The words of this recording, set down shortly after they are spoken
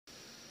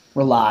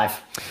We're live.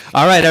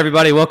 All right,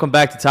 everybody, welcome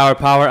back to Tower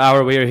Power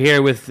Hour. We are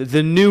here with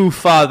the new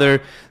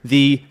father,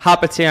 the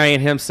Hoppitarian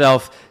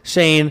himself,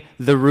 Shane,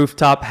 the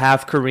rooftop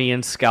half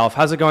Korean Scalf.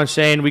 How's it going,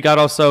 Shane? We got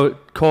also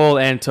Cole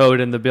and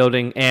Toad in the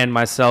building, and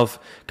myself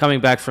coming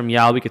back from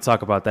Yal. We could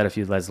talk about that if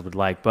you guys would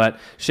like. But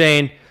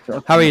Shane,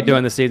 how are you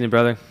doing this evening,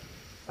 brother?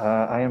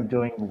 I am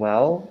doing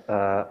well.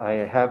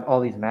 I have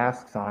all these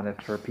masks on.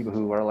 It's for people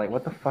who are like,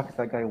 what the fuck is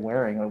that guy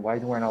wearing? Like, why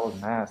is he wearing all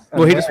those masks?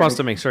 Well, he just wants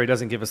to make sure he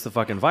doesn't give us the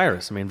fucking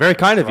virus. I mean, very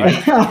kind of you.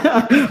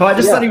 Well, I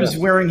just thought he was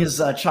wearing his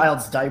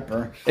child's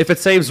diaper. If it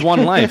saves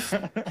one life.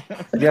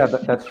 Yeah,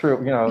 that's true.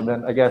 You know,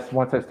 then I guess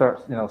once I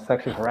start,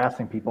 sexually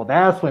harassing people,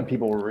 that's when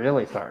people will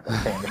really start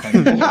paying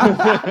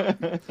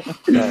attention.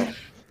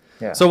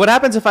 Yeah. So what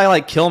happens if I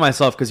like kill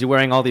myself because you're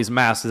wearing all these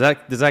masks?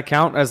 Does that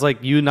count as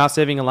like you not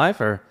saving a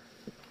life, or?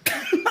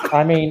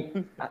 I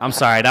mean, I'm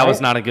sorry, that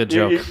was not a good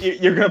joke.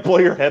 You're gonna blow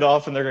your head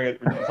off, and they're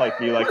gonna like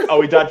be like,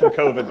 "Oh, he died from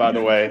COVID, by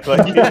the way."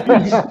 Like,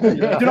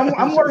 Dude,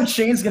 I'm worried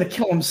Shane's gonna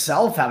kill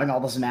himself having all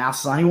those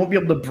masks on. He won't be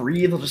able to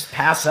breathe. He'll just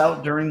pass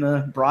out during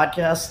the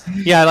broadcast.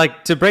 Yeah,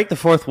 like to break the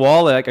fourth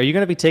wall. Like, are you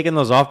gonna be taking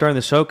those off during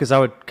the show? Because I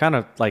would kind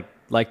of like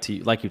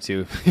you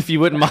to, if you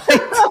wouldn't mind.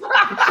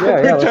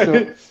 yeah, let's do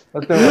it.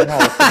 Let's do it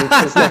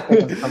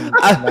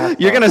right now.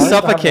 You're gonna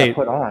suffocate.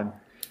 Put on.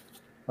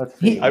 Let's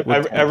see. I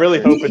really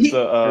hope it's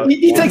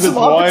he takes them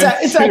off.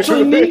 It's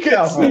actually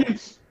Nico.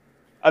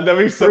 And then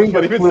we Three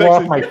just flew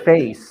off my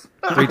face.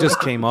 Three just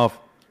came off.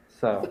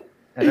 So,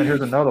 and then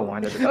here's another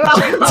one.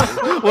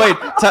 Wait,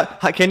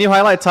 can you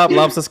highlight Top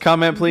Loves'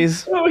 comment,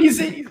 please? Oh,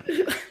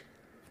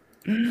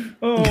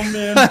 oh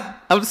man.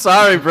 I'm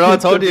sorry, bro. I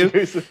told you.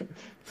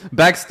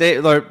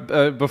 Backstage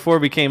or before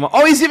we came on.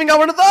 Oh, he's even got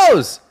one of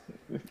those.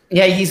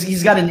 Yeah,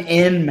 he's got an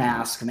N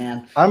mask,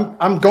 man.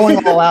 I'm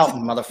going all out,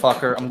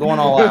 motherfucker. I'm going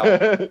all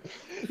out.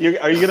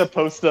 Are you gonna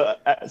post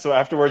so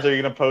afterwards? Are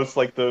you gonna post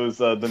like those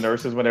the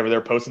nurses whenever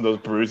they're posting those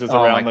bruises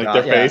around like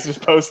their face?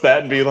 Just post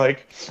that and be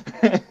like,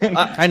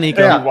 "Hi,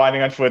 Nico."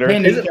 Whining on Twitter. Hey,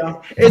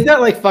 Nico. Isn't that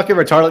like fucking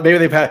retarded? Maybe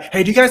they've had.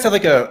 Hey, do you guys have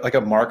like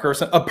a marker or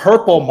something? A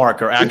purple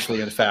marker,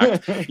 actually. In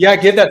fact, yeah,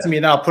 give that to me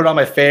and I'll put it on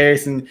my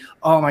face. And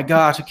oh my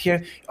gosh, I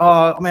can't.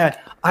 Oh man,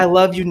 I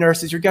love you,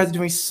 nurses. You guys are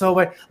doing so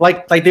well.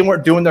 Like they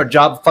weren't doing their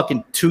job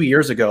fucking 2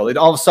 years ago.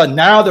 All of a sudden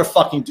now they're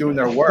fucking doing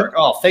their work.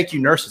 Oh, thank you,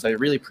 nurses. I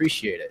really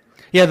appreciate it.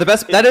 Yeah,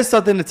 that is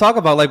something to talk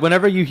about. Like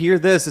whenever you hear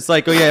this, it's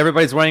like, oh yeah,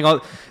 everybody's wearing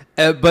all,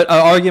 but an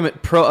argument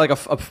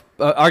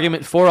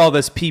argument for all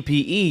this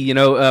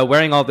PPE,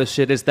 wearing all this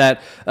shit is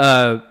that,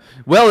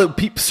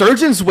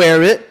 surgeons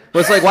wear it. But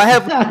it's like,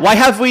 why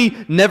have we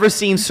never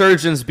seen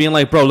surgeons being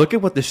like, bro, look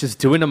at what this shit's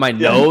doing to my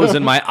nose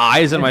and my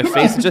eyes and my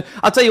face.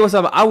 I'll tell you what's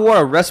up. I wore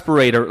a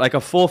respirator, like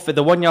a full fit,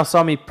 the one y'all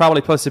saw me probably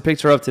post a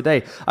picture of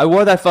today. I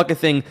wore that fucking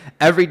thing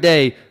every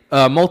day.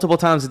 Multiple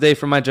times a day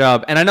for my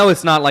job, and I know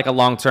it's not like a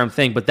long-term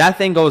thing, but that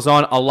thing goes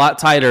on a lot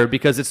tighter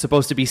because it's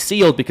supposed to be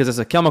sealed because it's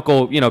a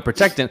chemical,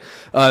 protectant.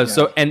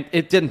 So, and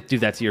it didn't do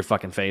that to your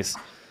fucking face.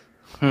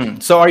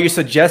 So, are you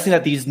suggesting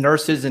that these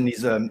nurses and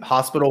these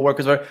hospital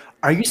workers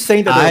are you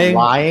saying that they're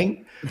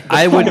lying?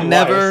 I would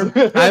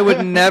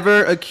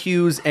never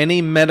accuse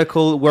any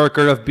medical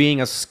worker of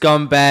being a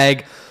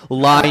scumbag,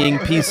 lying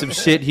piece of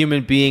shit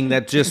human being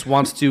that just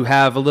wants to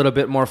have a little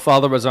bit more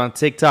followers on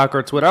TikTok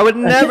or Twitter. I would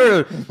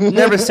never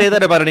say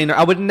that about any nurse.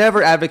 I would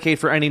never advocate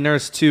for any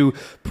nurse to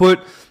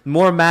put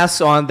more masks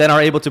on than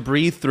are able to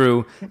breathe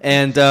through,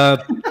 and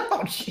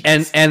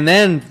and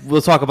then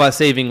we'll talk about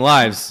saving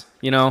lives.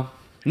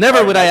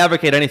 Never would I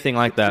advocate anything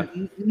like that.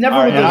 Never.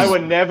 Right, and I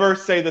would never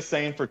say the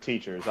same for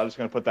teachers. I'm just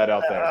going to put that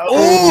out there.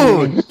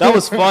 Oh, that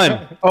was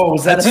fun. Oh,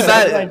 was that too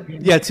bad?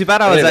 Yeah, too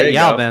bad I was at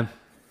Yale, man.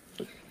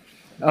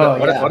 Oh,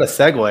 what a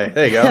segue.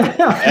 There you go.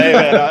 Hey,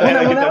 man,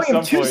 now we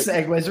have two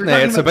segues. We're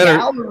talking about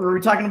Yale, or we're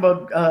talking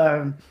about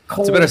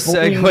Cole. It's a better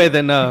segue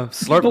than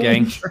Slurp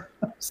Gang.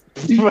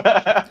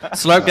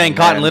 Slurp Gang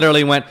caught and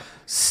literally went,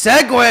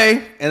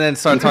 segue, and then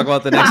started talking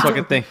about the next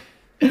fucking thing.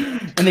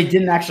 And they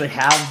didn't actually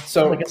have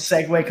like a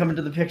segue come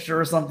into the picture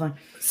or something.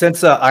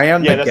 Since I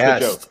am the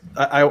guest,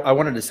 I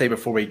wanted to say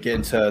before we get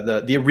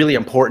into the really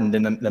important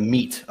and the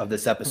meat of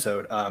this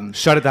episode.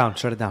 Shut it down.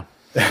 So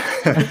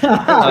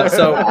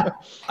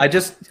I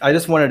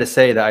just wanted to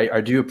say that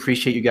I do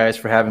appreciate you guys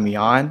for having me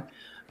on.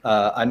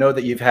 I know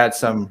that you've had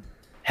some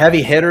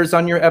heavy hitters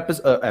on your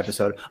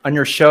episode on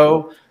your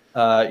show,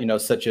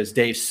 such as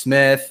Dave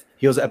Smith.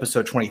 He was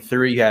episode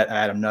 23. You had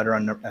Adam Nutter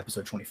on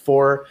episode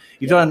 24.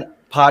 You've done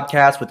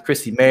podcasts with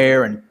Chrissy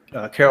Mayer and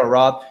Carol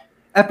Robb.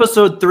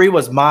 Episode 3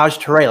 was Maj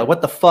Touré. What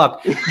the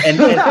fuck?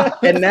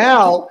 And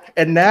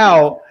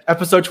now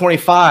episode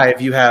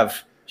 25 you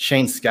have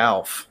Shane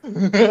Scalf.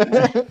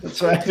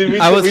 That's right.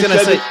 I was gonna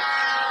say.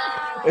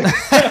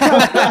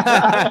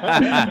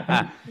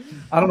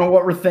 I don't know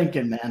what we're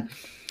thinking, man.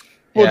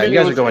 Yeah, you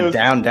guys are going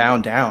down.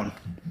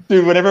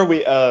 Dude, whenever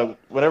we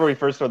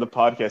first started the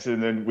podcast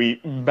and then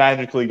we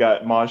magically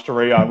got Monster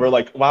Ray on, we're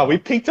like, wow, we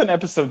peaked on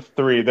episode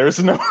 3.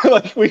 There's no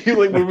we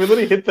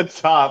literally hit the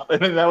top,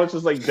 and then that was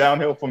just like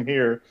downhill from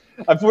here.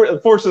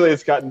 Unfortunately,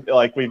 it's gotten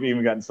like we've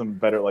even gotten some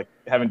better, like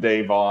having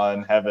Dave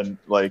on, having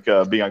like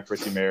being on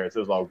Chrissy Maris. It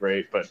was all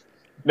great, but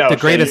no. The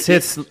greatest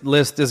hits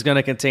list is going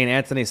to contain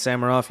Anthony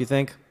Samaroff. You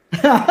think?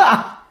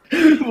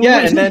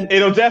 Yeah, and then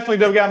it'll definitely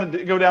go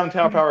down in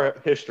Tower Power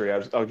history.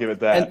 I'll give it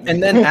that.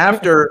 And then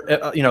after,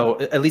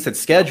 at least it's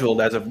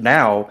scheduled as of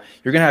now,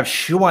 you're gonna have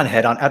Shuan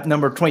Head on at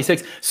number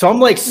 26. So I'm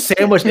like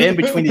sandwiched in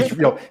between these,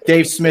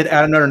 Dave Smith,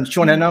 Adam Nutter, and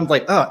Shuan Head. And I'm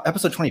like, oh,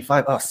 episode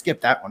 25. Oh,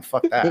 skip that one.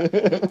 Fuck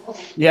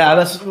that. Yeah,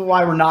 that's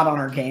why we're not on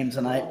our game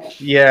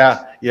tonight.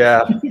 Yeah.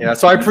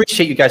 So I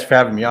appreciate you guys for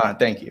having me on.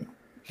 Thank you.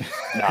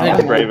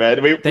 No, great, man.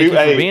 Thank you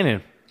for being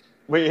here.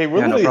 We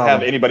really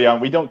have anybody on.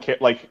 We don't care.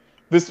 Like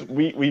this,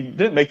 we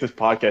didn't make this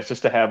podcast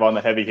just to have on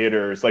the heavy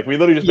hitters. Like we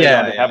literally just made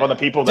it to have on the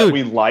people that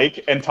we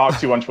like and talk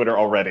to on Twitter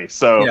already.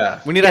 So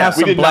we need to have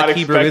some Black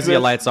Hebrew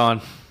Israelites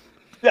on.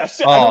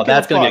 Yes. Oh,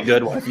 that's gonna be a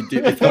good one. If you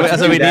do, that's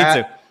what we need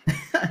to.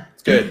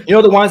 It's good. You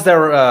know the ones that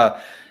were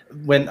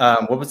when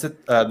what was it?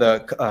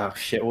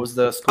 What was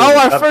the school? Oh,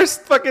 our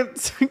first fucking.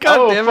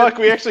 God damn it! Fuck,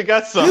 we actually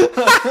got some.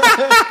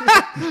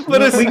 We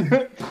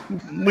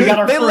got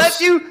our They first... let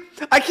you.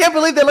 I can't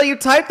believe they let you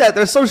type that.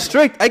 They're so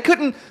strict. I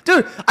couldn't.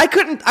 I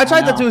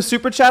tried to do a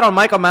super chat on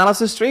Michael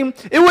Malice's stream.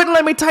 It wouldn't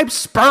let me type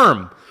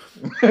sperm.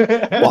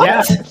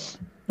 What?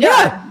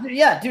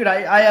 Yeah, dude.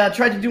 I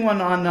tried to do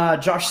one on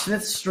Josh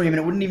Smith's stream, and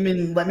it wouldn't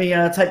even let me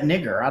type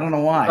nigger. I don't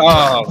know why.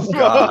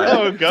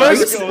 Oh god.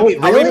 First, are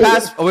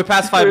we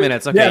past 5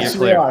 minutes? Okay, yes, you're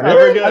clear.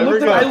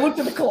 I looked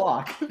at the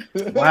clock.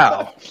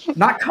 Wow.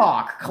 Not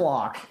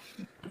clock.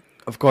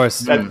 Of course.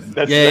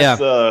 That's,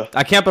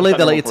 I can't believe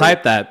they let you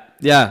type that.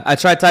 Yeah, I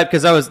tried type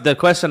because that was the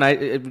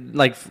question.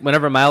 Like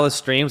whenever Malice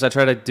streams, I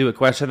try to do a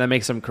question that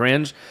makes him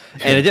cringe,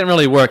 and it didn't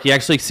really work. He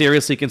actually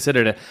seriously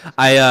considered it.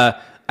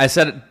 I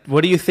said,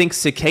 "What do you think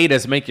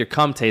cicadas make your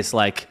cum taste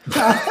like?"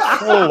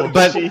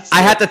 But Jesus.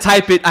 I had to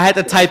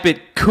type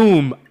it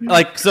cum.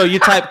 Like so, you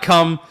type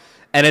cum,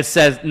 and it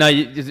says no.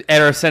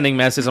 Error sending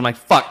message. I'm like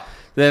fuck.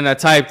 Then I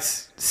typed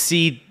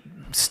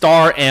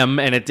C*M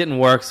and it didn't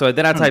work. So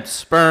then I typed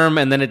sperm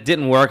and then it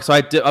didn't work. So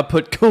I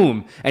put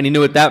cum and he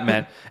knew what that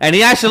meant. And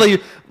he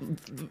actually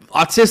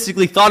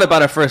autistically thought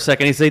about it for a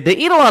second. He said, they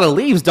eat a lot of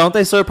leaves, don't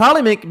they? So it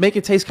probably make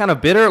it taste kind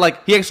of bitter.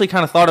 Like he actually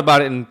kind of thought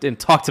about it and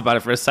talked about it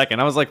for a second.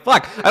 I was like,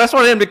 fuck, I just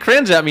wanted him to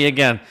cringe at me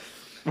again.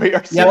 Wait,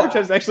 our super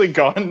chat's actually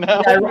gone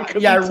now?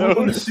 Yeah, I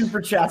wrote the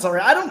super chats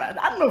already. I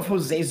don't know if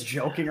Jose's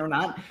joking or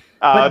not.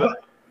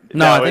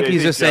 No, I think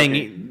he's just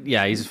saying.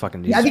 He's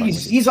fucking. I think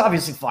he's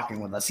obviously fucking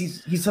with us.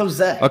 He's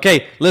Jose.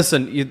 Okay,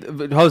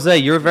 listen, Jose,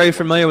 you're very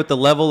familiar with the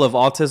level of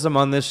autism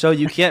on this show.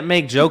 You can't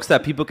make jokes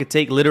that people could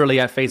take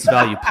literally at face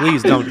value.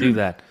 Please don't do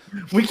that.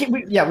 We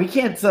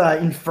can't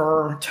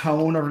infer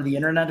tone over the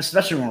internet,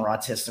 especially when we're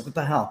autistic. What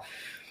the hell?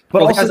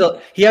 But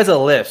also, he has a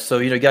lift, so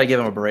you gotta give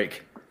him a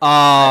break.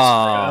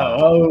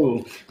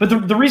 Oh, but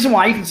the reason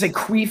why you can say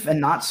queef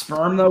and not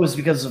sperm though is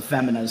because of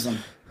feminism.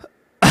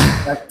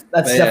 That's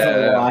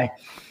definitely why.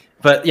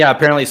 But yeah,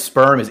 apparently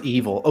sperm is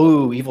evil.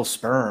 Oh, evil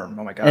sperm.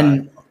 Oh my god.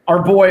 And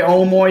our boy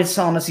Omoy is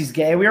telling us he's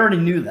gay. We already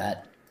knew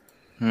that.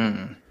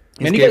 And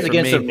you guys are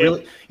getting some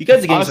really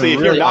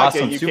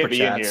awesome super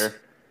chats.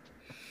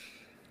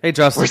 Hey,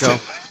 Justico.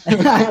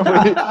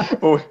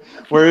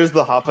 Where is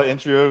the Hoppa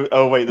intro?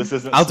 Oh wait, this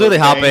isn't. I'll do the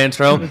Hoppa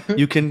intro.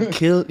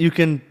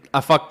 I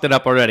fucked it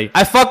up already.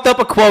 I fucked up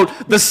a quote.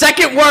 The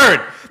second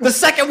word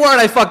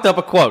I fucked up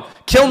a quote.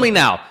 Kill me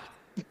now.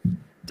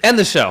 End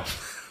the show.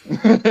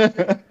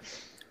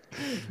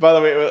 By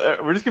the way,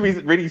 we're just gonna be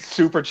reading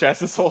super chats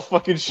this whole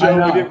fucking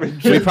show.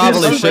 We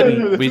probably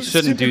shouldn't. We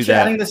shouldn't do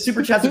that. The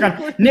super chats are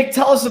gone. Nick,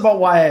 tell us about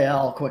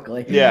YAL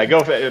quickly. Yeah,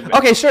 go for it.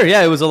 Okay, sure.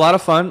 Yeah, it was a lot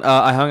of fun.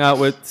 I hung out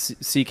with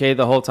CK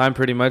the whole time,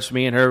 pretty much.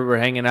 Me and her were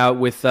hanging out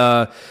with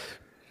Unironic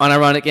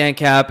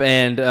ANCAP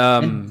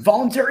and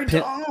Voluntary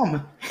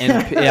Dom.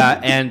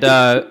 And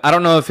I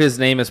don't know if his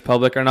name is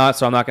public or not,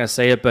 so I'm not gonna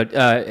say it. But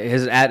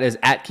his is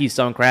at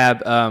Keystone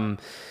Crab.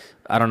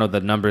 I don't know the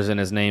numbers in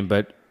his name,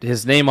 but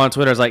his name on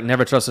Twitter is like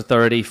Never Trust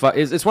Authority.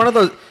 It's one of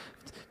those.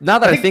 Now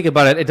that I think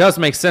about it, it does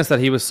make sense that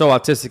he was so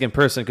autistic in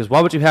person. Because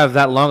why would you have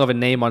that long of a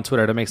name on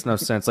Twitter? That makes no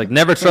sense. Like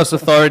Never Trust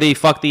Authority,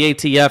 fuck the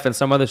ATF, and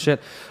some other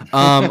shit.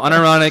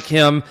 Unironic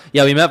him.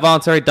 Yeah, we met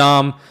Voluntary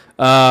Dom.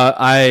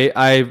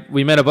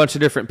 We met a bunch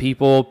of different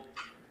people.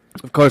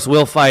 Of course,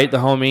 Will Fight, the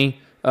homie,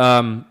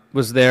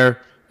 was there,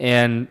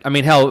 and I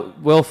mean, hell,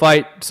 Will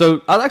Fight.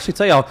 So I'll actually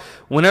tell y'all,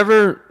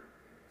 whenever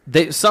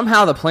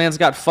somehow the plans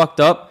got fucked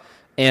up,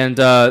 and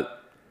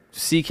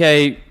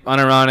CK,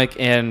 Unironic,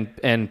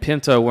 and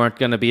Pinto weren't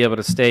going to be able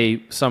to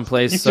stay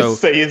someplace.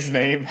 Just say his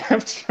name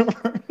afterwards.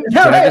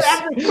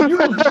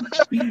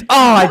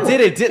 I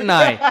did it, didn't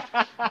I?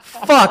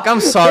 Fuck,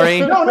 I'm sorry.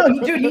 No,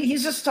 dude,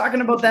 he's just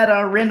talking about that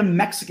random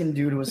Mexican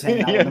dude who was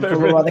hanging out with him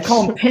for a while. They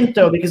call him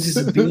Pinto because he's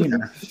a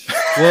beaner.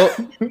 Well,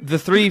 the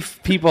three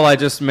people I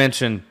just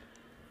mentioned,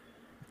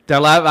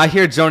 I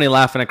hear Joni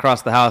laughing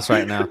across the house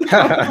right now.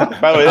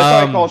 By the way,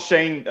 that's why I call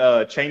Shane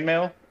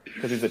chainmail,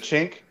 because he's a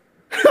chink.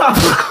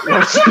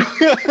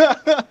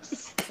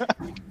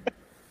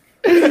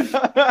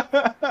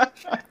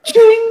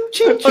 Ching,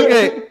 ching,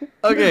 ching.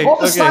 Okay. All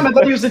this time I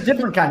thought he was a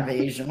different kind of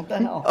Asian. What the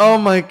hell? Oh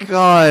my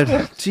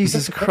God,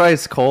 Jesus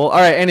Christ, Cole. All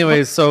right.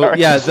 Anyways, so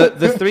yeah,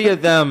 the three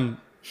of them.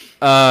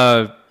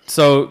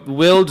 So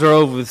Will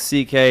drove with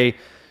CK,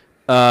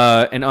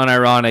 and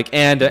Unironic,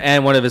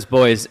 and one of his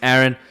boys,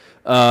 Aaron.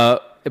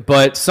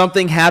 But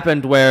something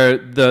happened where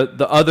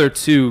the other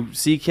two,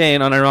 CK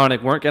and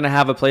Unironic, weren't gonna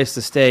have a place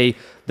to stay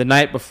the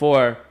night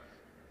before.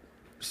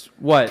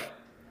 What?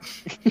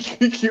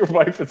 Your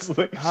wife is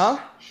like, Huh?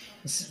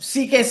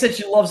 CK said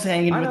she loves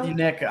hanging with know. you,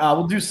 Nick.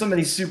 We'll do some of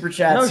these super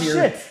chats No here.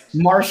 shit.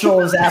 Marshall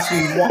is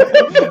asking why we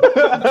don't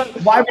have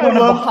a I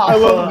love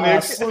Hoppa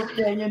Nick. Slurp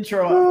Gang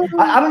intro.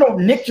 I don't know.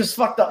 Nick just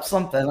fucked up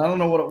something. I don't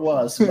know what it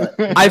was, but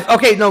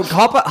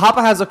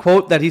Hoppa has a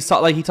quote that he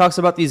talks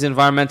about these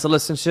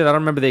environmentalists and shit. I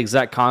don't remember the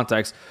exact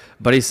context,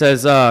 but he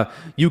says,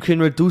 "You can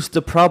reduce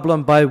the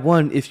problem by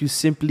one if you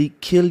simply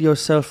kill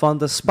yourself on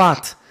the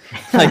spot."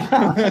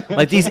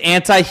 like these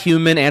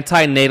anti-human,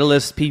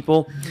 anti-natalist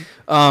people.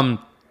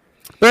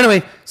 But anyway,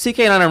 CK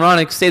and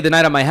Unironic stayed the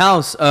night at my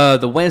house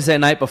the Wednesday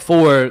night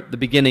before the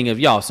beginning of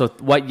Y'all. So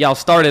what Y'all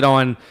started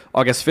on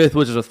August 5th,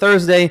 which was a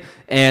Thursday,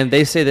 and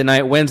they stayed the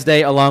night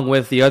Wednesday along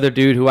with the other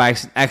dude who I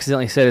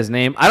accidentally said his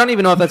name. I don't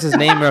even know if that's his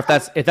name or if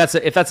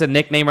that's a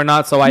nickname or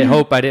not, so I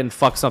hope I didn't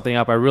fuck something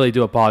up. I really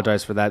do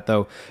apologize for that,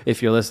 though,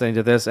 if you're listening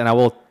to this, and I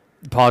will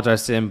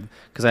apologize to him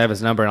because I have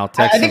his number and I'll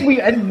text him.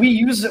 I think we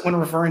used it when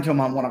referring to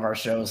him on one of our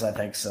shows. I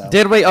think so.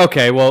 Did we?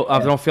 Okay, well, I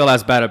don't feel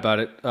as bad about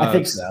it. I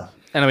think so.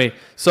 Anyway,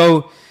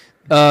 so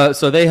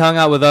they hung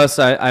out with us.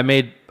 I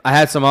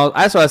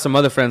also had some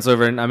other friends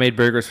over, and I made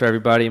burgers for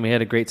everybody, and we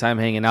had a great time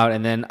hanging out.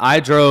 And then I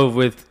drove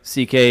with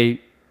CK,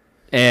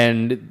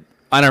 and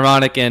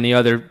Unironic and the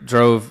other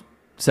drove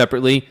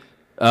separately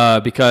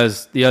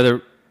because the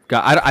other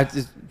guy.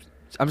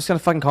 I'm just gonna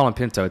fucking call him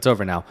Pinto. It's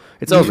over now.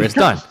 It's over. It's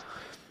done.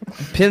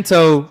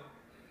 Pinto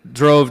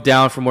drove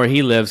down from where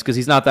he lives because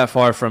he's not that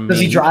far from me. Does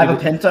he drive a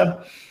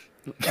Pinto?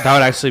 That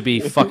would actually be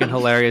fucking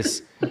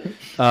hilarious.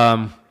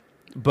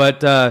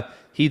 But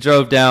he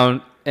drove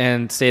down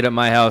and stayed at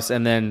my house,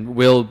 and then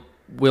Will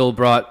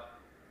brought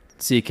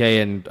CK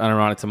and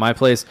Unironic to my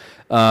place,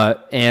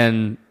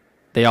 and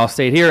they all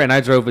stayed here, and I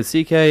drove with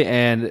CK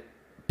and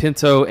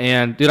Pinto,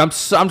 and dude,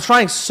 I'm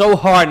trying so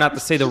hard not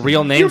to say the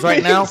real names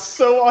right now.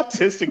 So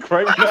autistic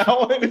right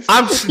now.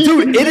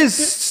 Dude, it is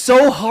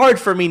so hard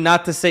for me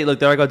not to say. Look,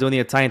 there I go doing the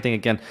Italian thing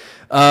again.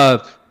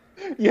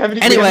 We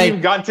haven't Anyway.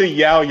 even gotten to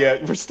Yao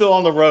yet. We're still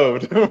on the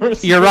road.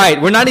 You're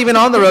right. We're not even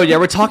on the road yet.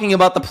 We're talking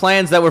about the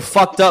plans that were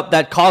fucked up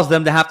that caused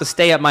them to have to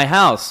stay at my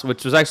house,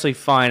 which was actually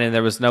fine, and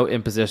there was no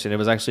imposition. It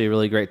was actually a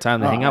really great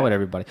time to hang out with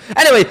everybody.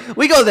 Anyway,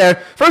 we go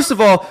there. First of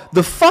all,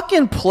 the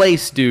fucking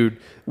place, dude,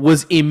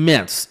 was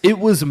immense. It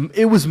was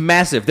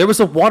massive. There was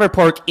a water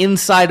park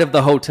inside of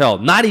the hotel.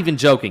 Not even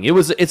joking.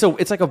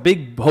 It's like a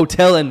big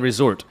hotel and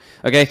resort.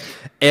 Okay,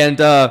 and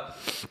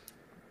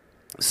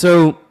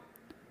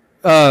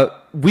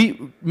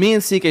me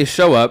and CK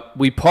show up.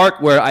 We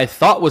park where I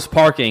thought was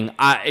parking.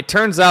 It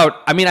turns out,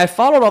 I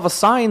followed all the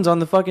signs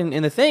on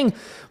in the thing,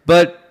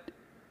 but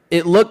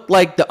it looked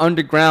like the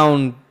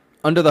underground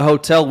under the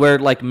hotel where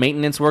like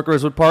maintenance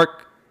workers would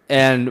park.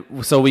 And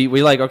so we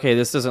like, okay,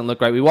 this doesn't look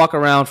right. We walk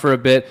around for a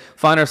bit,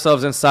 find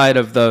ourselves inside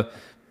of the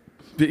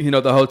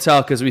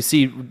hotel because we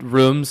see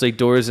rooms, like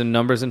doors and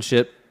numbers and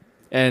shit.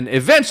 And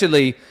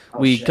eventually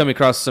we come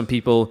across some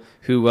people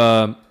who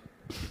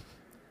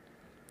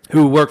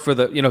work for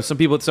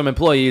some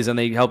employees, and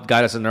they helped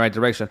guide us in the right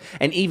direction.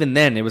 And even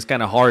then, it was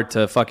kind of hard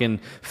to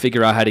fucking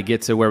figure out how to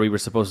get to where we were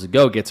supposed to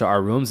go, get to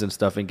our rooms and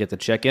stuff, and get to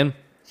check in.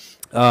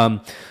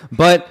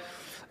 But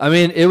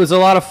it was a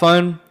lot of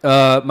fun.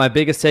 My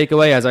biggest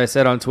takeaway, as I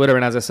said on Twitter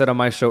and as I said on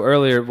my show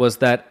earlier, was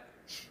that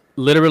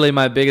literally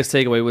my biggest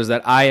takeaway was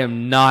that I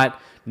am not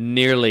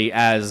nearly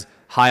as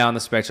high on the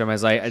spectrum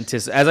as I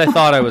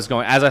thought I was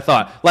going. As I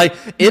thought, like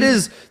it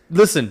is.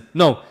 Listen,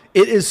 no,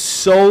 it is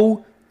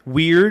so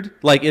weird.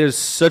 Like it is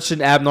such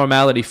an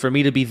abnormality for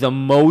me to be the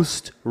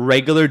most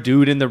regular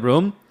dude in the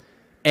room,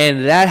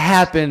 and that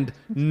happened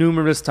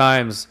numerous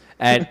times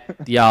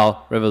at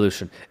Y'all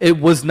Revolution. It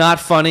was not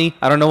funny.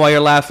 I don't know why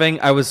you're laughing.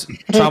 I was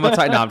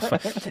traumatized. No, I'm just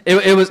fine.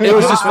 It was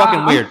just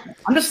fucking weird.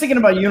 I'm just thinking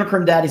about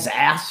Unicron Daddy's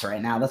ass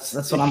right now. That's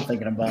what I'm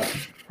thinking about.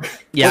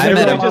 Yeah, I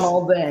met him.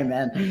 All day,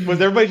 man.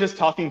 Was everybody just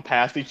talking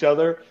past each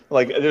other?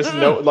 Like there's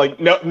no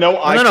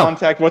eye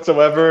contact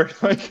whatsoever.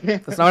 Like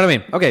that's not what I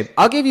mean. Okay,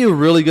 I'll give you a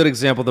really good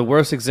example. The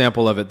worst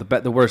example of it.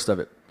 The worst of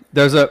it.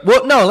 I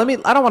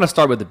don't want to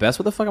start with the best.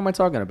 What the fuck am I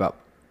talking about?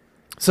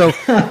 So,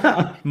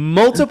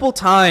 multiple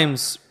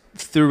times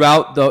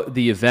throughout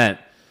the event,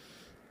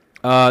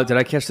 did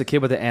I catch the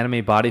kid with the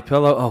anime body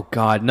pillow? Oh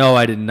God, no,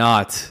 I did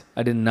not.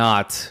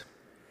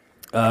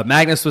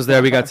 Magnus was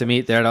there. We got to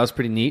meet there. That was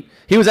pretty neat.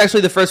 He was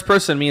actually the first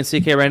person me and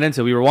CK ran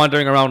into. We were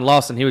wandering around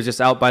Lost, and he was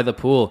just out by the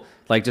pool,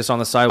 like just on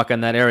the sidewalk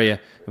in that area,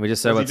 and we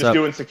just said, Was he "What's just up?"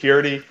 doing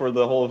security for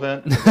the whole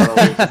event?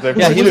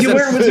 Yeah, he Was he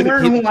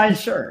wearing a Hawaiian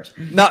shirt?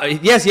 No,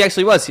 yes, he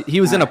actually was.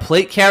 He was in a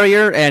plate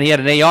carrier and he had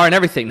an AR and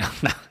everything. No,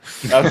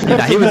 no.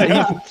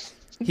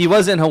 He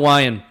was in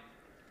Hawaiian,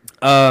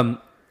 the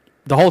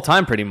whole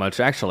time pretty much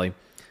actually.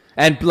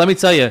 And let me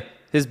tell you,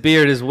 his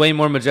beard is way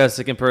more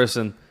majestic in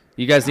person.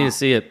 You guys need to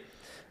see it.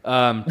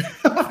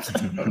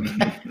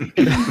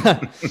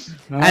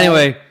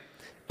 Anyway,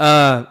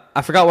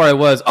 I forgot where I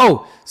was.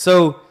 Oh,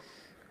 so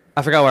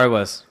I forgot where I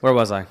was. Where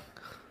was I?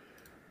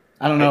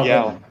 I don't know.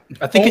 Yeah.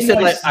 I think you said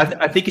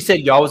I think you said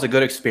y'all was a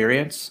good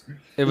experience.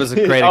 It was a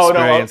great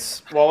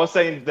experience. No, well, I was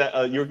saying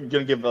that you're going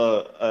to give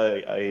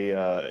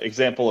a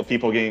example of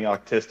people getting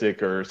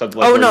autistic or something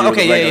like that. Oh no,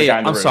 okay,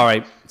 yeah. I'm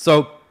sorry.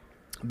 So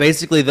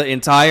basically, the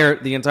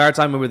entire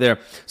time we were there.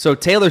 So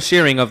Taylor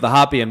Shearing of the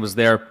Hoppy End was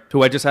there,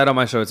 who I just had on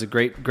my show. It's a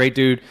great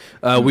dude.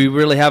 We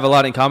really have a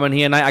lot in common.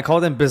 He and I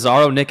called him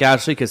Bizarro Nick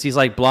Ashley because he's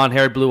like blonde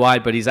haired, blue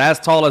eyed, but he's as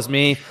tall as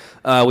me.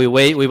 We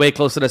weigh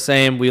close to the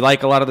same. We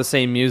like a lot of the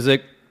same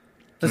music.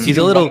 He's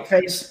a little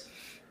face.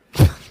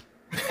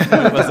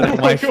 It wasn't in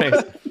my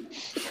face.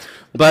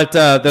 But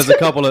there's a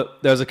couple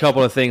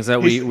of things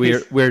that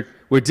we're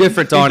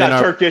different He's on not in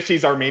our Turkish.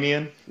 He's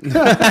Armenian.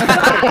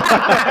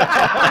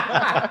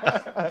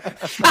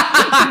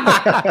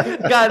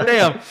 God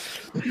damn.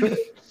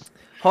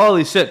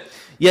 Holy shit.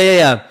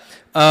 Yeah.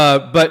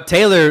 But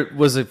Taylor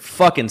was a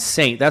fucking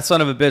saint. That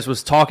son of a bitch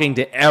was talking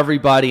to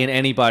everybody and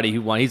anybody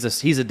who wanted.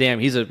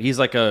 He's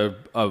like a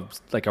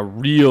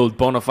real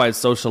bona fide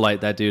socialite,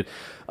 that dude.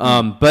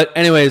 But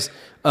anyways,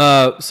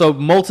 so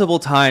multiple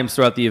times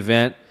throughout the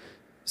event,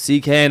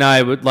 CK and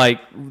I would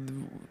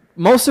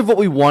most of what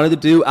we wanted to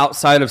do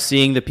outside of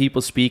seeing the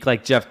people speak,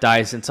 like Jeff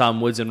Dice and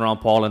Tom Woods and Ron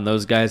Paul and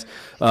those guys,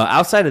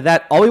 outside of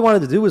that, all we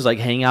wanted to do was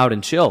hang out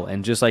and chill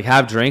and just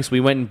have drinks. We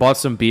went and bought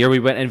some beer. We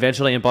went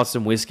eventually and bought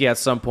some whiskey at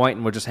some point,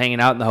 and we're just hanging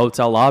out in the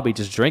hotel lobby,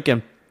 just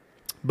drinking.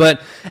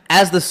 But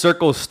as the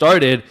circle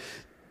started,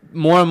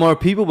 more and more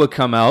people would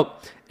come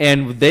out,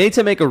 and they need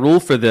to make a rule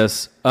for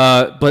this.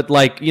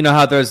 But you know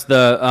how there's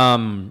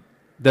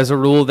a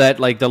rule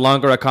that the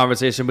longer a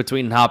conversation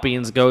between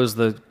Hoppians goes,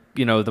 the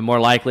more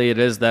likely it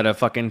is that a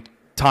fucking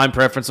time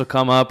preference will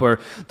come up, or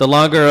the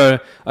longer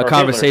a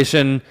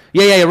conversation.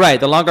 Hitler. Yeah, right.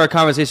 The longer a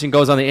conversation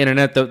goes on the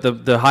internet,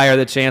 the higher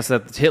the chance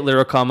that Hitler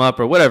will come up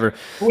or whatever.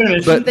 Wait a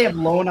minute, shouldn't they have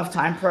low enough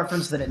time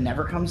preference that it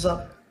never comes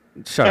up?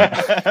 Shut up.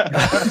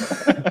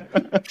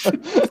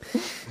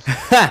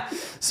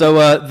 So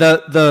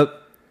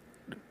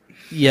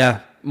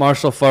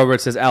Marshall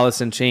Forward says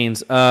Alice in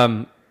Chains.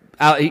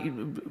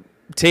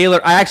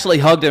 Taylor, I actually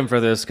hugged him for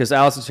this because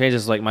Alice in Chains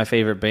is my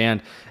favorite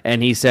band,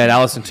 and he said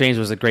Alice in Chains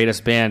was the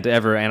greatest band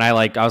ever, and I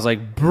was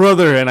like,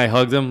 brother, and I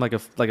hugged him like a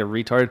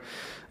retard.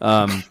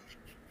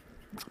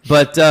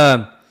 But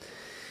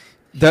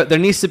there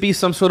needs to be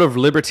some sort of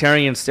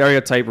libertarian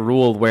stereotype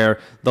rule where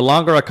the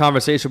longer a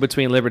conversation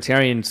between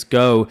libertarians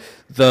go,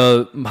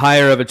 the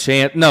higher of a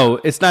chance. No,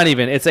 it's not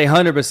even. It's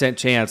 100%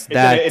 chance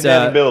that it's an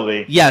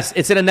inevitability. Yes,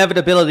 it's an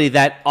inevitability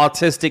that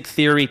autistic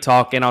theory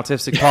talk and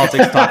autistic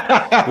politics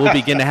talk will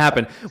begin to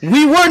happen.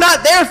 We were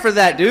not there for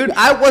that, dude.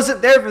 I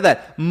wasn't there for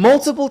that.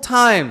 Multiple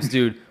times,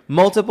 dude.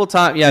 Multiple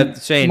times. Yeah,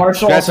 Shane.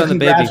 Marshall, congrats on the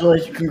baby.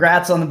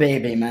 Congrats on the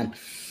baby, man.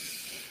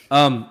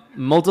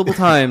 Multiple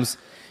times.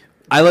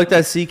 I looked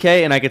at CK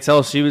and I could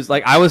tell she was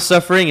I was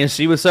suffering and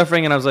she was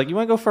suffering, and I was like, "You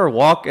want to go for a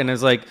walk?" And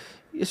it's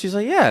she's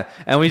like, "Yeah."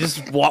 And we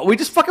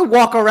just fucking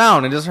walk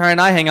around, and just her and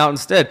I hang out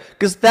instead,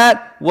 because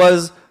that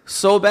was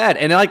so bad.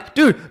 And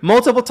dude,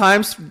 multiple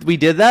times we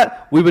did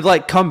that. We would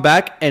come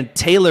back, and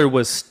Taylor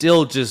was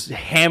still just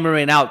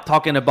hammering out,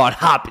 talking about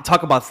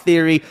talk about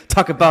theory,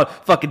 talk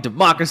about fucking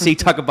democracy,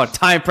 talk about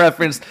time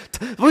preference.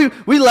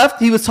 We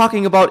left. He was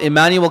talking about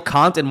Immanuel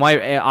Kant and why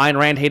Ayn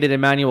Rand hated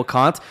Immanuel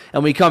Kant,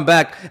 and we come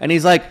back, and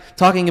he's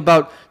talking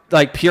about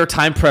pure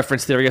time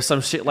preference theory or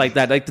some shit like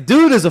that. The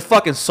dude is a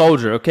fucking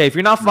soldier. Okay, if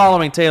you're not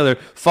following Taylor,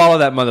 follow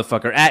that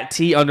motherfucker at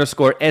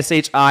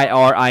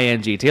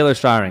 @T_SHIRING. Taylor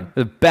Shiring,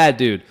 a bad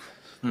dude.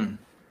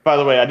 By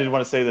the way, I did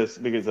want to say this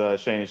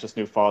because Shane is just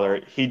new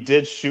father. He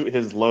did shoot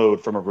his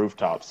load from a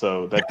rooftop,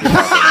 so that did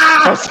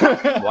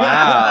happen.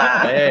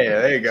 Wow. Hey,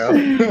 there you go.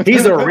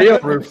 He's a real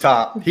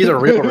rooftop.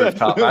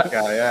 That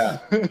guy, yeah.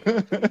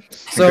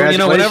 So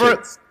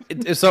whenever.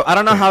 So I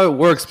don't know how it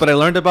works, but I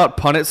learned about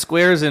Punnett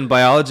squares in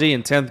biology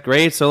in 10th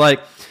grade. So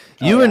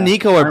you and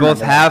Nico are both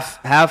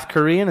half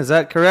Korean. Is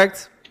that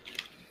correct?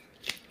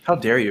 How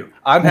dare you?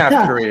 I'm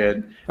half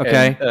Korean.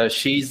 Okay. And,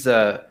 she's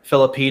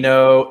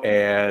Filipino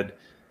and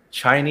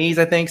Chinese,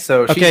 I think.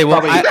 So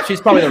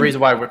she's probably the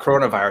reason why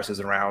coronavirus is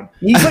around.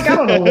 He's I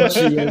don't know what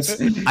she is.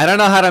 I don't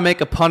know how to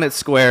make a Punnett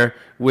square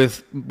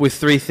with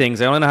three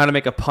things. I only know how to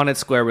make a Punnett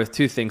square with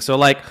two things. So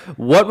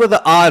what were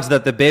the odds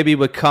that the baby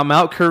would come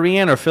out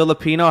Korean or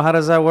Filipino? How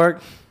does that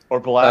work?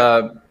 Or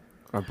black.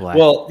 Or black.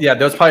 Well, yeah,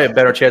 there's probably a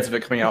better chance of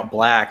it coming out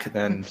black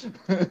than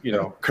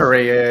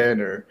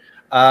Korean or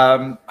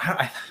I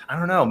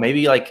don't know.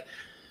 Maybe I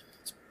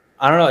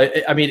don't know.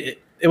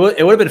 it would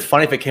have been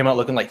funny if it came out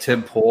looking like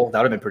Tim Pool.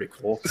 That would have been pretty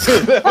cool.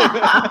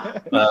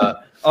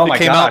 Oh my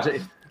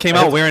god! Came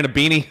out wearing a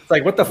beanie. It's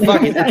like, what the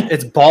fuck?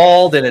 It's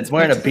bald and it's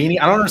wearing a beanie.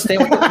 I don't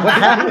understand what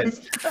happened.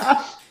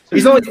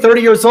 He's only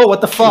 30 years old.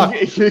 What the fuck?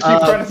 He's trying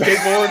to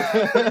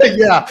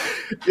skateboard.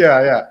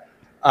 yeah.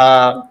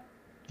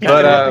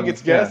 But I think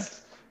it's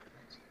guessed.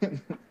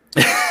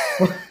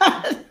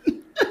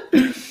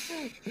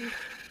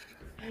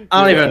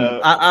 I don't even.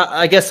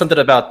 I guess something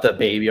about the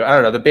baby. I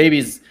don't know. The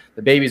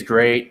baby's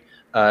great,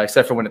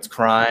 except for when it's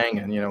crying,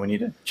 and we need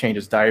to change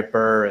his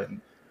diaper,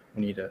 and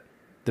we need to.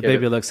 The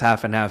baby looks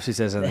half and half. She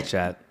says in the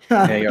chat.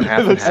 Yeah,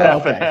 half and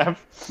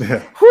half.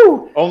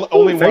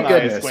 Only one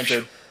eye is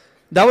squinted.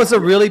 That was a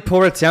really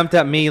poor attempt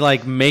at me,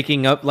 like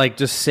making up, like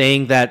just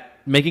saying that,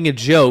 making a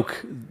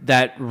joke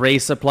that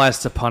race applies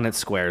to Punnett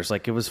squares.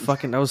 Like it was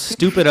fucking. That was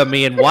stupid of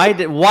me. And why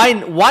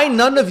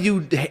none of you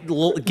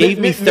gave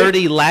me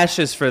 30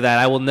 lashes for that?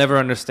 I will never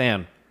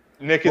understand.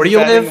 Nick, where do you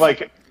live?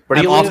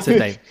 I'm off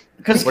today.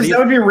 Because that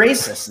would be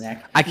racist, Nick.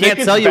 I can't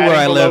tell you where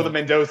I live. The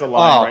Mendoza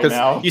line right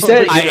now. You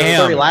said I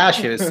am 30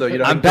 lashes, so you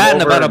don't. I'm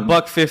batting about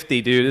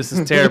 $150, dude. This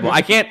is terrible.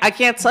 I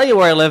can't tell you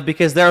where I live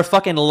because there are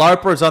fucking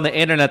LARPers on the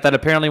internet that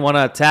apparently want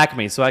to attack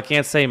me, so I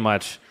can't say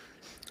much.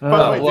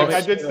 By the way, Nick,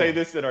 I did say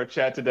this in our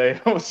chat today.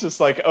 I was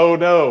just like, oh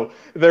no,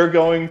 they're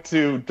going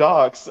to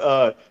dox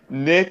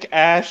Nick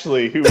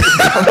Ashley, who. Wait,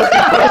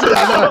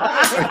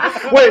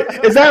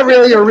 is that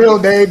really your real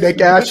name, Nick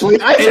Ashley?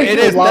 I think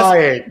you're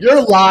lying.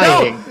 You're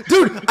lying. No,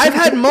 dude, I've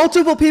had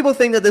multiple people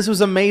think that this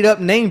was a made-up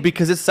name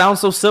because it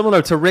sounds so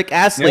similar to Rick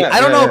Astley. I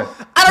don't know.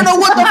 I don't know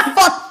what the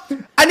fuck.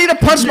 I need to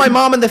punch my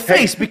mom in the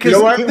face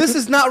because this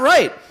is not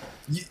right.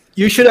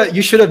 You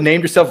should have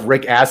named yourself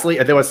Rick Astley,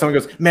 and then when someone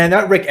goes, "Man,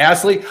 that Rick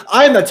Astley,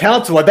 I am the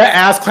talented one. That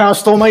ass clown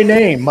stole my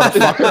name,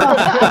 motherfucker."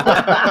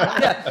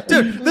 Yeah,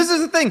 dude, this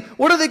is the thing.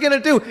 What are they gonna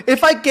do?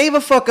 If I gave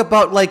a fuck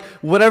about like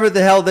whatever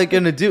the hell they're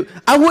gonna do,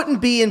 I wouldn't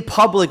be in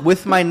public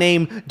with my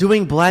name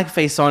doing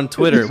blackface on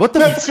Twitter. What the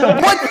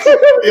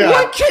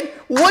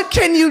what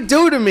can you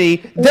do to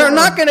me? They're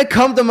not gonna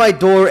come to my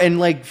door and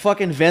like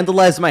fucking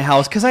vandalize my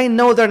house because I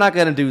know they're not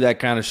gonna do that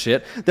kind of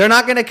shit. They're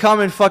not gonna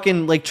come and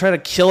fucking like try to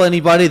kill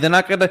anybody. They're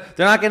not gonna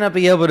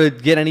be able to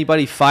get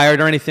anybody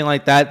fired or anything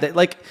like that.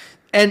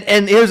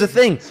 And here's the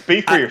thing.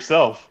 Speak for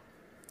yourself.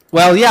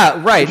 Well, yeah,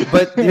 right.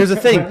 But here's the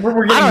thing.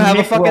 We're getting I don't have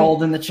a fucking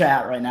rolled in the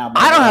chat right now.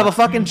 I don't have a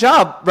fucking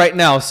job right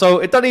now, so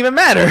it doesn't even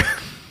matter.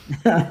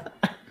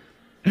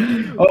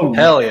 Oh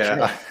hell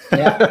yeah!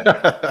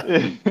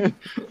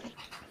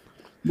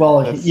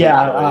 Well,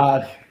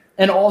 yeah,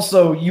 and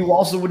also you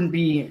also wouldn't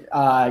be,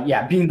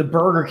 being the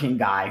Burger King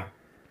guy.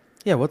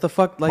 Yeah, what the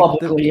fuck? Like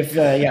publicly, if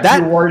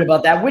you're worried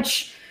about that,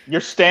 which you're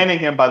standing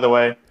him, by the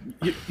way.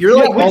 You're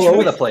like all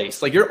over the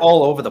place. Like you're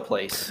all over the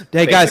place. Hey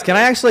basically. Guys, can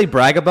I actually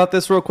brag about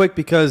this real quick?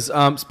 Because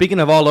speaking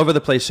of all over the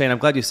place, Shane, I'm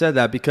glad you said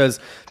that because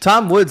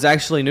Tom Woods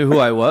actually knew who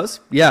I was.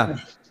 Yeah,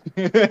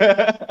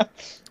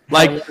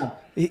 like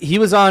he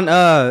was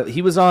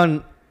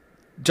on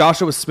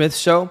Joshua Smith's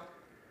show.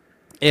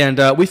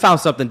 And we found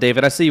something,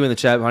 David. I see you in the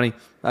chat, honey.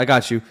 I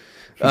got you.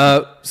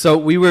 So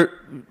we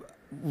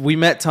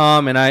met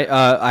Tom, and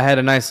I had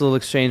a nice little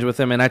exchange with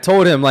him. And I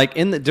told him, like,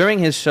 during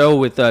his show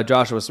with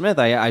Joshua Smith,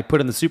 I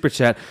put in the super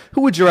chat,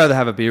 who would you rather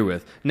have a beer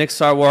with? Nick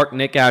Sarwark,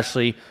 Nick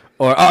Ashley,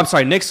 or I'm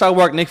sorry, Nick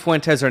Sarwark, Nick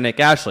Fuentes, or Nick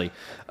Ashley?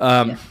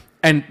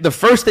 And the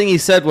first thing he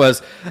said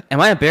was, am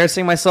I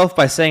embarrassing myself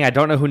by saying I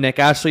don't know who Nick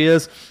Ashley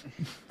is?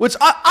 Which,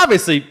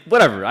 obviously,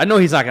 whatever. I know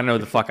he's not going to know who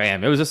the fuck I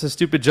am. It was just a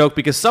stupid joke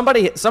because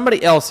somebody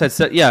else had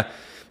said,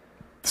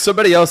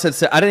 somebody else had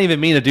said, I didn't even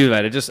mean to do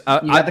that. It just,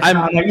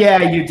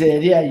 yeah, you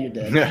did. Yeah, you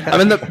did.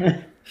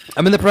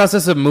 I'm in the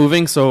process of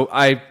moving, so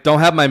I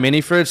don't have my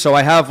mini fridge. So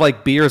I have,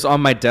 like, beers on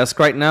my desk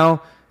right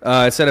now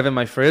instead of in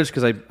my fridge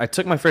because I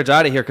took my fridge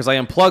out of here because I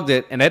unplugged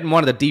it and I didn't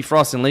want it to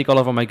defrost and leak all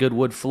over my good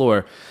wood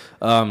floor.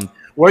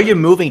 Where are you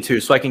moving to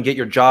so I can get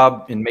your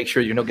job and make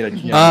sure you don't get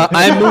a...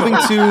 I'm moving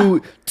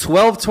to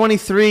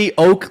 1223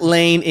 Oak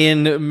Lane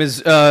in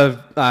I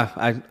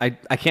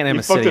can't name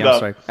a city. I'm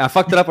sorry. I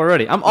fucked it up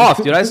already. I'm off,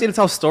 dude. I just need to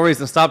tell stories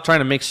and stop trying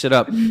to make shit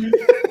up. Nick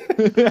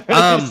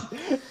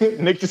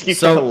just keeps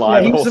trying to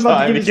lie the whole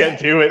time. He can't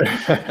do it.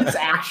 His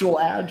actual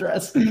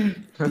address. You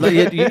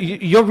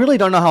really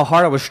don't know how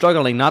hard I was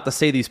struggling not to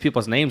say these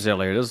people's names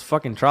earlier. It was a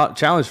fucking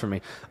challenge for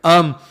me.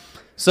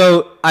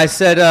 So I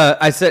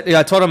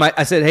told him,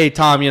 I said, hey,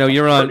 Tom,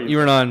 you were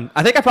on,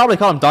 I think I probably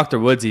called him Dr.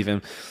 Woods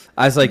even.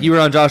 I was like, you were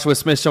on Joshua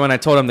Smith's show, and I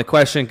told him the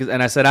question,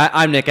 and I said,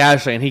 I'm Nick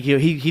Ashley, and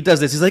he does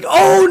this. He's like,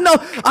 oh, no,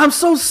 I'm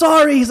so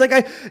sorry. He's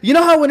like, you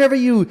know how whenever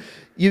you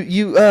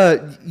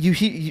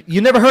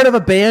never heard of a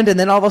band, and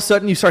then all of a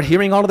sudden you start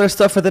hearing all of their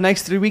stuff for the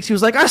next 3 weeks. He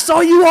was like, I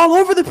saw you all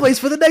over the place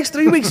for the next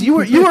 3 weeks. You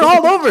were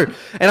all over.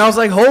 And I was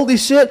like, holy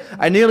shit.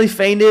 I nearly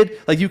fainted.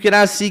 Like, you could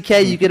ask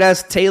CK, you could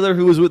ask Taylor,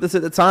 who was with us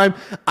at the time.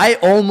 I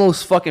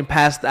almost fucking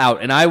passed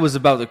out, and I was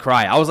about to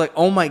cry. I was like,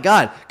 oh my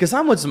God. Because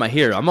Tom Woods is my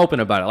hero. I'm open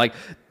about it. Like,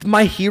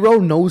 my hero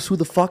knows who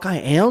the fuck I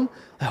am.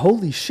 Like,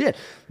 holy shit.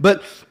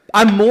 But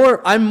I'm more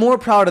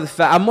proud of the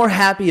fact, I'm more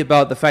happy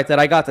about the fact that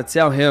I got to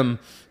tell him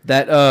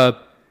that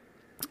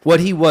what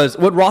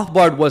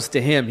Rothbard was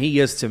to him, he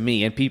is to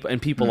me, and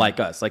people like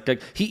us. Like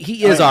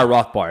he is our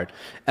Rothbard,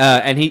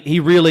 and he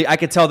really, I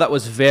could tell that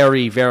was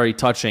very, very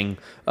touching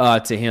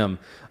to him.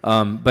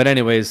 But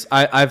anyways,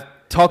 I've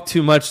talked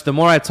too much. The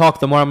more I talk,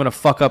 the more I'm gonna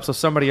fuck up. So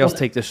somebody else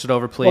take this shit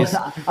over, please.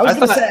 Well, I was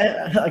gonna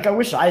say, like, I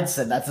wish I had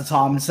said that to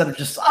Tom instead of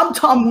just, I'm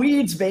Tom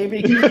Weeds,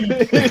 baby.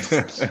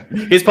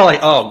 He's probably like,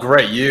 oh,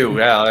 great, you.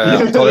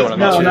 Yeah, totally want to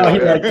meet you. No, he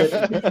liked it.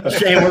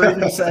 Shane, what were you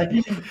gonna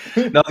say?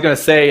 No, I was gonna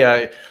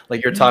say,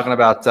 like you're talking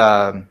about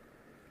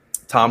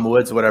Tom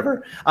Woods, or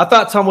whatever. I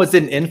thought Tom Woods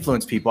didn't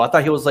influence people. I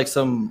thought he was like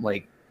some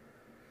like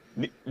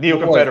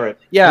neo-Confederate.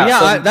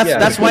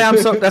 That's why I'm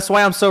so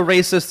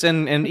racist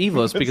and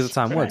evil. It's because of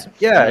Tom Woods.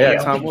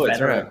 Yeah, Tom Woods,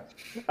 right?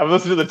 I've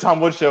listened to the Tom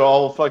Woods show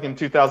all fucking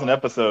 2,000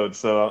 episodes,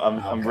 so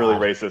I'm really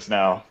racist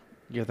now.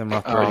 Give them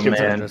up. Oh,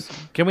 man.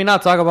 Can we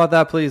not talk about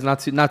that, please?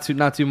 Not too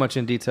much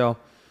in detail.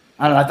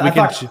 I don't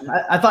know.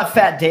 I thought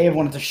Fat Dave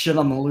wanted to shit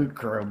on the Loot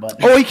Crew, but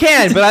he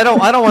can, but I don't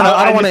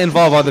want to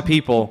involve other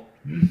people.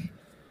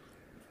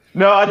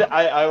 No,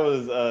 I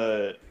was.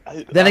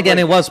 Then again,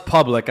 it was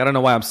public. I don't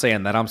know why I'm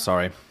saying that. I'm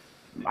sorry.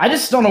 I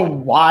just don't know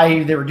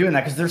why they were doing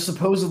that because they're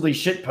supposedly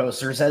shit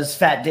posters, as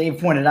Fat Dave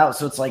pointed out.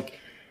 So it's like,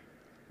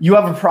 you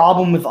have a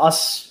problem with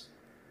us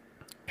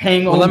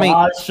paying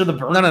homage to the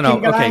Burger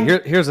King guy?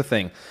 Okay, here's the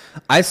thing.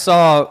 I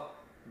saw,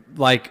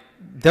 like,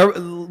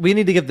 we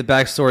need to give the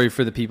backstory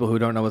for the people who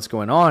don't know what's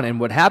going on. And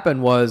what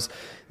happened was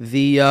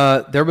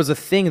there was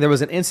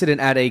an incident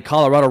at a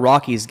Colorado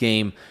Rockies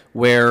game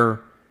where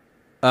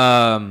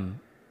somebody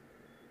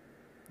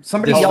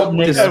yelled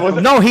nigger.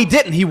 No, he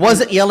didn't. He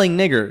wasn't yelling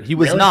nigger. He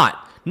was not.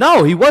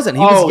 No, he wasn't.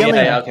 He was yelling.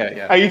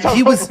 Yeah. Are you talking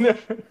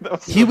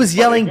He was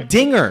yelling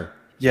dinger.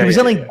 Yeah, he was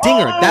yelling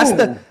dinger.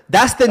 Oh.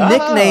 That's the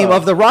nickname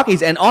of the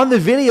Rockies. And on the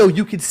video,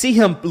 you could see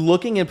him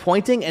looking and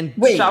pointing and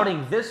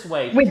shouting this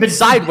way,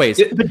 sideways.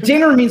 But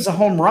dinger means a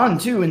home run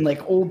too, in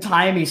like old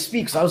timey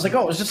speak. So I was like,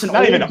 oh, it was just an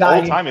not old even guy.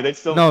 old timey. They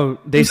still an old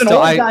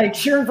guy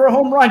cheering for a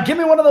home run. Give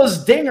me one of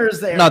those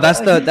dingers there. No, that's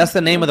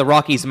the name of the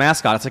Rockies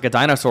mascot. It's like a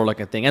dinosaur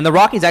looking thing. And the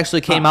Rockies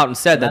actually came out and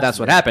said that's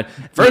what happened.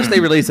 First,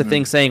 they released a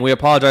thing saying we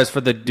apologize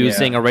for the dude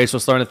saying a racial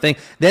slur and a thing.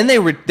 Then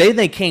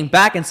they came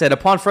back and said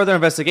upon further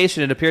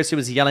investigation, it appears he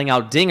was yelling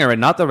out dinger and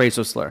not the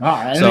racial slur. Oh,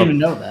 I didn't even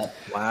know that.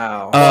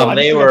 Wow.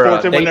 they were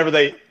whenever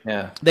they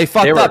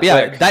fucked up.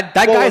 Yeah, that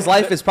guy's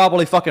life is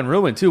probably fucking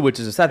ruined too, which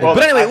is a sad thing. Well,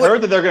 but anyway, I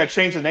heard that they're going to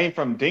change the name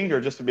from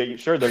Dinger just to make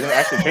sure they're going to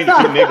actually change it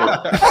to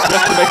Nigger. Just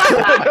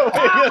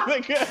to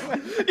make sure.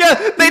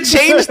 Yeah,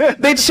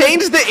 they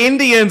changed the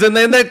Indians, and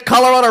then the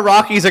Colorado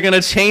Rockies are going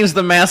to change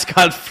the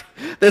mascot.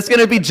 There's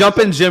going to be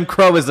Jumpin' Jim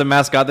Crow as the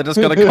mascot. They're just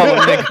going to call him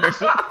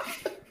Nigger.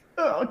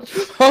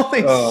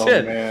 Holy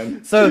shit!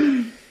 Man.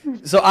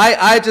 So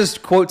I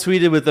just quote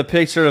tweeted with a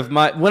picture of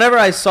whenever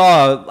I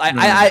saw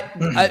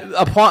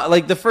upon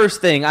like the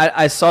first thing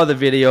I saw the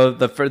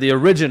video for the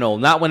original,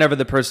 not whenever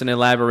the person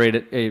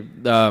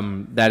elaborated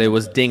that it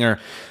was Dinger.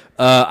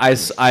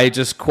 I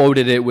just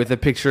quoted it with a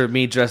picture of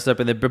me dressed up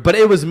in but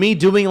it was me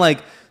doing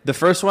like the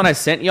first one I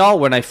sent y'all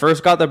when I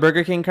first got the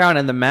Burger King crown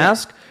and the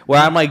mask,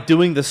 where I'm like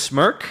doing the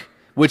smirk.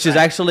 Which is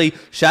actually,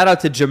 shout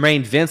out to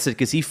Jermaine Vincent,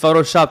 because he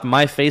photoshopped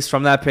my face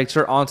from that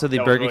picture onto the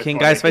Burger King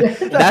guy's face.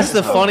 That's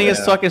the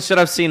funniest fucking shit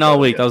I've seen all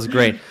week. That was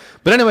great.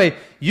 But anyway,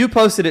 you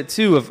posted it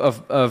too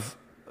of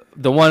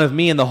the one of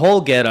me in the whole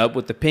getup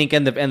with the pink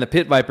and the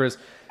pit vipers.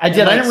 I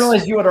did. I didn't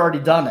realize you had already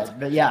done it,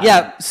 but yeah.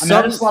 Yeah. I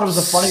just thought it was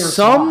a funny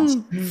response.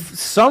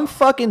 Some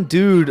fucking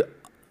dude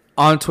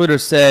on Twitter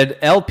said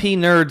LP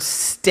nerd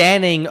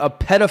standing a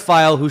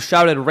pedophile who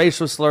shouted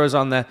racial slurs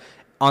on the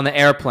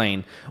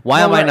airplane. Why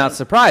am I not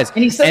surprised?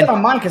 And he said it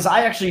on mine because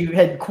I actually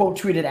had quote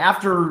tweeted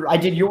after I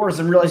did yours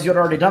and realized you had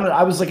already done it.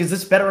 I was like, is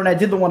this better? And I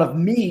did the one of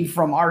me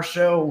from our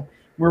show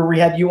where we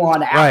had you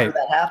on after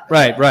that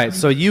happened. Right.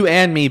 So you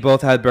and me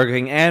both had Burger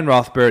King and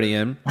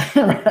Rothbardian.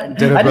 Right.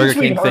 Did a I Burger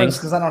didn't King tweet thing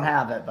because I don't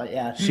have it, but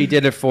yeah. She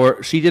did it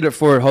for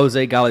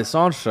Jose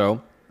Galison's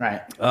show.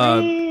 Right.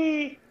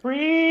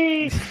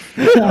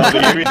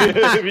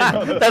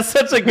 That's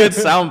such a good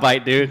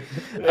soundbite, dude.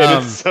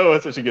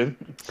 It's such a good.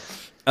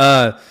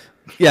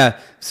 Yeah.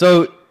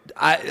 So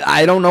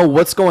I don't know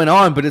what's going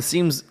on, but it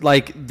seems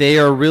like they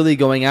are really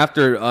going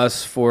after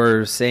us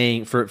for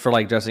saying for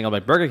like dressing up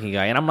like Burger King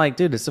guy, and I'm like,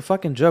 dude, it's a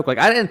fucking joke. Like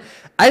I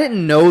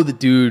didn't know the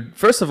dude.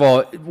 First of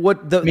all,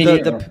 what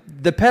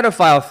the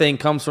pedophile thing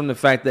comes from the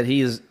fact that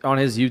he is on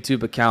his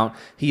YouTube account.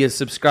 He is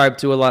subscribed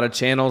to a lot of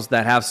channels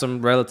that have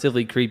some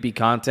relatively creepy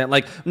content.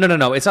 Like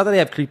no, it's not that they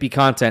have creepy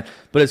content,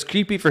 but it's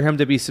creepy for him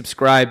to be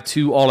subscribed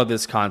to all of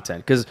this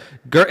content because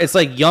it's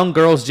like young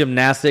girls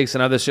gymnastics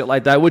and other shit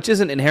like that, which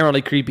isn't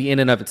inherently creepy in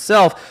and of itself.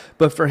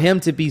 But for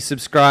him to be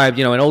subscribed,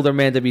 an older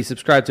man to be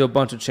subscribed to a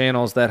bunch of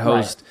channels that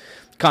host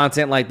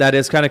content like that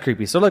is kind of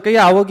creepy. So look,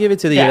 I will give it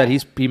to you that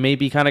he may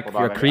be kind of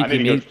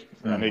creepy.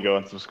 I need to go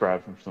and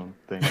subscribe from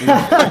something.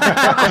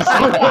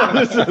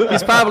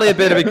 He's probably a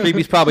bit of a creep.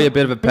 He's probably a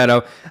bit of a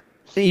pedo.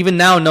 Even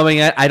now, knowing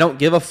that, I don't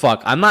give a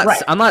fuck. I'm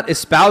not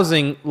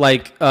espousing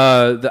like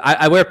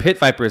I wear pit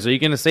vipers. Are you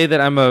going to say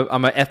that I'm a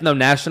ethno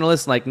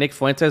nationalist like Nick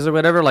Fuentes or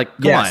whatever? Like,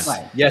 come on.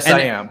 Yes,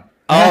 I am.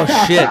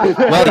 Oh shit!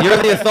 Well, you're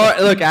the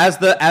authority. Look, as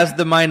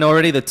the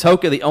minority,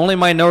 the only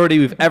minority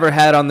we've ever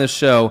had on this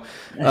show.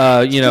 You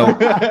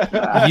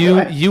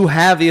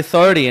have the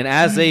authority, and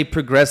as a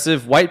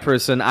progressive white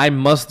person, I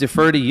must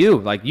defer to you.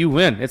 Like, you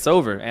win, it's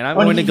over, and I'm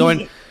going to go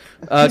and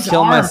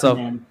kill myself.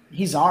 Man.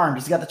 He's armed.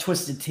 He's got the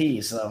twisted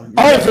T. So.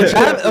 Oh, so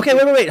Travis, okay,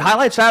 wait.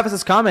 Highlight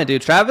Travis's comment,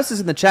 dude. Travis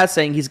is in the chat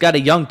saying he's got a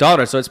young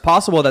daughter, so it's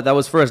possible that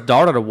was for his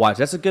daughter to watch.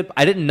 That's a good.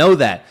 I didn't know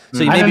that.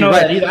 So you may be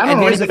right.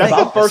 That's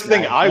the first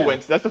thing I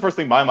went. That's the first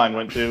thing my mind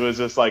went to. Was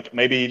just like,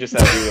 maybe he just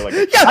had to do like.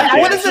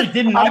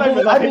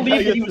 I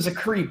believe that he was a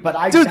creep, but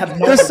I have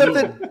no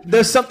idea.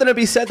 There's something to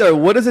be said there.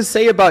 What does it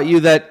say about you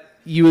that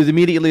you would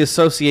immediately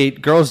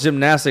associate girls'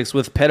 gymnastics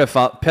with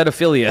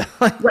pedophilia?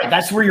 Right,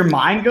 that's where your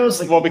mind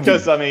goes. Like, well,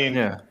 because I mean,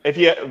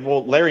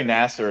 Larry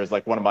Nassar is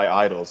like one of my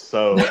idols.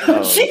 So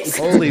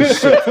holy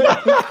shit!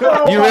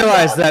 You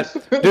realize that,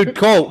 dude?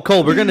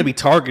 Cole, we're gonna be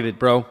targeted,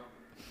 bro.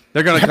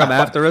 They're gonna come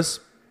after us,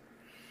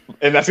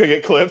 and that's gonna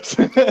get clipped.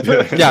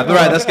 Yeah,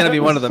 right. That's gonna be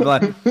one of them.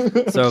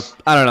 So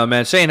I don't know,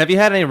 man. Shane, have you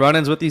had any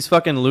run-ins with these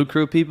fucking Loot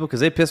Crew people? Because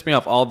they piss me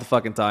off all the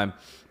fucking time.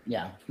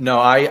 Yeah. No,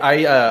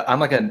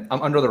 I'm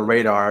under the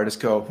radar. I just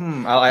go,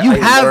 You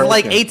have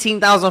like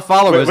 18,000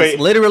 followers. Wait. It's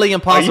literally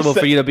impossible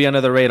for you to be under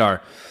the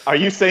radar. Are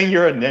you saying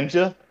you're a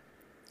ninja?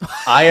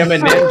 I am a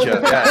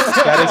ninja. Yes,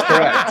 that is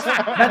correct.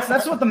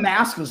 That's what the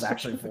mask was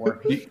actually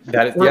for.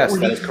 That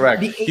is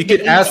correct. You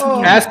could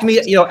ask me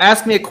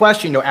a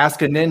question.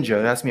 Ask a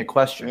ninja. Ask me a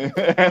question.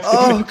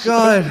 Oh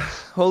God,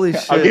 holy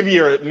shit! I'll give you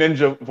your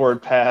ninja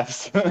word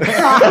pass.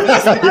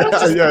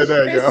 Yeah,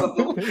 there you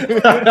go.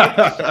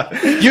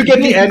 You get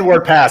the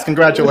N-word pass.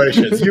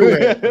 Congratulations, you win.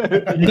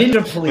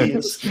 Ninja,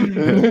 please.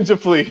 Ninja,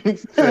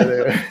 please.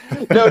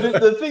 No,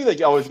 the thing that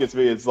always gets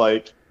me is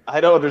like, I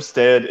don't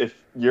understand if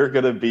you're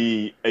gonna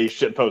be a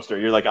shit poster.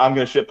 You're like, I'm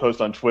gonna shit post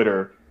on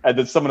Twitter, and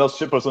then someone else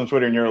shit posts on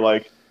Twitter, and you're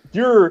like,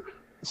 you're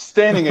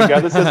standing a guy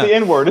that says the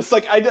N-word. It's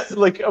like,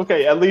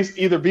 okay, at least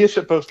either be a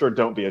shit poster or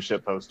don't be a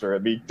shit poster. I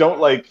mean, don't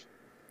like,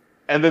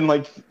 and then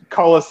like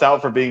call us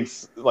out for being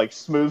like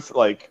smooth,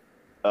 like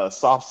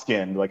soft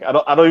skinned. Like I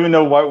don't even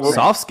know why.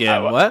 Soft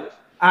skin? What?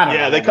 I don't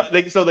know.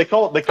 They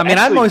call it. I mean,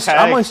 I'm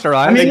moisturized.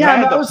 I mean,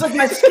 I was like,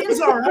 my skin's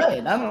all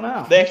right. I don't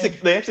know.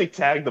 They actually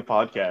tagged the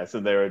podcast,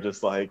 and they were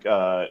just like,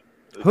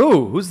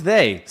 Who's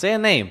they? Say a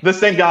name. The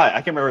same guy. I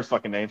can't remember his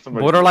fucking name.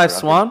 Border Life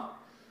Swan?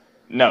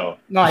 No,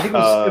 I think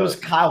it was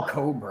Kyle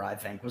Cobra. I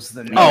think was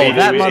the name. Oh,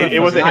 that motherfucker. It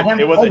wasn't him.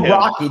 It wasn't him.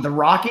 Rocky, the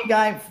Rocky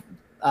guy.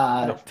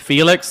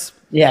 Felix.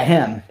 Yeah,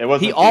 him. It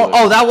wasn't.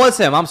 Oh, that was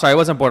him. I'm sorry, it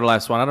wasn't Border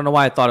Life Swan. I don't know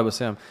why I thought it was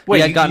him.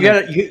 Wait, you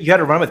had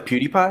to run with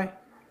PewDiePie?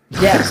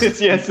 Yes.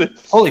 Yes.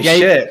 Holy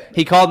shit.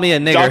 He called me a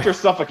nigger. Dr.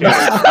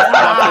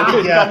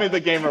 Suffocator. Tell me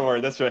the gamer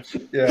word. That's right.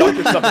 Yeah.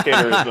 Dr.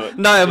 Suffocator is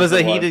the. No, it was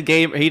a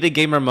heated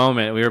gamer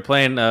moment. We were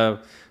playing. I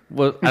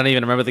don't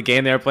even remember the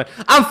game they were playing.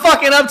 I'm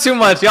fucking up too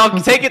much, y'all.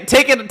 Take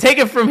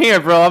it from here,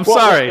 bro. I'm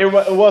sorry.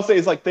 Well, say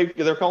it's like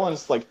they're calling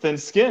us like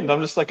thin-skinned.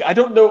 I'm just like, I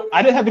don't know.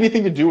 I didn't have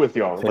anything to do with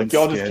y'all. Like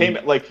y'all just came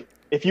like.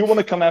 If you want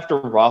to come after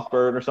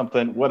Rothbard or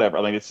something, whatever.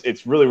 I mean,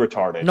 it's really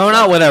retarded. No,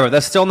 not whatever.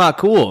 That's still not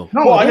cool.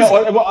 No, well, I know.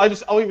 Well,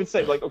 I'll even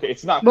say like, okay,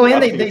 it's not. Well,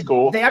 cool. it's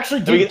cool. They actually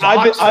do.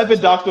 I mean, I've been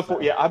doxxed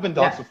before. Yeah, I've been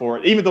doxxed before.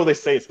 Even though they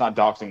say it's not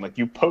doxing, like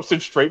you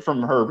posted straight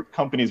from her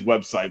company's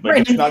website.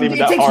 Like it's not even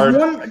that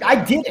hard.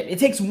 I did it. It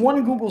takes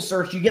one Google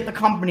search. You get the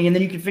company, and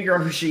then you can figure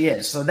out who she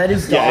is. So that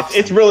is doxing. Yeah,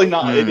 it's really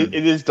not. It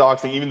is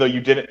doxing, even though you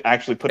didn't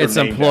actually put her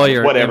name employer,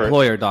 down. Whatever.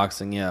 Employer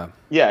doxing. Yeah.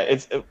 Yeah,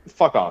 it's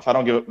fuck off. I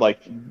don't give it.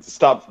 Like,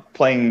 stop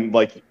playing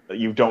like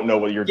you don't know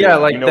what you're doing. Yeah,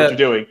 like you know what you're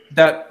doing.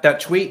 That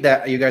tweet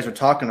that you guys were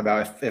talking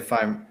about, if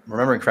I'm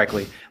remembering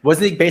correctly,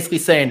 wasn't he basically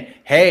saying,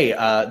 "Hey,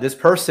 this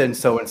person,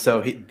 so and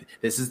so,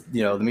 this is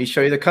let me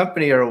show you the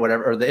company or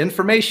whatever, or the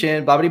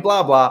information, blah blah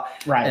blah blah."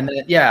 Right. And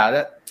then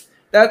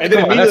and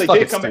then immediately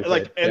they come and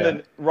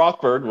then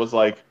Rothbard was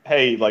like,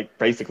 "Hey, like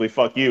basically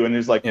fuck you," and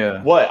he's like,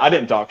 "What? I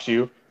didn't dox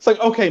you." It's like,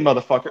 okay,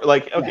 motherfucker.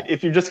 Like, okay,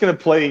 if you're just gonna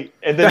play,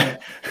 and then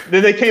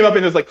they came up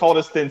and was like called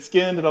us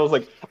thin-skinned, and I was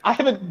like, I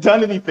haven't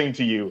done anything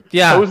to you.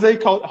 Yeah. Jose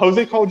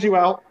called you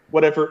out.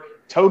 Whatever.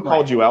 Toad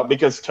called you out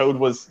because Toad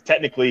was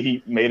technically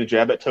he made a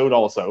jab at Toad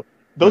also.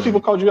 Those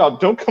people called you out.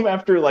 Don't come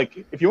after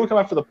like if you want to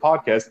come after the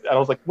podcast. And I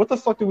was like, what the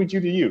fuck did we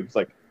do to you? It's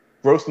like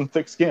grow some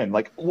thick skin.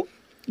 Like.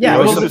 Yeah,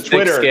 grow some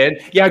thick skin.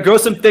 Yeah, grow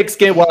some thick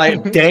skin while I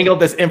dangle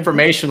this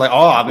information. Like,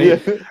 I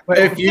mean,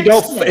 if you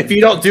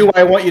don't do what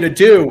I want you to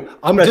do,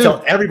 I'm gonna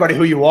tell everybody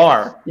who you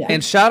are. Yeah.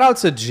 And shout out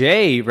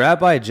to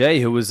Rabbi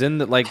Jay, who was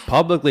in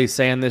publicly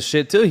saying this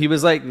shit too. He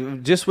was like,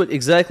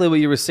 exactly what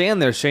you were saying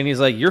there, Shane. He's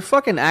like, you're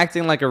fucking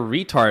acting like a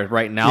retard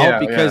right now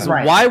because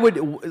why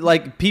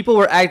would people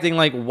were acting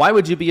like why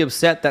would you be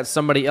upset that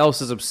somebody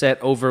else is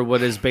upset over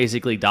what is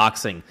basically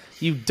doxing?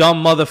 You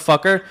dumb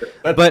motherfucker.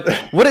 But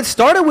what it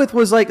started with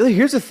was like,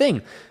 here's the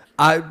thing.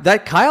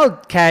 That Kyle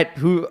cat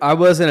who I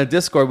was in a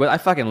Discord with, I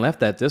fucking left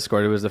that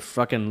Discord. It was the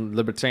fucking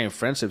Libertarian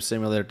Friendship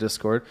Simulator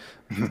Discord.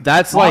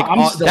 That's that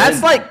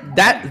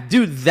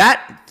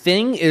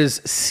thing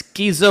is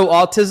schizo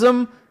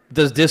autism,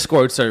 the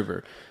Discord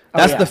server.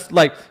 That's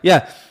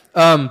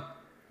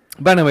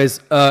But anyways,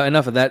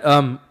 enough of that.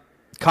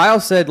 Kyle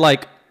said,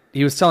 like,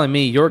 he was telling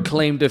me your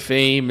claim to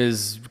fame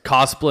is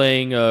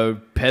cosplaying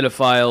a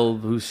pedophile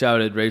who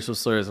shouted racial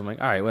slurs. I'm like,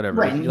 all right,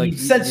 whatever. Right. Like, He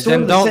said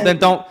then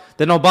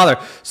don't bother.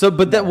 So,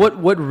 but that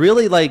what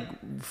really like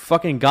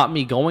fucking got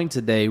me going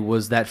today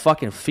was that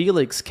fucking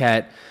Felix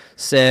cat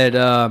said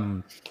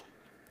that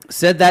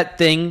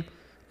thing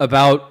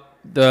about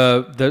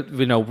the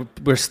you know,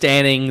 we're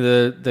standing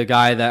the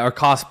guy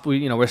that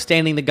we're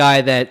standing the guy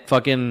that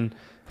fucking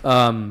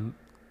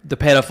the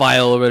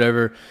pedophile or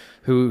whatever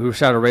who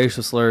shouted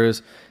racial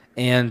slurs.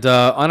 And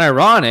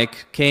Unironic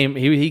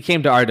he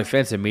came to our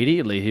defense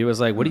immediately. He was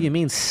like, what do you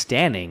mean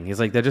standing? He's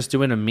like, they're just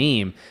doing a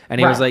meme.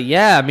 And he was like,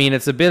 yeah, I mean,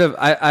 it's a bit of,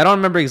 I don't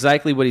remember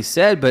exactly what he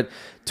said, but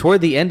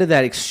toward the end of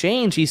that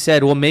exchange, he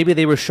said, well, maybe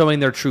they were showing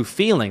their true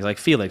feelings, like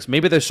Felix.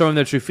 Maybe they're showing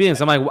their true feelings.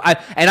 I'm like,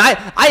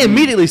 I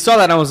immediately saw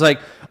that and I was like,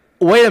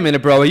 wait a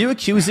minute, bro, are you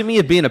accusing me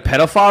of being a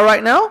pedophile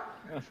right now?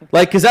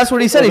 Like, because that's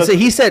what he said.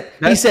 He said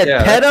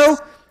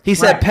pedo. He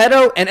said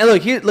pedo, and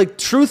look, like,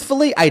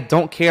 truthfully, I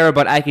don't care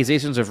about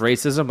accusations of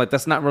racism. Like,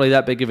 that's not really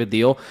that big of a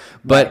deal.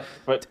 But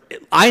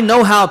I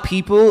know how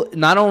people,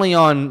 not only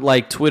on,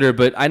 like, Twitter,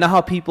 but I know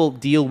how people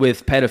deal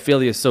with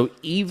pedophilia. So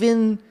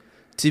even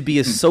to be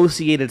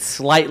associated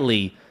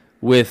slightly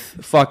with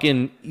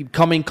fucking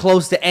coming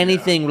close to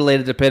anything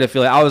related to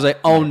pedophilia, I was like,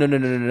 oh,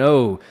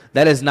 no.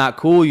 That is not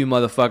cool, you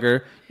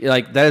motherfucker.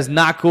 Like, that is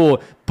not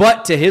cool.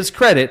 But to his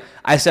credit,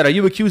 I said, are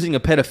you accusing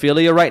of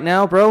pedophilia right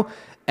now, bro?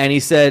 And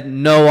he said,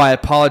 no, I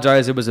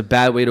apologize. It was a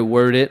bad way to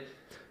word it.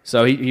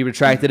 So he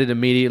retracted it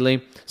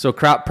immediately. So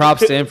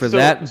props to him for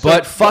that.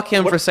 But fuck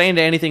him for saying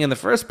to anything in the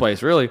first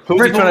place, really. From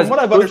what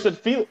I've understood,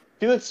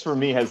 Felix for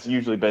me has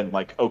usually been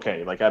like,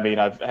 okay. Like, I mean,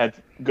 I've had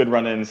good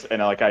run-ins,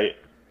 and like I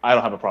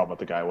don't have a problem with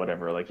the guy,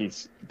 whatever. Like,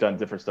 he's done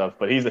different stuff,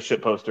 but he's a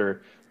shit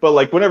poster. But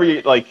like, whenever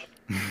you like,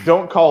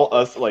 don't call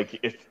us, like,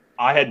 if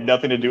I had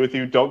nothing to do with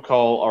you, don't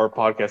call our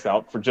podcast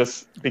out for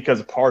just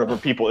because part of the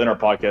people in our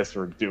podcast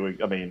are doing.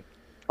 I mean.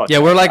 Yeah,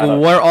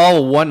 we're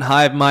all one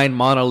hive mind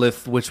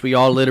monolith, which we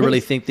all literally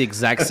think the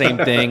exact same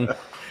thing.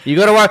 You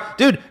go to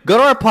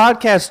our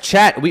podcast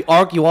chat. We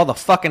argue all the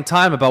fucking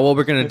time about what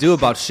we're gonna do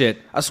about shit.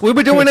 We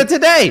were doing it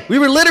today. We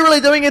were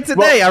literally doing it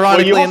today.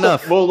 Ironically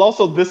enough. Well,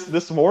 also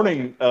this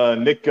morning,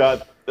 Nick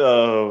got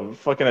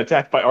fucking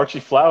attacked by Archie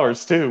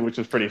Flowers too, which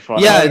was pretty fun.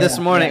 Yeah, this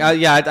morning. I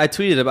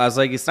tweeted about. I was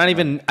like, it's not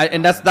even.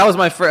 That was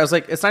my first. I was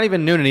like, it's not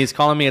even noon, and he's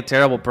calling me a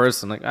terrible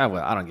person. Like, well,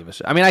 I don't give a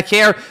shit. I mean, I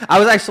care. I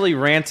was actually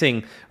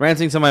ranting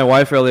to my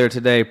wife earlier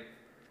today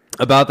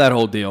about that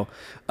whole deal.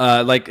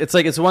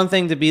 It's one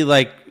thing to be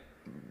like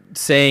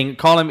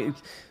calling me.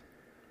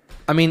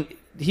 I mean,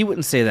 he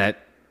wouldn't say that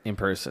in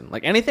person.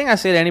 Like, anything I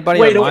say to anybody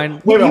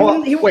online.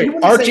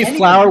 Wait, Archie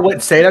Flower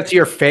wouldn't say that to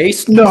your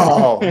face?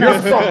 No.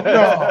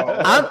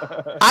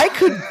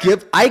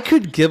 I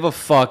could give a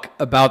fuck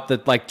about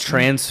the like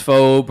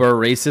transphobe or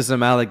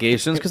racism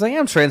allegations because I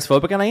am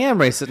transphobic and I am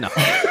racist. No.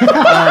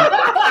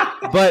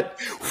 But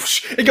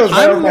it goes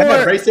right over my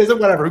head. Racism,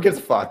 whatever. Who gives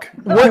a fuck?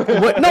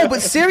 What? No,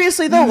 but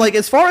seriously though, like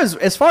as far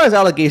as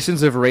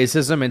allegations of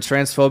racism and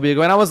transphobia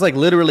go, and I was like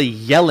literally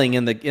yelling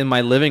in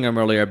my living room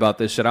earlier about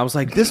this shit. I was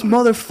like, this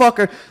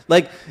motherfucker,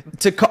 like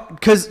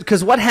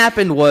because what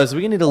happened was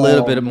we need a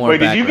little bit more. Wait,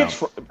 background.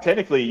 Did you get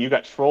technically you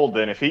got trolled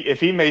then? If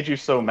he made you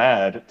so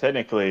mad,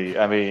 technically,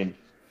 I mean.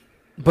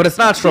 But it's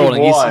not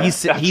trolling. He's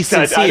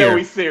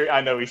sincere.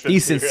 I know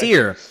he's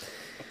sincere.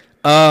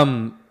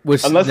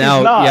 Which unless now,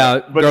 he's not, yeah,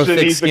 but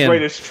he's the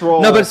greatest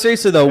troll. No, but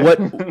seriously though, what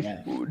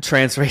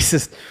trans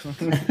racist?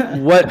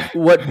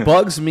 What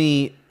bugs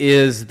me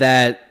is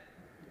that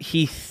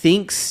he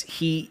thinks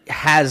he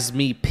has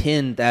me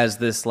pinned as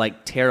this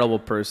like terrible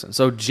person.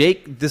 So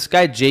this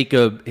guy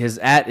Jacob, his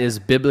 @ is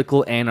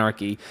Biblical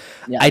Anarchy.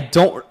 Yeah. I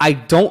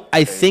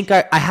think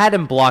I had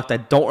him blocked. I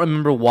don't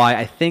remember why.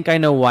 I think I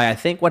know why. I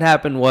think what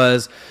happened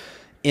was,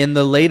 in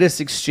the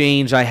latest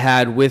exchange I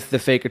had with the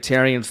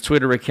Fakertarian's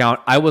Twitter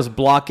account, I was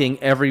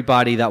blocking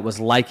everybody that was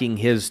liking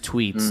his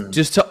tweets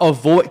just to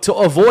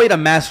avoid a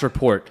mass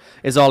report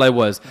is all I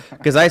was.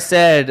 Because I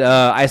said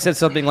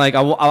something like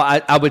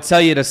I would tell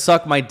you to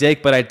suck my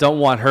dick, but I don't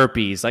want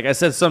herpes. Like I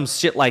said some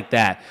shit like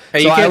that.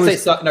 Hey, you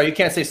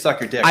can't say suck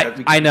your dick.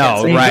 I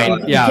know,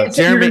 right? Yeah,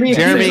 Jeremy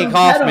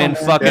Kaufman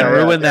fucking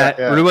ruined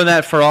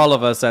that for all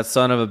of us. That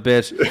son of a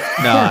bitch.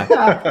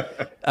 No.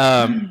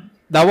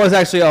 That was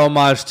actually a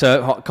homage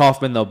to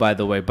Kaufman, though, by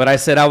the way. But I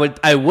said I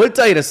would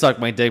tell you to suck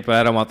my dick, but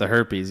I don't want the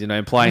herpes.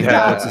 Implying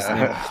that. What's his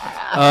name?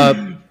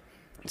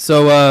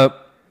 So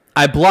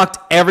I blocked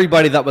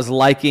everybody that was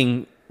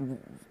liking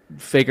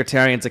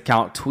Fakertarian's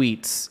account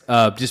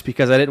tweets just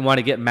because I didn't want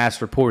to get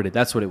mass reported.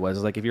 That's what it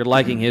was. Like, if you're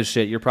liking his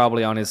shit, you're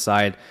probably on his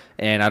side,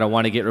 and I don't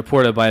want to get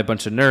reported by a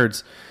bunch of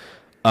nerds.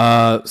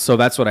 So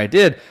that's what I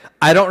did.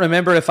 I don't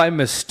remember if I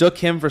mistook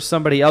him for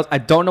somebody else. I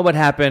don't know what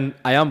happened.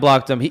 I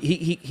unblocked him.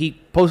 He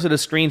posted a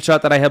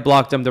screenshot that I had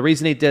blocked him. The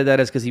reason he did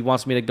that is because he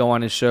wants me to go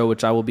on his show,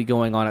 which I will be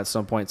going on at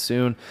some point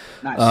soon.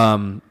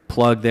 Nice.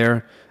 Plug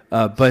there.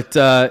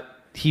 But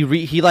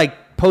he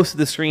like posted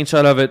the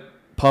screenshot of it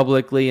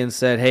publicly and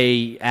said,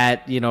 hey,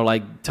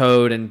 like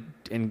Toad and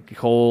and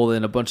Cole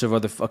and a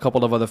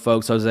couple of other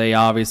folks, Jose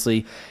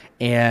obviously,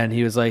 and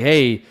he was like,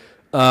 "Hey,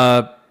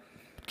 can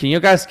you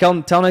guys tell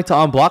Nick to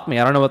unblock me?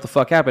 I don't know what the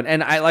fuck happened."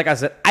 And like I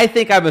said, I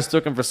think I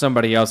mistook him for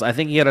somebody else. I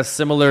think he had a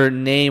similar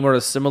name or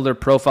a similar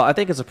profile. I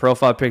think it's a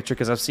profile picture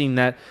because I've seen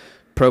that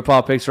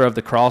profile picture of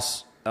the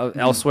cross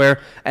elsewhere,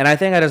 and I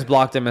think I just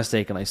blocked him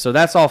mistakenly. So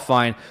that's all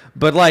fine.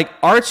 But like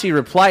Archie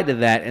replied to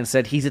that and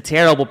said, "He's a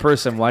terrible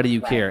person. Why do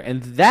you care?"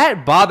 And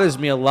that bothers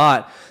me a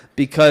lot.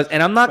 Because,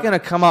 and I'm not going to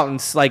come out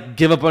and like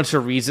give a bunch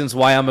of reasons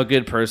why I'm a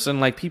good person.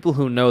 Like people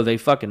who know, they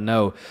fucking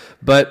know.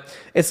 But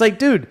it's like,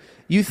 dude,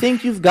 you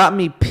think you've got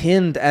me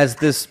pinned as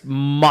this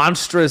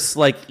monstrous,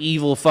 like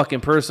evil fucking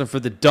person for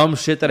the dumb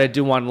shit that I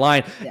do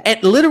online. Yeah.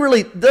 And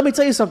literally, let me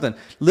tell you something.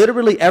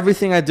 Literally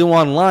everything I do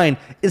online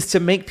is to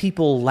make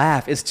people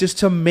laugh. It's just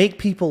to make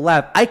people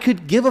laugh. I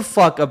could give a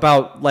fuck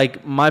about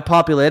like my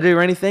popularity or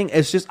anything.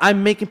 It's just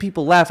I'm making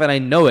people laugh and I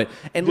know it.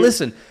 And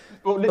listen.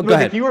 Well,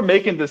 if you were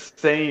making the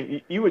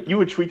same, you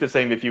would tweet the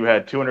same if you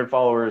had 200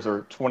 followers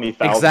or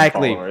 20,000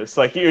 followers.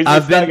 Like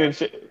I've been there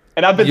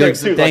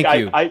too. Thank like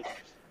you.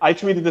 I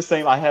tweeted the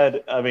same. I've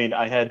had I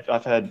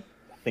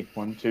think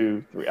 1,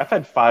 2, 3. I've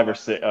had 5 or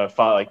 6,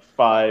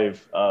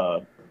 five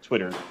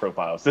Twitter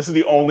profiles. This is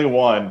the only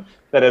one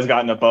that has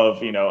gotten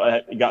above,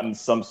 gotten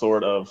some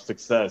sort of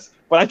success.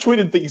 But I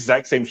tweeted the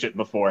exact same shit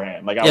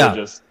beforehand. Like I would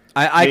just.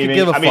 I could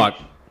give a fuck.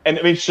 And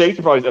I mean, Shane's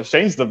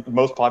the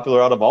most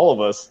popular out of all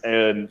of us,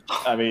 and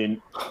I mean,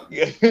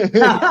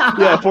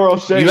 yeah, poor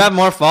old Shane. You have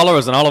more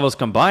followers than all of us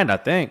combined, I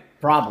think.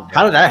 Probably.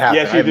 How did that happen?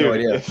 Yes, you do.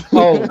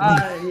 No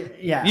idea.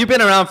 Yeah. You've been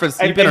around for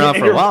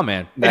a while,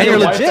 man. And your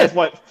you're wife legit. has,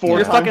 what,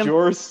 4 times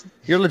yours?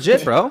 You're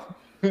legit, bro.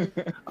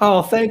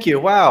 Oh, thank you.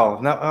 Wow.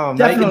 Now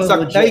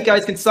you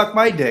guys can suck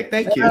my dick.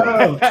 Thank you.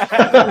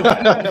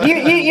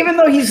 Even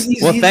though he's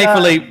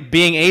thankfully,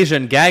 being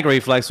Asian, gag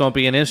reflex won't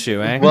be an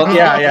issue, eh? Well,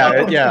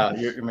 yeah.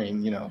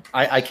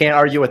 I can't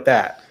argue with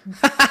that.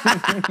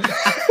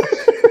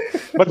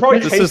 But probably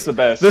tastes the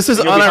best. This is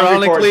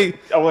unironically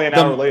only an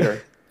hour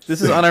later.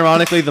 This is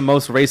unironically the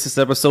most racist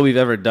episode we've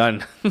ever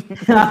done.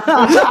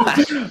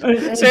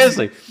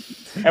 Seriously.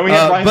 And we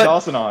have Ryan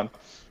Dawson on.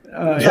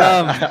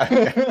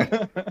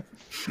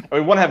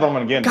 We want to have him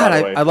on again. God, by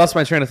the way. I lost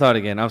my train of thought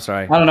again. I'm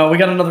sorry. I don't know. We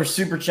got another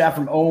super chat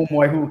from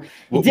Omoy, who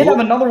he did have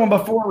another one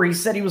before where he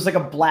said he was like a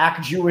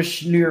black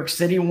Jewish New York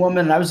City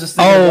woman. And I was just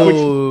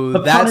thinking,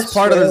 that's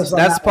part of the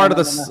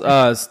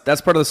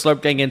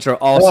Slurp Gang intro.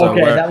 Also,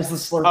 okay, that was the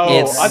Slurp.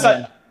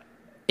 Gang.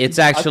 It's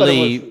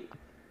actually.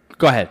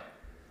 Go ahead.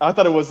 I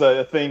thought it was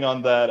a thing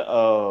on that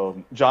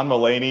John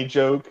Mulaney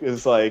joke.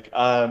 Is like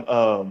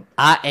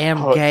I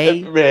am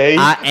gay. Ray.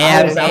 I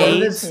am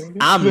gay.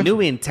 I'm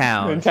new in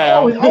town.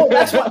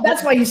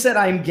 That's why he said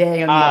I'm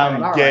gay.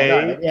 I'm gay.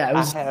 Right. Yeah,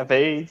 I have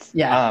AIDS.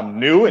 Yeah, I'm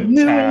new in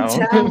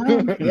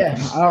town. Yeah,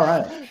 all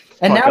right.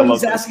 And now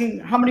he's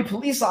asking, how many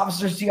police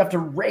officers do you have to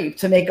rape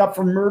to make up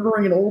for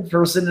murdering an old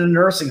person in a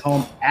nursing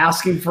home,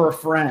 asking for a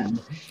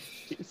friend?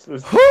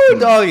 Whoo,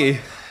 doggy.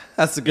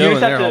 That's a good one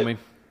there, homie.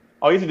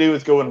 All you have to do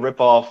is go and rip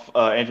off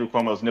Andrew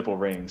Cuomo's nipple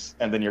rings,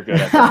 and then you're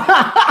good at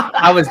that.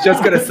 I was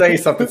just going to say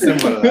something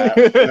similar to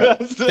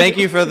that. Thank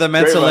you for the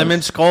mental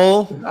image,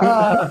 Cole.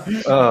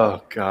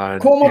 Oh,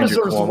 God. Cuomo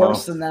deserves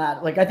worse than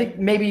that. Like, I think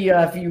maybe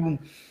if you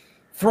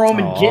throw him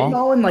in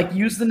Gitmo and, like,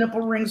 use the nipple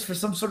rings for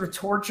some sort of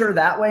torture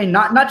that way,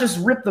 not just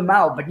rip them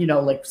out, but,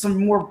 like,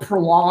 some more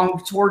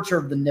prolonged torture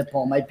of the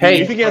nipple might be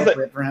you think he has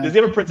does he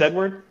have a Prince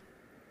Edward?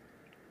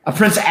 A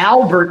Prince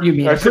Albert, you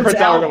mean? Or Prince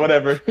Albert or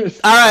whatever.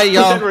 All right,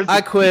 y'all. I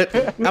quit.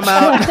 I'm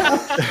out.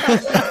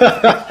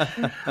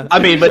 I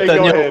mean,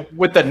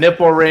 with the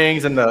nipple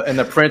rings and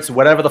the Prince,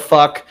 whatever the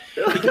fuck.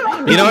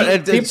 You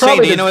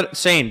know what,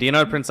 Shane? Do you know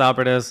what Prince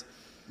Albert is?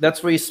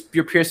 That's where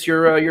you pierce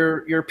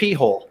your pee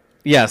hole.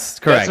 Yes,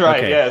 correct. That's right.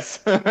 Okay. Yes.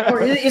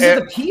 Or is it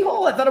the pee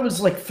hole? I thought it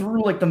was like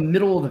through like the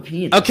middle of the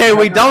penis. Okay,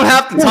 we don't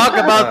have to talk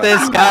about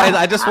this, guys.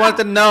 I just wanted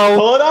to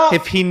know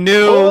if he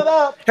knew.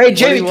 Hey,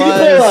 Jamie,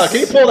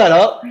 can you pull that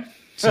up?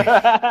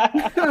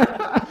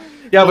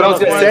 Yeah, what I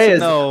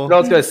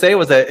was gonna say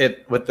was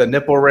that with the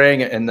nipple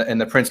ring and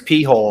the Prince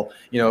pee hole,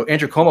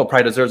 Andrew Cuomo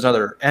probably deserves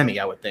another Emmy,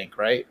 I would think,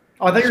 right?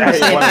 Oh, I thought you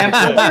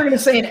were going to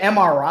say an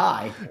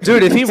MRI.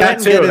 Dude, if he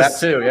went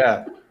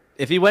yeah.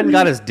 If he went and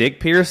got his dick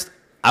pierced,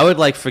 I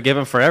would forgive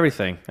him for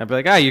everything. I'd be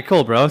like, you're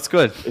cool, bro. It's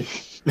good.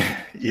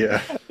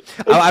 Yeah.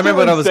 I remember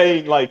what I was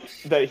saying,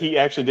 that he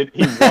actually did.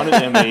 He won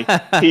an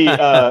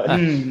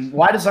Emmy.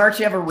 Why does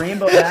Archie have a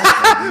rainbow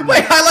hat?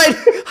 Wait,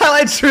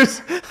 highlight Drew's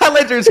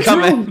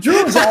comment.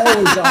 Drew's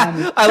always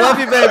on. I love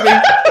you, baby.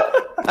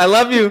 I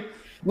love you.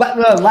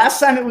 Last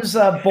time it was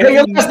Hey,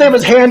 your last name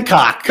is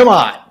Hancock. Come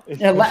on.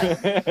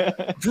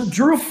 Yeah,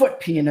 Drew foot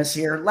penis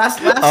here. Last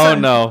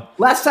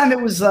time it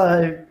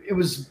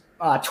was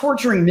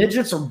torturing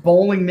midgets or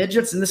bowling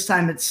midgets, and this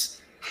time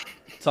it's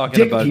talking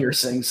dick about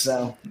piercing.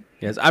 So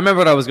yes, I remember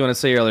what I was going to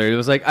say earlier. It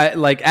was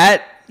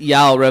at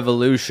Yao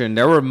Revolution,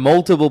 there were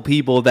multiple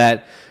people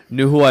that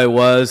knew who I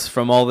was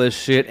from all this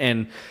shit,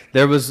 and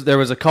there was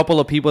a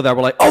couple of people that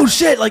were like, "Oh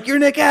shit, you're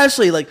Nick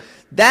Ashley."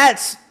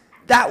 That's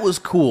that was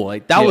cool.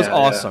 Like that was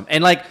awesome.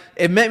 And like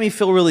it made me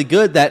feel really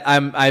good that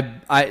I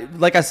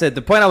like I said,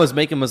 the point I was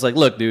making was like,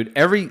 look, dude,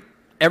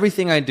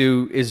 everything I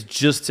do is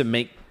just to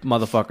make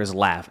motherfuckers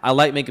laugh. I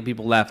like making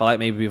people laugh. I like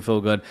making people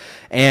feel good.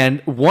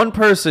 And one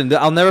person,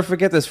 I'll never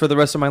forget this for the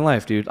rest of my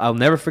life, dude. I'll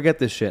never forget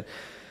this shit.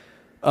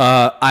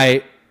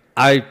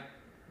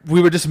 We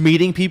were just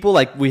meeting people,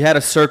 like we had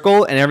a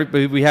circle, and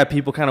we had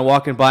people kind of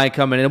walking by and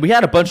coming in. And we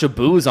had a bunch of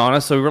booze on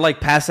us, so we were like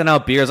passing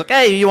out beers. Like,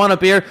 hey, you want a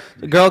beer?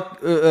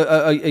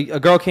 A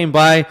girl came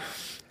by,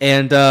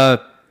 and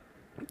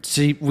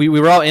we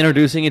were all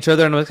introducing each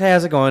other, and I was like, hey,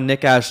 how's it going,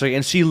 Nick Ashley?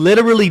 And she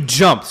literally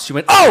jumped. She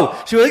went,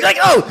 oh, she was like,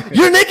 oh,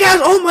 you're Nick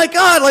Ashley? Oh my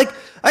god, like.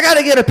 I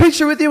gotta get a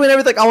picture with you and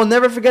everything. I will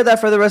never forget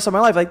that for the rest of my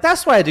life. Like,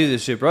 that's why I do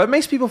this shit, bro. It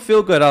makes people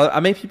feel good. I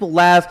make people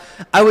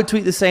laugh. I would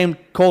tweet the same,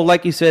 Cole,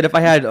 like you said, if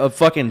I had a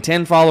fucking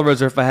 10 followers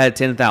or if I had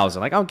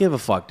 10,000. Like, I don't give a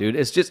fuck, dude.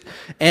 It's just,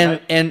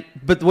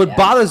 but what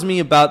bothers me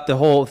about the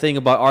whole thing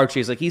about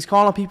Archie is, like, he's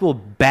calling people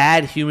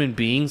bad human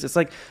beings. It's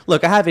like,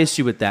 look, I have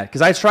issue with that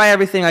because I try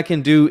everything I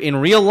can do in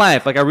real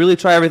life. Like, I really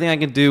try everything I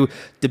can do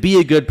to be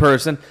a good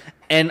person.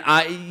 And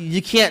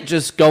you can't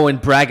just go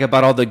and brag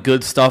about all the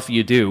good stuff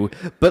you do.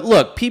 But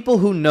look, people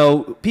who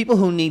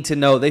need to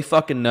know, they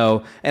fucking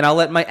know. And I'll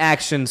let my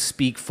actions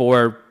speak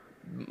for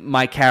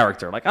my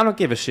character. Like, I don't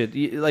give a shit.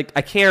 Like,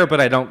 I care, but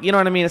I don't. You know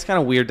what I mean? It's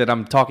kind of weird that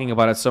I'm talking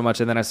about it so much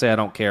and then I say I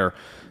don't care.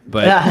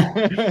 But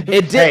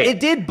it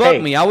did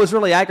bug me. I was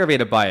really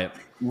aggravated by it.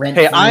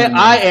 Hey,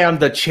 I am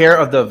the chair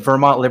of the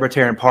Vermont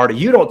Libertarian Party.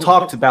 You don't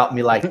talk about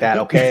me like that,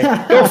 okay?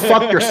 Go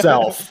fuck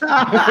yourself.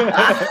 How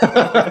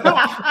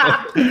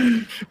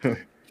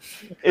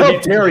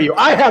dare you?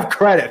 I have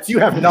credits. You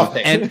have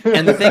nothing.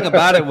 And the thing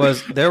about it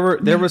was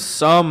there was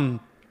some.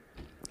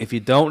 If you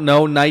don't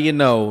know, now you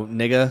know,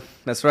 nigga.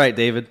 That's right,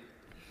 David.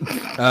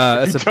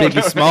 That's a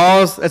Biggie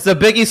Smalls. That's a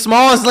Biggie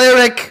Smalls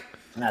lyric.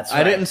 That's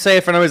right. I didn't say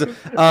it for no reason.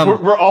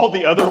 Were all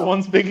the other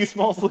ones Biggie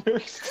Smalls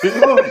lyrics too?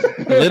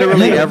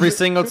 Literally every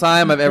single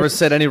time I've ever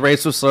said any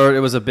racial slur,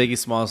 it was a Biggie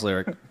Smalls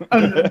lyric.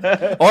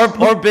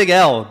 or Big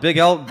L. Big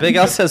L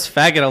says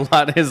faggot a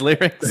lot in his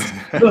lyrics.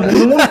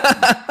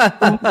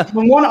 The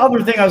one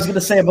other thing I was going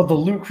to say about the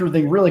Loot Crew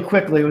thing really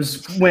quickly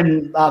was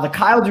when the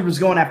Kyle dude was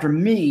going after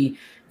me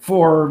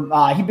for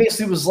he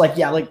basically was like,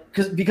 yeah, like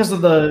because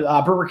of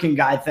the Burger King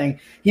guy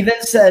thing. He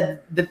then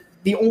said that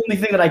the only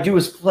thing that I do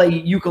is play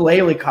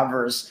ukulele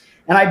covers.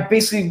 And I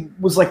basically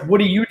was like, what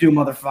do you do,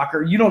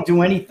 motherfucker? You don't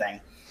do anything.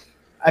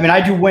 I mean,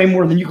 I do way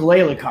more than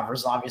ukulele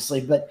covers,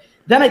 obviously. But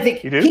then I think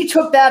he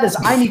took that as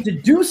I need to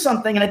do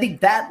something. And I think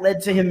that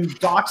led to him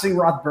doxing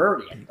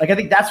Rothbardian. Like, I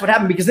think that's what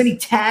happened because then he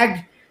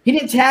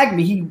didn't tag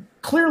me. He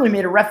clearly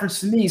made a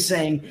reference to me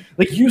saying,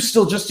 like, you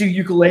still just do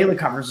ukulele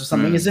covers or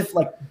something, as if,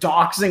 like,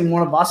 doxing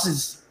one of us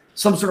is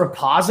some sort of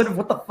positive.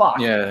 What the fuck?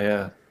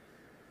 Yeah.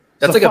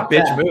 That's like a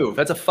bitch move.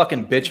 That's a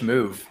fucking bitch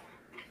move.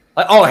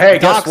 Like, oh, hey,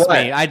 guess what?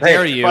 Me. I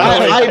dare you.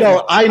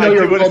 I know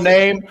your real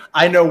name.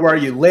 I know where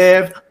you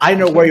live. I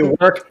know where you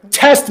work.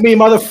 Test me,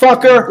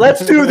 motherfucker.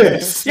 Let's do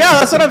this. Yeah,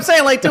 that's what I'm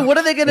saying. Like, dude, what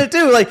are they going to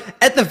do? Like,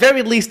 at the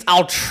very least,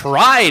 I'll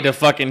try to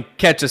fucking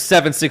catch a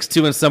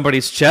 7.62 in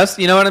somebody's chest.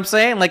 You know what I'm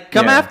saying? Like,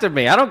 come after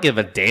me. I don't give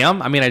a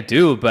damn. I mean, I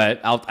do,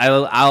 but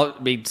I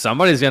mean,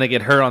 somebody's going to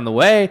get hurt on the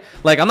way.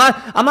 Like, I'm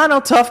not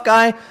no tough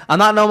guy. I'm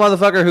not no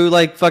motherfucker who,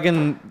 like,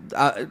 fucking,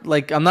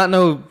 like, I'm not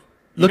no...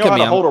 Look at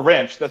me. Hold a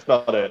wrench. That's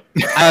about it.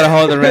 I had to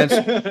hold the wrench.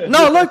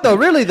 No, look though.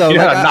 Really though. You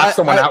know how to knock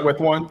someone out with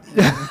one.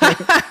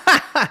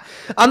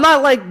 I'm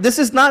not like, this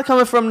is not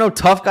coming from no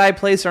tough guy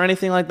place or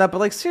anything like that. But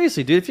like,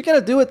 seriously, dude, if you're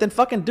gonna do it, then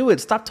fucking do it.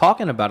 Stop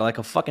talking about it like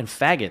a fucking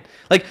faggot.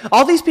 Like,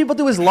 all these people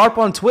do is LARP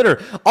on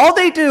Twitter. All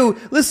they do,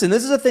 listen,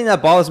 this is a thing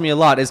that bothers me a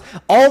lot, is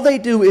all they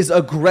do is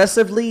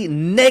aggressively,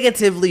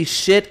 negatively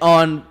shit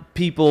on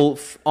people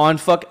on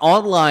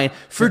online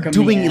for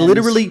doing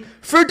literally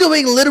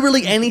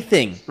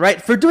anything,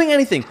 right? For doing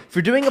anything, for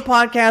doing a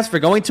podcast, for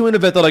going to an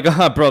event. They're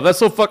like, bro, that's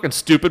so fucking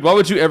stupid. Why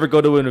would you ever go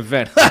to an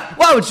event?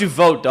 Why would you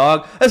vote,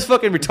 dog? That's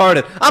fucking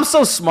retarded. I'm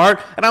so smart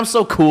and I'm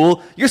so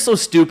cool. You're so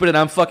stupid and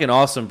I'm fucking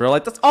awesome, bro.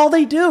 Like, that's all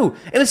they do,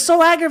 and it's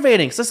so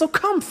aggravating. So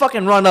come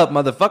fucking run up,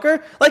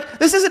 motherfucker. Like,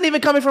 this isn't even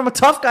coming from a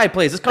tough guy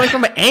place. It's coming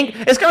from an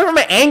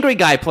angry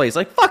guy place.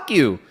 Like, fuck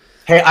you.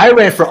 Hey, I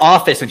ran for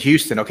office in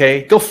Houston,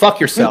 okay? Go fuck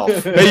yourself.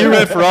 Hey, you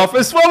ran for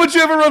office? Why would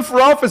you ever run for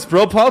office,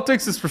 bro?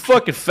 Politics is for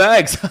fucking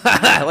fags.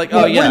 Like,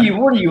 oh, yeah.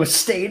 What are you, a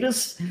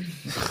status?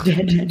 Do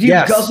you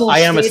yes, guzzle I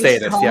am a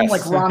status, yes.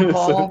 Like Ron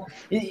Paul?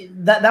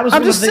 That was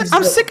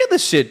I'm sick of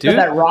this shit, dude.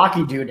 That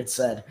Rocky dude had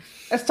said.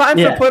 It's time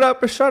for put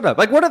up or shut up.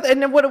 Like, what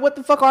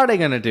the fuck are they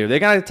going to do? They're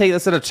going to take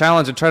this as a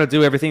challenge and try to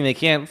do everything they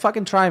can.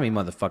 Fucking try me,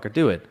 motherfucker.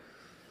 Do it.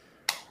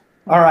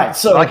 All right,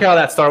 so I like how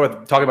that started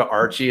with talking about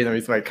Archie, and then we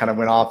like kind of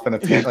went off in a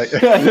like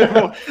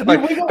the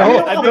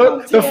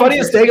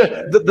funniest thing.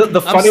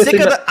 The funniest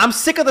thing. I'm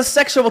sick of the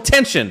sexual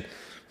tension.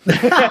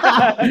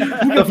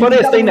 The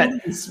funniest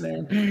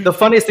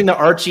thing that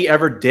Archie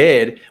ever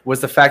did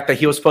was the fact that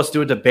he was supposed to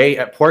do a debate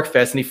at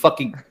Porkfest and he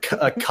fucking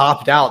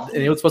copped out,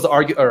 and he was supposed to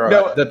argue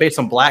or debate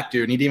some black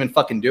dude and he didn't even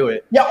fucking do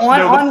it. Yeah,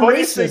 on the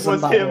funniest racism, thing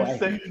was by the him way.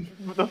 saying,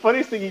 the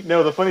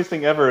funniest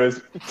thing ever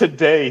is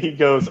today he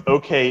goes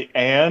okay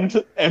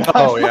and I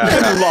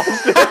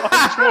lost it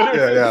on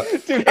Twitter.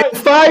 Dude, In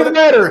 5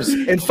 letters.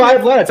 In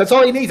 5 letters. That's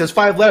all he needs. Is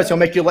 5 letters. He'll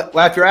make you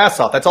laugh your ass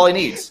off. That's all he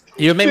needs.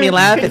 You made me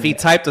laugh if he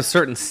typed a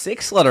certain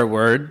 6-letter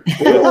word.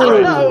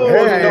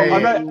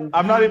 No,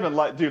 I'm not even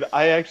like, dude.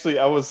 I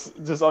was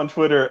just on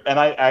Twitter and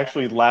I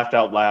actually laughed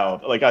out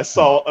loud. Like I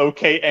saw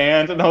okay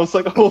and I was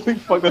like, holy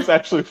fuck, that's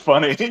actually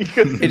funny.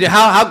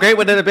 How great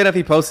would it have been if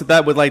he posted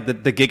that with like the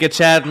Giga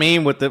Chad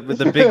meme with the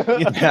big?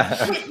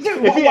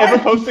 If he ever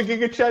posts a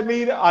Giga Chad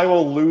meme, I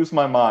will lose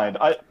my mind.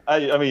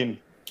 I mean,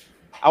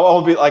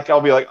 I'll be like,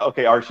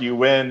 okay, Archie, you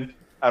win.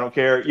 I don't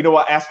care. You know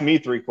what? Ask me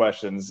 3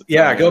 questions.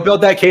 Yeah, go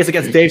build that case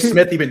against Dave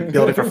Smith. You've been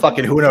building for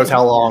fucking who knows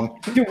how long.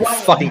 You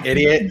fucking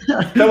idiot.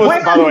 That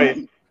was, by the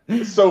way,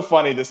 so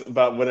funny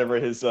about whatever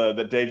his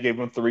that Dave gave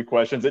him 3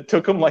 questions. It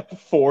took him like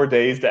 4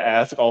 days to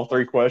ask all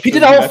 3 questions. He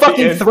did a whole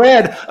fucking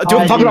thread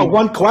talking about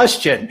 1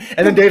 question,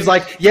 and then Dave's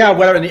like, "Yeah,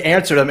 whatever," and he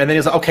answered him, and then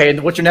he's like, "Okay,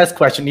 and what's your next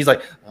question?" And he's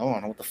like, "I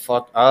don't know what the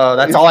fuck.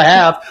 That's all I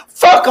have."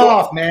 Fuck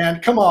off, man.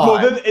 Come on.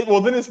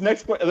 Well, then his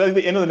next at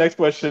the end of the next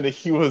question,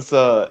 he was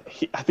I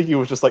think he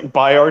was just like,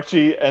 "Bye,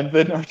 Archie," and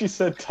then Archie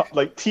said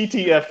like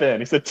TTFN.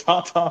 He said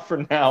 "ta-ta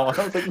for now." And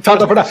I was like,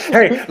 "Ta-ta for now."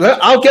 Hey,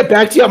 I'll get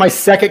back to you on my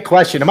second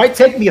question. It might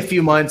take me a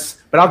few months,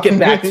 but I'll get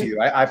back to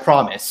you. I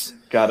promise.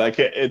 God, I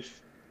can't.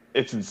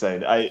 It's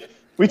insane.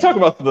 We talk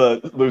about the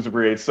loser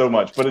brigade so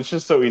much, but it's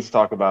just so easy to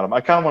talk about them. I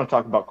kind of want to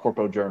talk about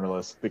corpo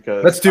journalists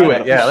because let's do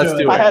it. Let's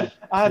do it.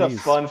 I had a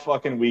fun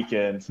fucking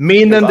weekend.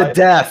 Meme them to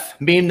death.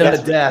 Meme them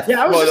to death.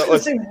 Yeah, I was just gonna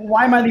say,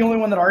 why am I the only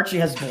one that Archie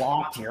has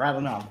blocked here? I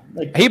don't know.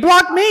 Like, he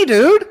blocked me,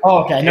 dude.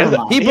 Oh, okay. Never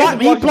mind. He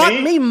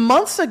blocked me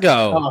months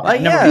ago. Oh,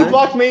 okay, He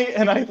blocked me,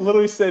 and I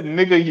literally said,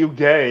 "Nigga, you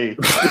gay."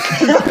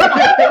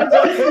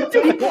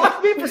 Dude, he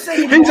blocked me for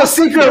saying he's a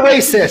secret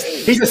racist.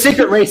 He's a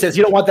secret racist.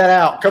 You don't want that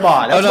out. Come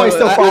on. That's why he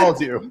still follows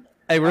you.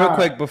 Hey, real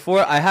quick,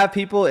 before I have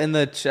people in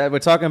the chat, we're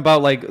talking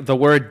about like the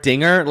word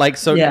dinger. Like,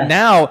 so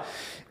now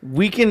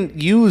we can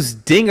use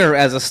dinger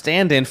as a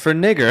stand-in for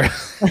nigger.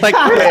 Like,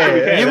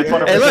 hey,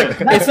 look,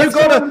 if you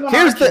go to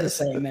here's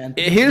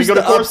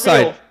the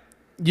upside.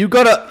 You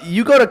go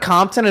to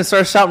Compton and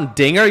start shouting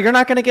dinger, you're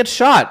not gonna get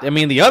shot. I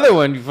mean, the other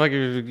one, you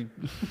fucking.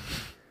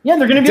 Yeah,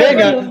 they're gonna be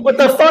dinger. What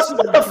the fuck?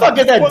 What the fuck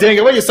is that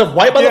dinger? What are you, some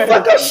white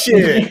motherfucker?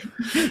 Shit.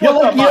 You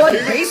like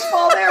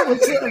baseball there?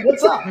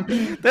 What's up?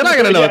 They're not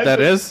gonna know what that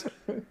is.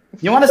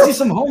 You want to see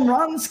some home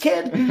runs,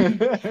 kid?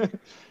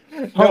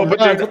 Home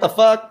runs? What the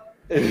fuck?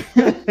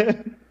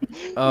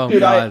 Oh, dude,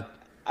 God.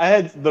 I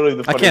had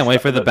literally the. I can't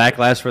wait for the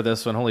backlash for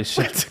this one. Holy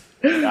shit!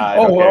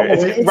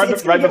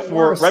 Right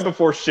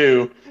before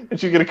Shu, and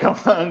she's gonna come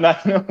on.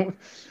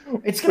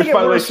 It's gonna get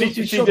worse. She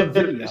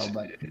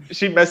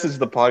messaged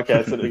the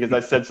podcast because I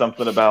said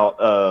something about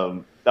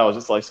that was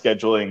just like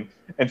scheduling,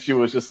 and she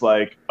was just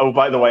like, "Oh,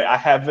 by the way,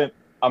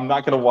 I'm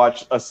not gonna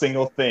watch a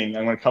single thing.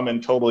 I'm gonna come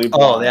in totally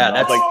blind." Oh yeah,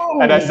 that's like,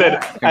 and I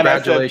said,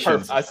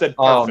 congratulations. I said,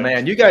 oh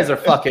man, you guys are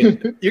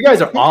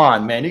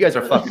on, man. You guys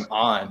are fucking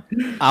on.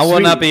 I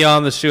will not be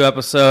on the Shu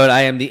episode.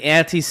 I am the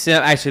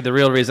anti-sim. Actually, the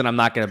real reason I'm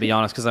not gonna be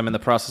honest because I'm in the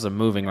process of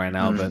moving right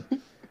now, but.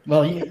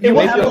 Well,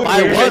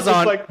 I was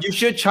on. Like, you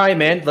should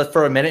chime in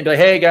for a minute and be like,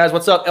 "Hey guys,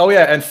 what's up?" Oh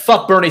yeah, and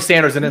fuck Bernie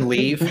Sanders, and then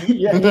leave.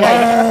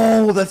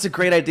 Oh, that's a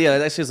great idea.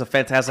 That actually is a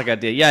fantastic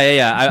idea.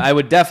 Yeah. I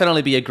would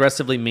definitely be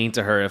aggressively mean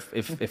to her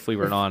if we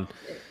weren't on.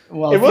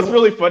 Well, it was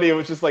really funny. It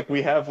was just like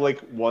we have like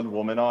one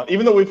woman on,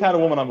 even though we've had a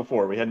woman on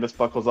before. We had Miss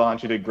Buckles on;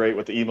 she did great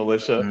with the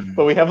E-Militia.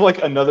 But we have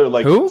like another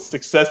like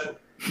successful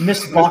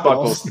Miss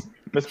Buckles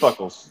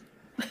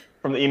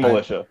from the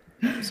E-Militia.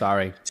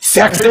 Sorry.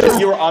 Sexist.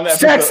 You were on that.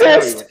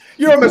 Sexist.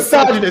 You're a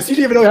misogynist. You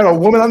didn't even know you had a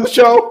woman on the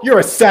show. You're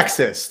a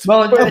sexist.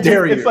 Well, how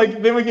dare you? It's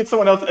like then we get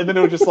someone else, and then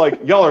it was just like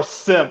y'all are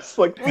simps.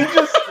 Like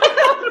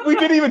we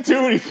didn't even do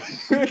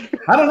anything.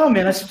 I don't know,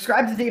 man. I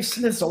subscribed to Dave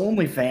Smith's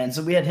OnlyFans,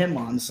 and we had him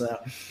on. So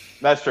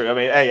that's true. I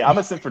mean, hey, I'm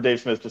a simp for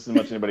Dave Smith just as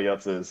much as anybody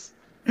else is.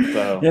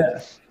 So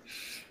yeah.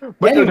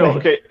 But anyway,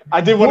 okay,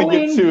 I did want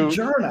to get to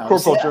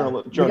corporal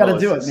journalism. You got to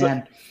do it,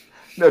 man.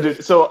 No,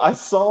 dude. So I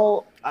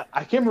saw.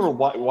 I can't remember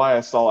why I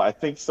saw it. I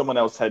think someone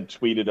else had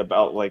tweeted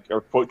about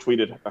or quote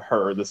tweeted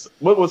her.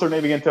 What was her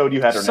name again, Toad?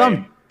 You had her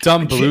name.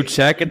 Dumb blue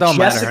check. It don't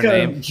matter her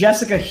name.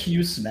 Jessica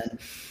Huseman.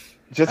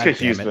 Jessica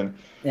Huseman.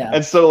 Yeah.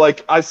 And so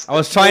like I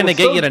was trying to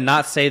get you to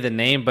not say the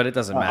name, but it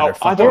doesn't matter.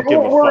 I don't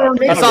give a fuck.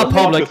 It's all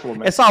public.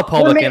 It's all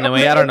public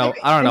anyway. I don't know.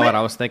 I don't know what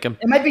I was thinking.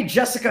 It might be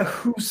Jessica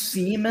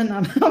Huseman.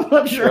 I'm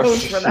not sure how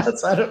it's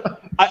pronounced. I don't know.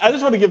 I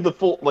just want to give the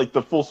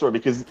full story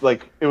because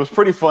like it was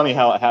pretty funny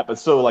how it happened.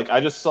 So like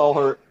I just saw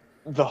her.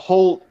 The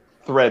whole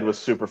thread was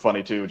super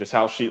funny too. Just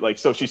how she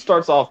so she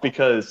starts off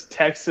because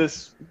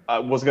Texas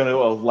was going to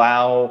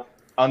allow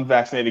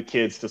unvaccinated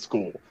kids to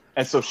school.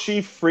 And so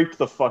she freaked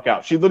the fuck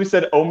out. She literally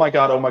said, oh my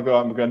God,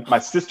 my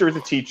sister is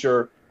a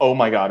teacher. "Oh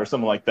my God," or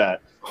something like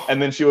that.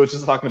 And then she was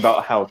just talking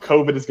about how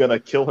COVID is gonna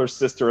kill her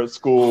sister at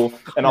school,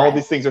 and all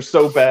these things are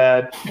so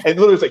bad. And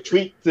literally, it was like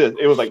tweet this.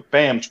 It was like,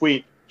 bam,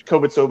 tweet.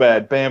 COVID's so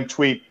bad. Bam,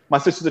 tweet. My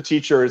sister's a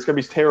teacher. It's gonna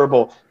be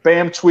terrible.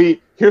 Bam,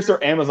 tweet. Here's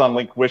their Amazon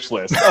link wish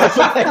list. And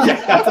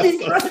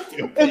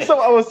so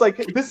I was like,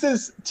 this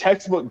is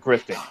textbook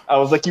grifting. I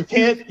was like, you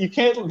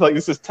can't like,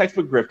 this is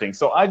textbook grifting.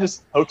 So I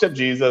just hooked up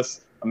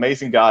Jesus,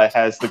 amazing guy,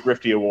 has the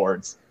Grifty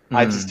Awards.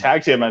 I just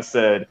tagged him. I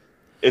said,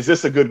 is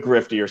this a good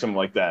grifty or something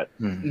like that?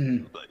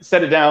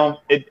 Set it down.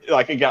 It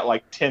got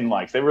like 10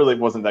 likes. It really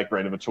wasn't that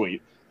great of a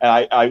tweet.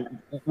 And I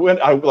went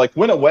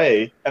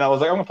away and I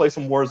was like, I'm gonna play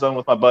some Warzone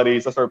with my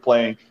buddies. I started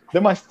playing.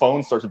 Then my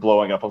phone starts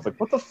blowing up. I was like,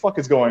 what the fuck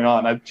is going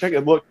on? I checked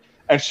and looked,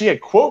 and she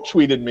had quote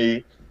tweeted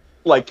me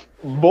like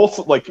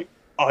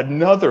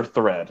another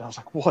thread. I was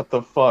like, what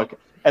the fuck?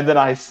 And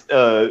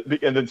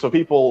then so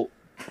people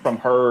from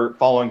her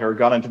following her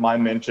got into my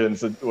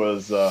mentions. It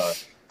was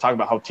talking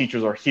about how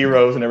teachers are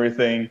heroes and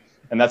everything.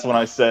 And that's when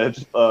I said,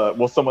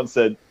 someone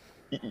said,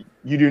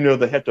 you do know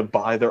they have to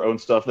buy their own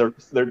stuff.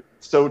 They're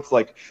so it's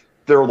like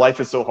their life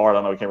is so hard. I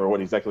don't know, I can't remember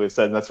what exactly they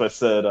said. And that's what I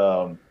said.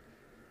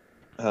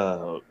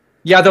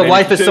 Their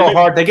life is so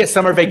hard. They get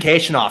summer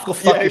vacation off. Go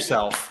fuck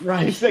yourself.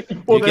 Right. You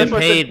get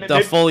paid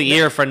the full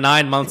year for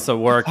 9 months of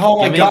work. Oh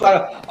my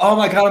god!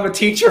 I'm a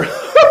teacher.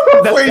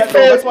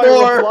 That's why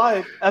I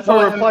replied. That's how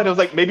I replied. I was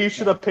like, maybe you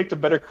should have picked a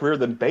better career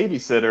than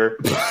babysitter.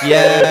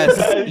 Yes.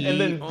 And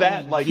then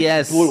that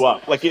blew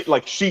up.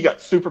 Like she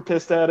got super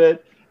pissed at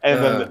it.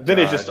 And then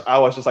I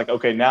was just like,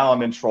 okay, now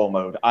I'm in troll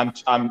mode.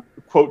 I'm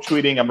quote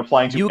tweeting. I'm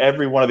replying to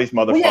every one of these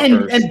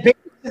motherfuckers. And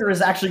babysitter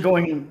is actually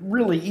going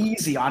really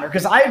easy on her,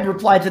 because I had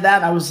replied to that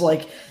and I was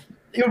like,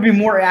 it would be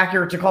more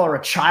accurate to call her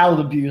a child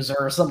abuser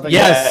or something.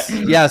 Yes.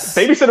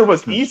 Babysitter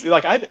was easy.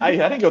 Like I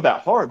didn't go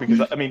that hard,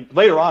 because I mean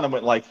later on I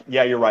went like,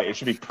 yeah, you're right. It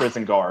should be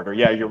prison guard, or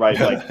yeah, you're right.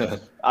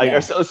 Like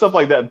or stuff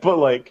like that. But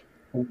like,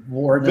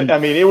 warden. I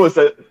mean, it was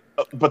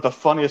but the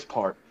funniest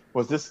part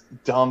was this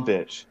dumb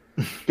bitch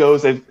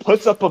goes and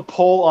puts up a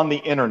poll on the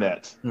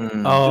internet,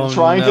 dude.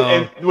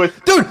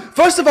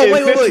 First of all,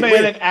 wait,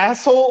 an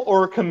asshole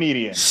or a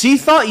comedian? She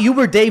thought you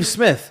were Dave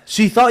Smith.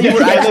 She thought you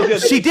were.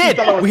 She did.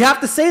 We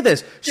have to say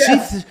this.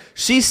 Yeah.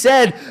 She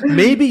said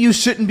maybe you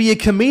shouldn't be a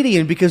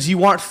comedian because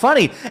you aren't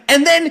funny,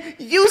 and then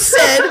you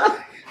said.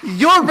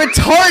 You're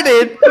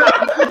retarded.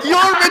 You're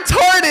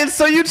retarded.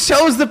 So you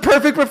chose the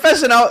perfect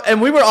profession out,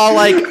 and we were all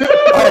like,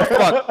 "Oh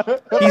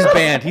fuck, he's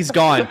banned. He's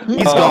gone.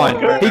 He's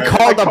gone." He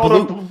called the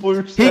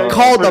blue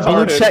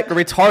check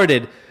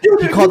retarded.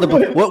 He called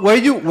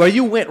where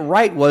you went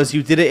right was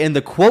you did it in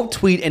the quote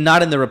tweet and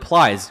not in the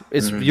replies.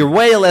 You're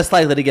way less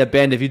likely to get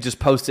banned if you just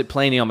post it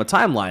plainly on the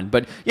timeline.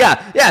 But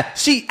yeah,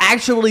 she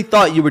actually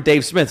thought you were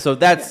Dave Smith. So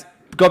that's.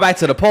 Go back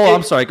to the poll.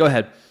 I'm sorry. Go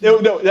ahead. No,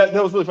 that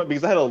was really fun,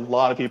 because I had a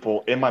lot of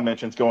people in my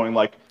mentions going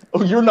like,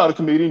 "Oh, you're not a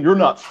comedian. You're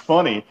not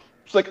funny."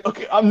 It's like,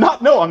 okay, I'm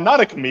not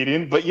a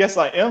comedian, but yes,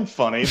 I am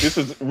funny. This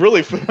is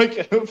really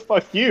like,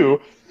 fuck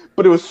you.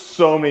 But it was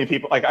so many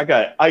people. Like I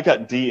got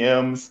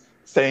DMs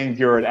saying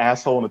you're an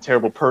asshole and a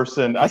terrible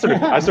person. I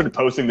started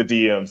posting the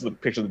DMs, the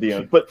picture of the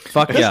DMs. But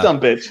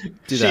dumb bitch,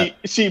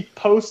 she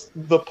posts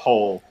the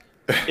poll: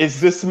 is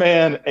this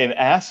man an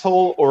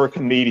asshole or a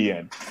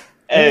comedian?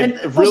 And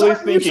really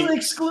thinking mutually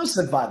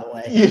exclusive, by the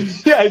way.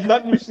 Yeah, it's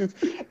not mutually.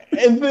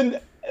 And then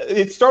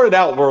it started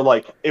out where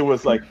like it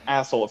was like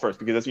asshole at first,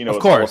 because as you know,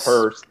 of course,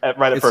 it's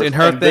right at first. In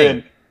her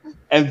thing.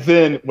 And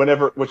then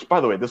which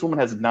by the way, this woman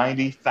has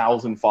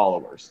 90,000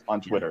 followers on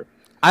Twitter.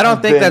 I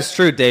don't think that's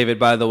true, David.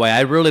 By the way,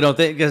 I really don't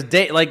think, because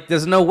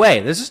there's no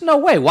way. There's just no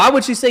way. Why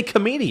would she say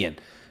comedian?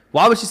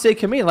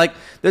 Like,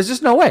 there's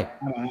just no way.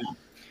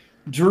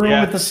 Drew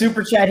with the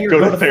super chat here. Go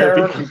to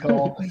therapy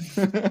call.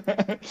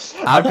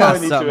 I've got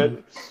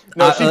something.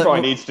 No, she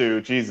probably needs to.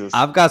 Jesus.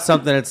 I've got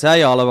something to tell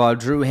you all about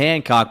Drew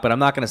Hancock, but I'm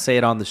not going to say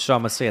it on the show.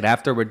 I'm going to say it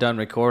after we're done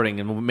recording,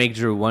 and we'll make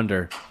Drew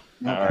wonder.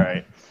 All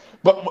right.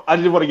 But I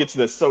did want to get to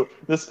this. So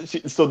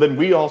then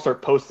we all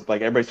start posting,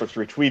 like everybody starts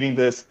retweeting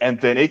this,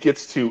 and then it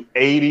gets to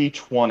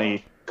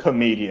 80-20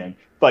 comedian.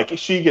 Like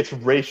she gets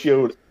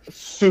ratioed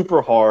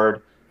super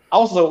hard.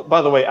 Also,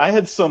 by the way, I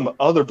had some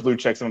other blue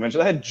checks in my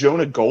mentions. I had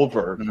Jonah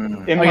Goldberg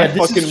in my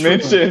fucking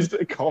mentions.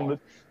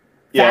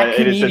 That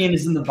comedian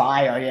is in the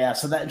bio, yeah.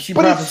 So that she.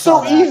 But it's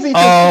so easy.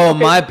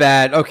 My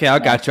bad. Okay, I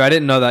got you. I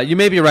didn't know that. You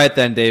may be right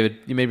then, David.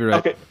 You may be right.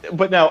 Okay,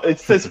 but now it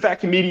says fat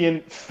comedian,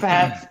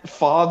 fat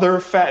father,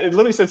 fat. It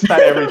literally says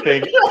fat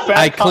everything.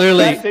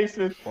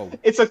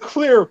 It's a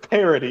clear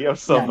parody of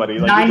somebody.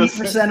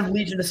 90% of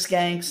Legion of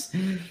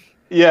Skanks.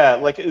 Yeah,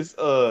 like it's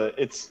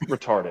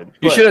retarded.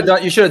 You should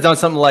have done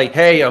something like,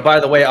 hey, by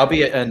the way, I'll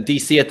be in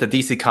DC at the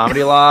DC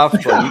Comedy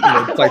Loft.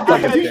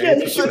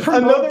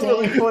 Another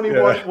really funny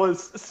one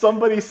was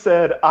somebody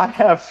said, I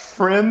have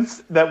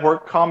friends that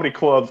work comedy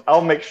clubs.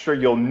 I'll make sure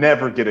you'll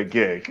never get a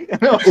gig.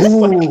 And I was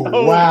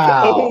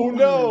wow. Oh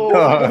no.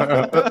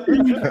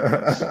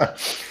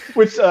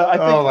 Which I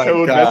think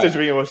Toad messaged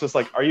me and was just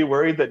like, are you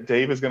worried that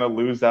Dave is going to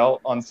lose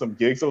out on some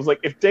gigs? I was like,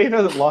 if Dave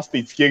hasn't lost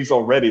these gigs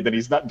already, then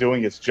he's not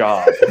doing his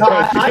job.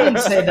 I didn't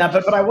say that,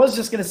 but I was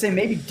just gonna say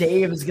maybe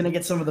Dave is gonna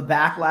get some of the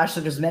backlash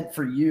that is meant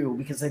for you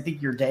because I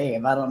think you're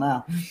Dave. I don't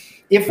know.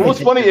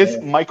 What's funny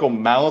is Michael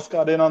Malice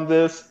got in on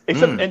this,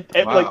 except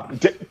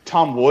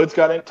Tom Woods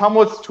got in. Tom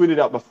Woods tweeted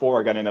out before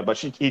I got in it, but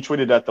he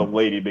tweeted at the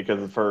lady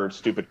because of her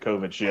stupid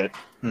COVID shit.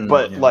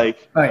 But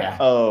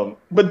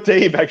but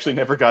Dave actually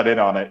never got in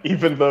on it,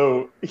 even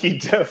though he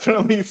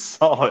definitely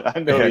saw it. I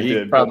know he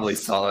did. Probably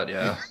saw it.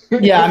 Yeah.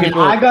 Yeah, I mean,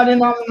 I got in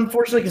on it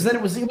unfortunately because then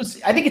it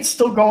was. I think it's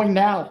still going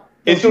now.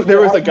 There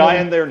was a guy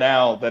in there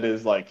now that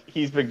is like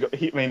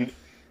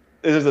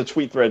there's a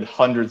tweet thread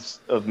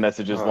hundreds of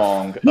messages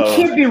long. He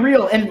can't be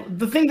real. And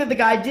the thing that the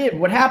guy did,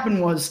 what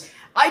happened was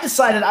I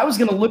decided I was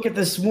going to look at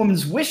this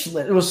woman's wish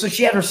list. So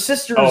she had her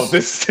sister's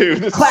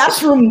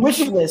classroom wish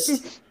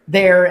list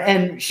there,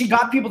 and she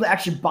got people to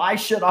actually buy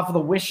shit off of the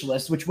wish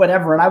list, which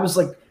whatever. And I was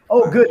like,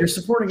 oh, good, you're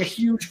supporting a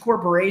huge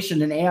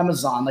corporation in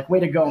Amazon. Like, way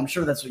to go. I'm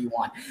sure that's what you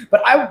want.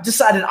 But I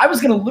decided I was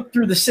going to look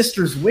through the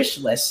sister's wish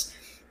list,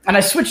 and I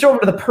switched over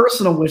to the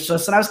personal wish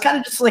list, and I was kind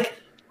of just like,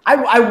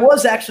 I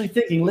was actually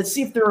thinking, let's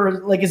see if there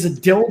is a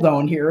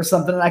dildo in here or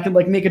something, and I could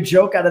make a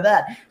joke out of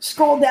that.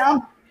 Scroll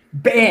down,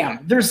 bam!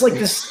 There's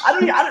this.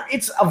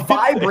 It's a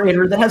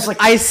vibrator that has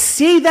I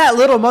see that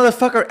little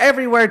motherfucker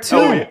everywhere too.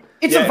 Oh,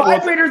 it's a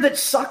vibrator that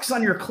sucks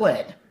on your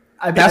clit.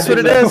 That's what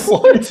it is.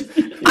 What?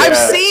 I've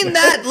seen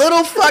that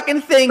little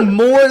fucking thing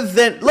more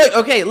than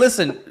okay,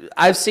 listen.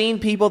 I've seen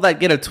people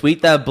that get a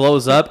tweet that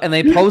blows up and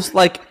they post a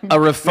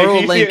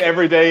referral link. You see it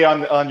every day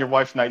on your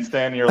wife's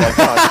nightstand and you're like,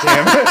 oh,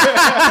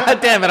 damn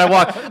it. Damn it, I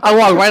walk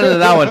right into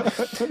that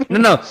one.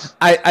 No.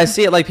 I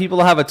see it people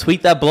will have a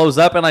tweet that blows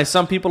up and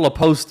some people will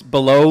post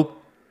below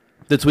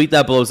the tweet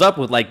that blows up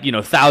with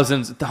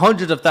thousands,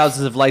 hundreds of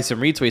thousands of likes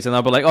and retweets, and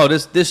they'll be like, oh,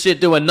 this shit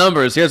doing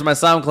numbers. Here's my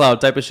SoundCloud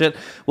type of shit.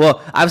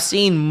 Well, I've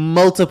seen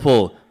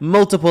multiple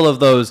of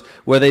those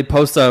where they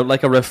post a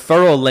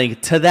referral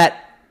link to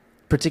that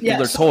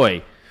particular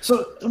toy.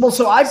 So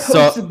I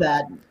posted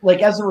that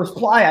as a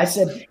reply. I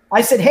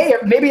said, hey,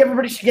 maybe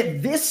everybody should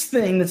get this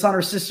thing that's on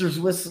her sister's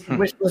wish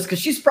list because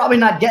she's probably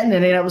not getting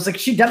it. And I was like,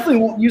 she definitely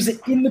won't use it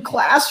in the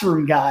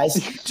classroom, guys.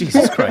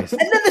 Jesus Christ!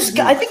 And then this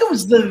guy, I think it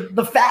was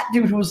the fat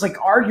dude who was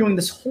arguing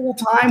this whole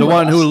time. The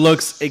one who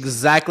looks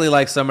exactly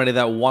like somebody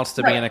that wants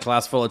to be in a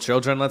class full of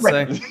children. Let's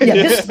say.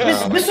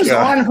 Yeah, this was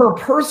on her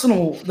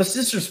the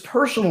sister's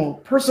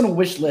personal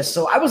wish list.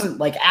 So I wasn't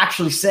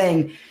actually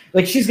saying.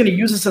 She's going to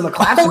use this in the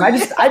classroom.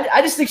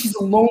 I just think she's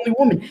a lonely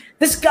woman.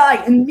 This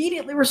guy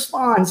immediately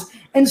responds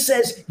and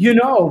says,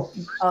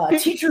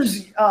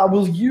 teachers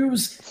will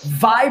use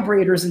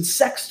vibrators and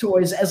sex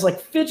toys as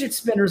fidget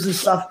spinners and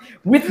stuff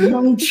with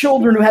young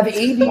children who have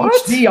ADHD.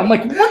 What? I'm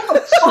like, what the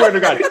fuck?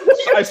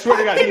 I swear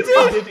to God, he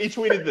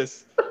tweeted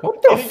this.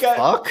 What the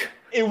fuck?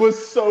 It was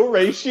so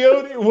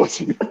ratioed. It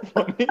wasn't even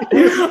funny.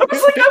 I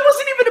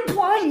wasn't even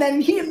implying that.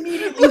 And he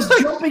immediately is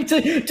jumping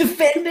to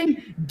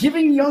defending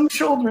giving young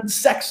children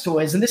sex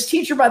toys. And this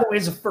teacher, by the way,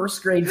 is a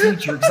first grade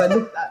teacher.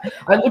 Because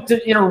I looked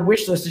in her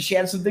wish list and she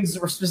had some things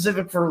that were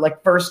specific for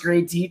first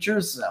grade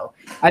teachers. So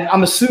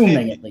I'm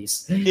assuming at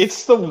least.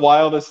 It's the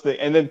wildest thing.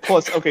 And then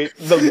plus, okay,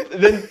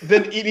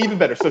 then even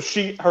better. So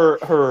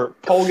her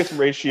poll gets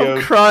ratioed.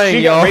 I'm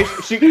crying, y'all.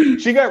 She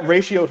got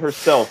ratioed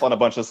herself on a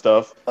bunch of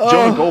stuff.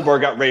 Jonah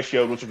Goldberg got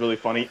ratioed, which is really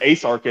funny.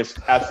 Ace Arcus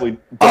absolutely.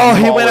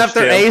 He went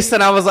after Ace,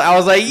 and I was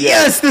like,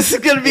 yes, this is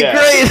gonna be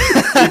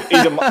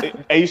great.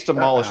 Ace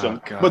demolished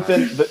him. God. But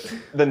then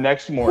the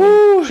next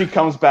morning, she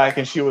comes back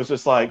and she was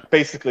just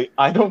basically,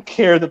 I don't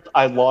care that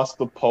I lost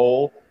the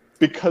poll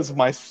because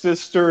my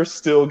sister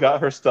still got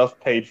her stuff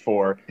paid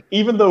for,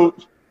 even though,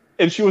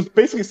 and she was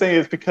basically saying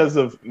it's because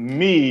of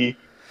me.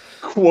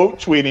 Quote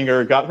tweeting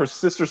her, got her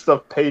sister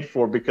stuff paid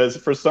for because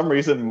for some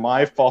reason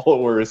my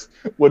followers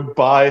would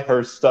buy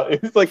her stuff.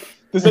 It's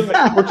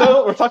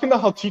we're talking about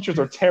how teachers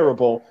are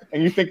terrible,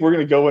 and you think we're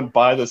gonna go and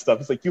buy this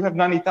stuff. It's you have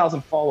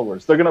 90,000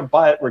 followers; they're gonna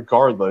buy it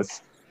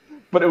regardless.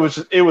 But it was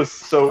so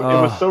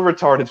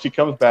retarded. She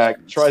comes back,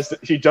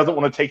 she doesn't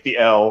want to take the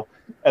L,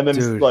 and then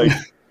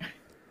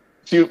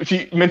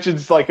she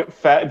mentions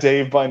Fat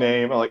Dave by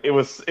name. It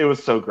was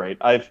so great.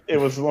 It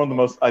was one of the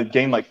most. I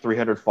gained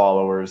 300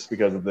 followers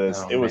because of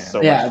this. It was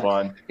so much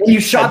fun. And you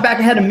shot back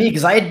ahead of me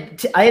because I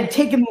had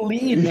taken the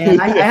lead,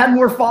 man. I had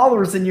more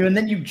followers than you, and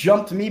then you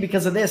jumped me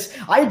because of this.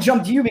 I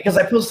jumped you because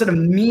I posted a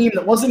meme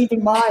that wasn't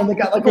even mine that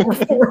got over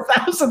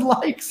 4,000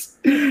 likes.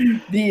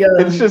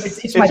 It's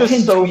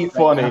just so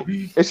funny.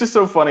 Right, it's just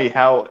so funny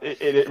how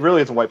it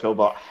really is a white pill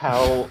about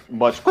how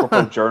much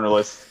corporate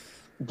journalists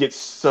get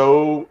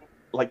so.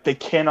 They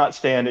cannot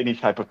stand any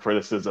type of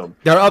criticism.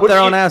 They're up their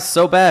own ass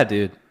so bad,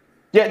 dude.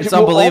 Yeah, it's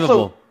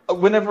unbelievable.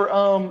 Also, whenever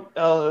I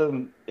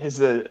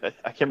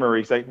can't remember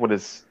exactly what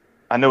his.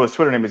 I know his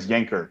Twitter name is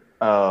Yanker.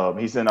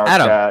 He's in our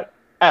chat.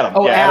 Adam.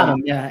 Oh, yeah,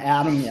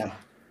 Adam. Yeah.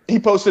 He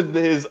posted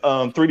his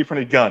 3D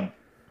printed gun,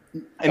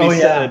 and he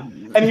said,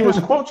 and he was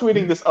quote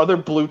tweeting this other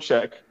blue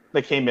check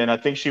that came in. I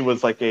think she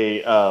was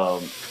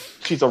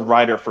she's a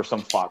writer for some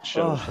Fox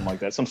show or something like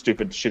that. Some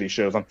stupid shitty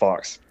shows on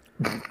Fox.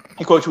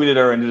 He quote tweeted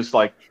her and just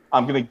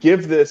I'm going to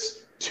give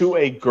this to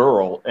a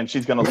girl, and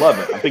she's gonna love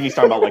it. I think he's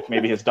talking about like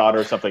maybe his daughter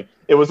or something.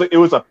 It was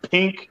a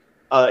pink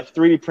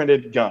 3D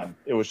printed gun.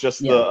 It was just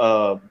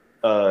the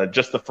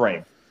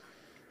frame.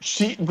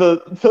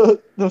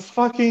 The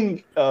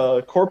fucking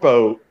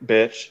corpo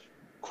bitch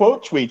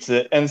quote tweets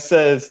it and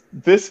says,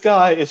 "This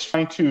guy is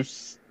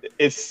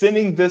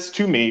sending this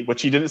to me,"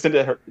 which he didn't send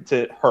it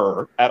to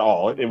her at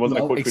all. It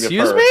wasn't a quote tweet of her.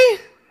 Excuse me?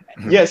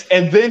 Yes,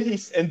 and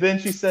then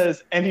she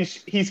says, and he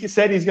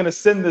said he's gonna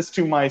send this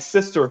to my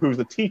sister who's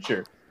a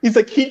teacher. He's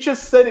like, he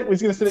just said it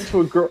was gonna send it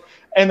to a girl,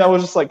 and I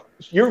was just like,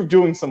 you're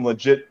doing some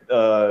legit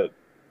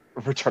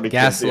retarded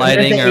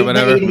gaslighting or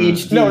whatever.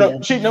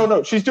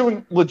 No, she's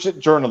doing legit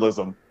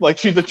journalism. Like,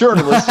 she's a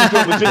journalist. She's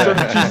doing legit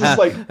journalism. She's just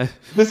like,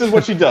 this is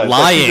what she does.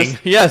 Lying.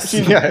 Like,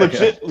 she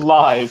legit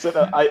lies. And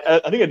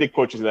I think I did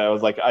quote you to that. I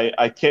was like,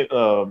 I can't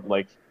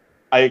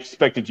I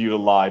expected you to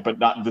lie, but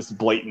not this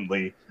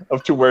blatantly,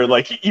 to where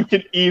like you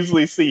can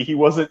easily see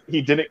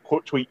he didn't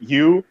quote tweet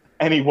you,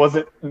 and he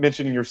wasn't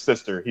mentioning your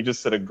sister. He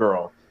just said a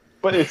girl.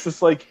 But it's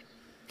just like,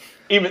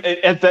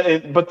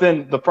 but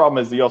then the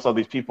problem is you also have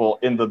these people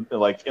in the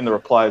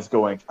replies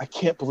going, I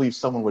can't believe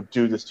someone would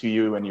do this to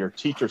you and your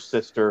teacher's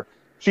sister.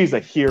 She's a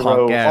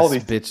hero. All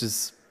these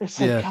bitches.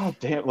 It's like, God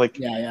damn, like,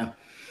 yeah.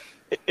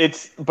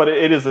 But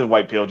it is a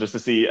white pill just to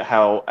see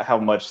how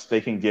much they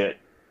can get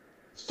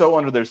so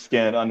under their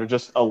skin under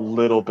just a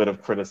little bit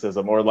of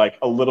criticism or like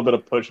a little bit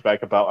of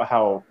pushback about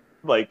how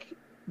like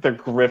they're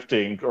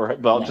grifting or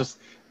about just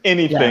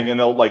anything, and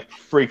they'll like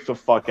freak the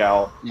fuck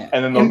out,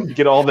 and then they'll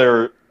get all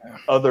their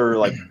other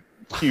like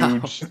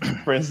huge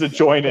friends to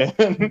join in.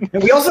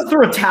 And we also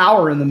threw a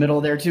tower in the middle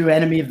there too,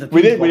 enemy of the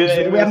people. We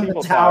have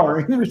the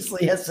tower.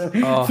 So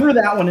threw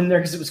that one in there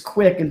because it was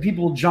quick and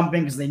people will jump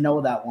in because they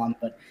know that one.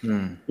 But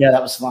yeah,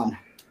 that was fun.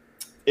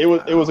 It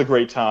was a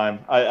great time.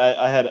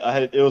 I had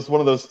it was one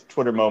of those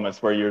Twitter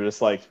moments where you're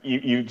just like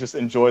you just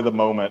enjoy the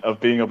moment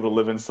of being able to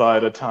live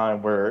inside a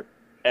time where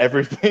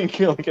everything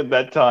like at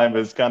that time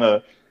is kind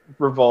of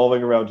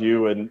revolving around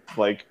you and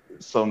like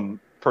some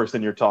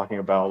person you're talking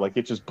about. Like,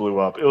 it just blew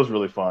up. It was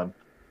really fun.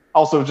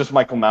 Also, just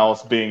Michael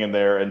Malice being in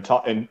there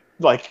and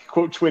like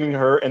quote tweeting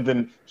her, and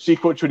then she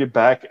quote tweeted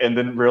back and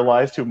then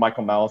realized who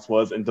Michael Malice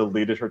was and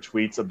deleted her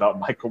tweets about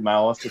Michael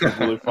Malice, which was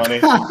really funny.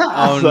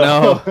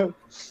 No.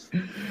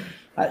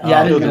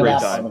 I didn't know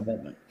that time. part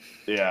of it.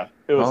 Yeah,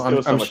 it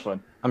was so much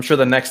fun. I'm sure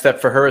the next step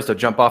for her is to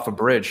jump off a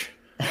bridge.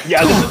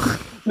 Yeah,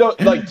 no,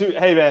 like, dude,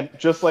 hey man,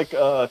 just like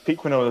Pete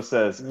Quinones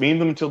says, meme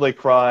them until they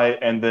cry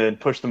and then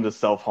push them to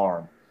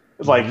self-harm.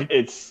 Like,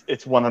 it's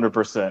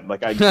 100%.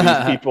 Like,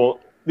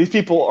 these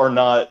people are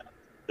not.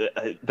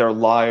 They're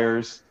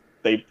liars.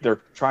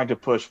 They're trying to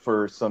push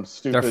for some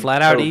stupid. They're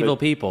flat out evil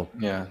people.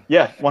 Yeah,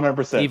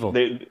 100%. Evil.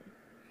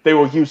 They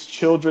will use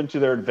children to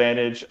their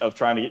advantage of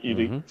trying to get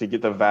you to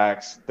get the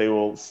vax. They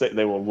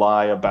will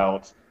lie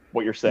about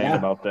what you're saying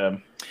about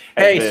them.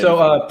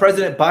 So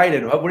President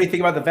Biden, what do you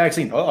think about the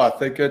vaccine? Oh, I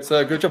think it's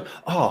a good job.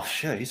 Oh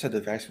shit, he said the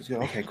vaccine was good.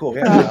 Okay, cool.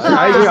 Yeah,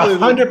 I agree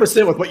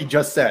 100% with what you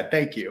just said.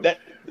 Thank you.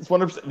 It's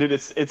 100%, dude.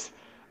 It's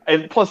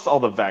and plus all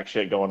the vax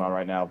shit going on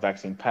right now,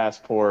 vaccine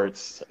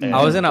passports.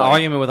 I was in an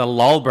argument with a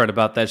lolbird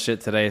about that shit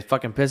today. It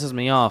fucking pisses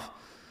me off.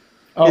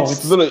 Oh, it's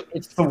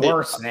the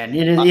worst, man.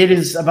 It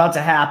is about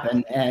to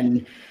happen,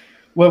 and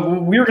well,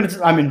 we're going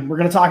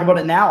to talk about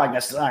it now. I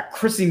guess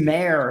Chrissy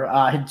Mayer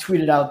had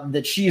tweeted out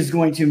that she is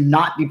going to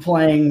not be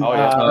playing,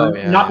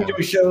 not be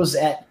doing shows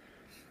at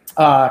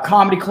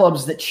comedy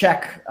clubs that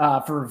check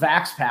for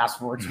vax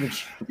passports,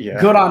 which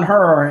good on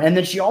her. And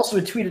then she also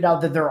had tweeted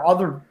out that there are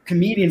other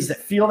comedians that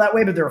feel that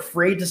way, but they're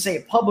afraid to say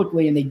it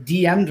publicly, and they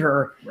DM'd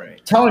her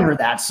telling her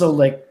that. So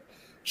like,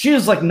 she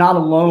is like not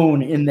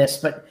alone in this,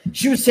 but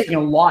she was taking a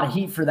lot of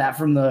heat for that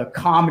from the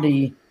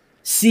comedy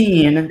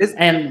scene.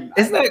 And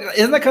isn't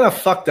that kind of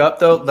fucked up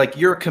though? Like,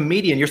 you're a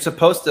comedian, you're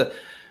supposed to,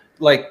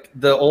 like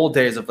the old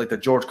days of like the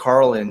George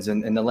Carlins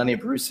and the Lenny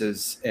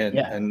Bruces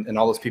and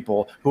all those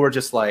people who are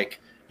just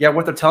like, yeah,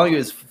 what they're telling you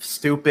is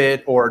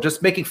stupid or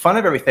just making fun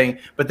of everything.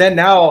 But then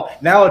now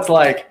it's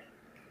like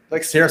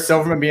Sarah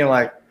Silverman being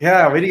like,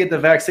 yeah, we need to get the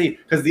vaccine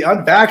because the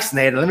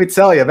unvaccinated, let me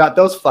tell you about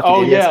those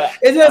fucking idiots. Yeah.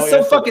 Isn't that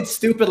so fucking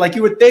stupid? Like,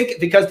 you would think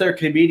because they're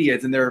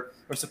comedians and they're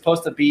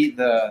supposed to be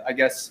the, I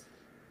guess,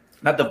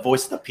 not the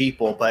voice of the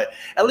people, but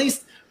at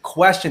least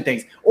question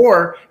things.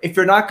 Or if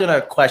you're not going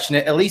to question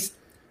it, at least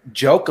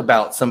joke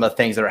about some of the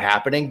things that are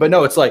happening. But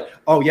no, it's like,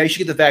 oh yeah, you should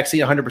get the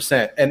vaccine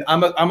 100%. And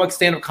I'm a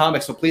stand-up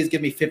comic, so please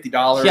give me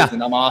 $50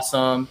 and I'm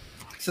awesome.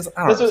 It's just,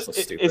 I don't know, it's so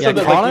stupid.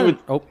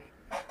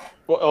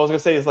 What I was gonna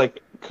say is,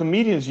 like,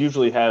 comedians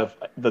usually have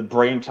the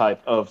brain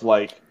type of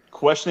like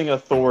questioning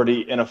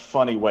authority in a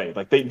funny way.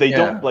 Like they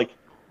don't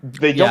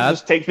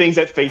just take things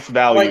at face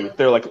value. Like,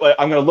 they're like,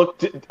 I'm gonna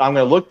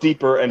look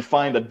deeper and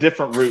find a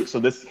different route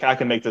so I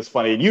can make this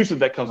funny. And usually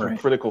that comes from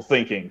critical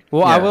thinking.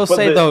 Well, I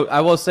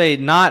will say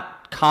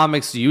not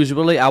comics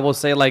usually. I will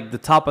say like the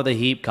top of the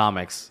heap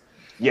comics.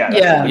 You know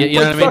what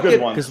I mean?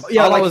 Good ones.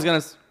 I was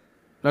gonna.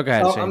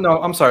 Okay.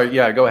 No, I'm sorry.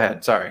 Yeah, go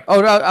ahead. Sorry.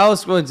 Oh, I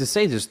was going to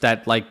say just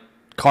that like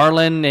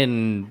Carlin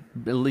and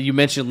you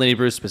mentioned Lenny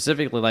Bruce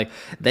specifically, like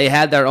they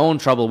had their own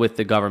trouble with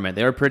the government.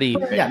 They were pretty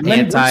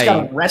Lenny Bruce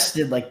got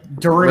arrested like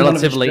during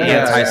relatively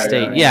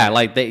anti-state.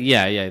 Like they,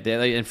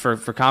 and for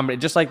comedy,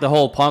 just like the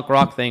whole punk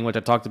rock thing, which I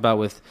talked about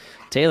with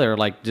Taylor,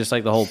 like just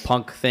like the whole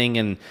punk thing,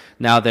 and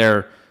now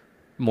they're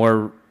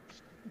more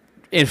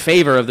in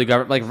favor of the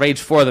government, like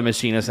rage for the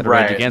machine instead of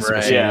rage against the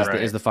machine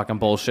is the fucking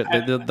bullshit.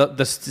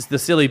 The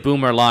silly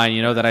boomer line,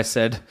 you know, that I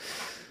said.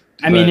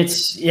 I mean,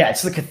 it's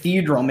the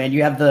cathedral, man.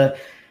 You have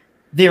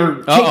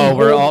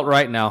we're alt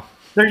right now.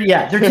 They're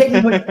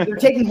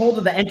taking hold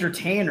of the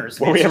entertainers.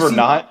 Were we ever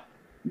not?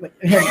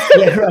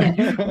 Yeah,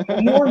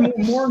 right. More and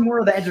more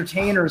of the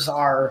entertainers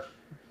are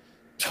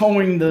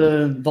towing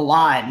the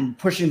line and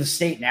pushing the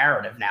state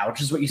narrative now,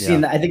 which is what you see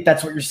I think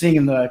that's what you're seeing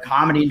in the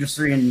comedy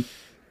industry and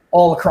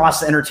all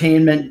across the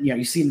entertainment. You know,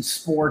 you see in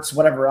sports,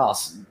 whatever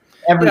else.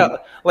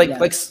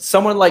 Like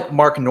someone like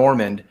Mark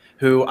Normand,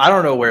 who I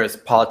don't know where his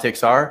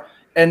politics are.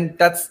 And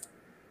that's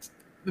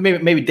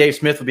maybe Dave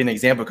Smith would be an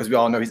example because we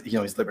all know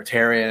he's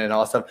libertarian and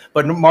all that stuff.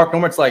 But Mark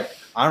Normand's like,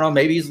 I don't know,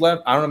 maybe he's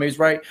left. I don't know, maybe he's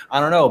right. I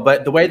don't know.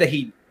 But the way that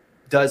he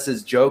does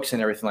his jokes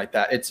and everything like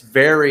that,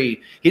 he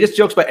just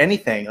jokes about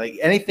anything, like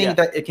anything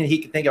that he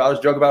can think of. I'll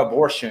just joke about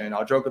abortion.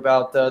 I'll joke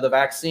about the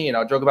vaccine.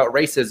 I'll joke about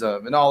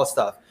racism and all this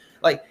stuff.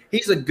 Like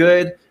he's a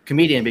good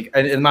comedian,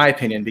 in my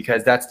opinion,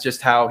 because that's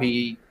just how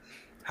he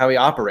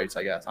operates.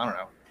 I guess I don't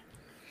know.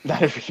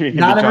 Not every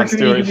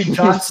comedian can be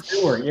Jon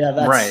Stewart. Yeah,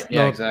 that's right.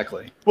 Yeah,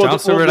 exactly. Jon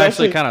Stewart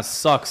actually kind of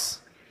sucks.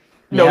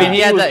 No,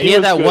 he had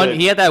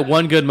that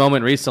one good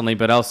moment recently,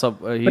 but also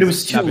but it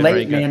was too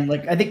late, man.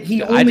 Like I think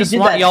I just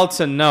want y'all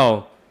to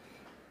know,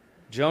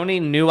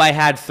 Joni knew I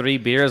had 3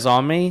 beers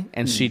on me,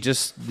 and she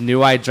just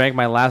knew I drank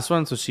my last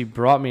one, so she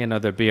brought me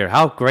another beer.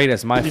 How great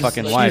is my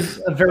fucking wife?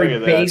 She's a very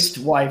based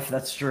wife.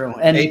 That's true.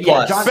 And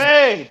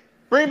Faye,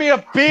 bring me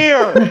a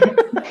beer.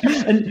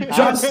 And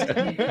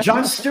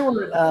Jon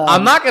Stewart.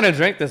 I'm not gonna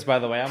drink this, by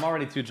the way. I'm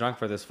already too drunk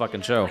for this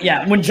fucking show.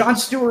 Yeah, when Jon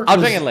Stewart. I'll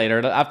drink it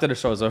later after the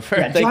show's over.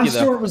 Yeah, Jon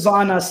Stewart was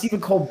on Stephen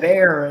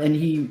Colbert, and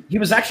he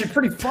was actually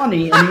pretty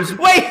funny. And he was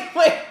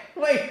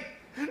wait.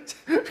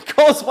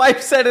 Cole's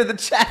wife said in the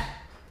chat.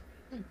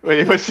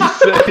 Wait, what'd she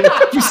say?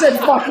 She said,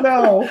 "Fuck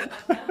no."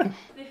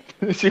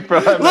 She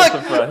brought look,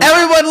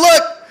 everyone,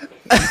 look.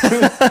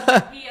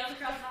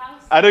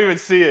 I don't even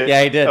see it.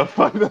 Yeah, he did.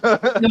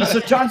 No, so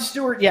Jon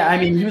Stewart, I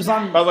mean, he was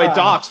on. By the way,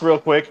 docs, real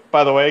quick.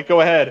 By the way,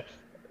 go ahead.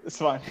 It's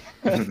fine.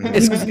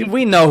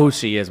 We know who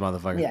she is,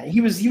 motherfucker. Yeah,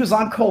 he was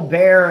on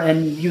Colbert,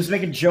 and he was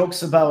making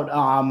jokes about.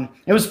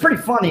 It was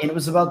pretty funny, and it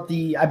was about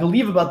the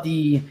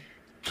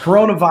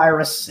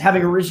coronavirus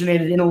having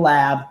originated in a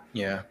lab.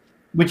 Yeah.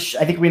 Which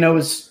I think we know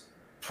is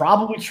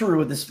probably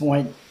true at this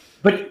point,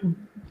 but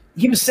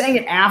he was saying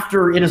it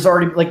after it is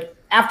already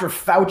after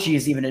Fauci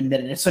has even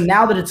admitted it. So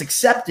now that it's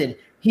accepted.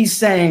 He's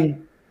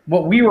saying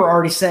what we were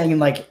already saying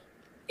in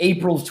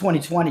April of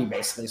 2020,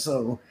 basically.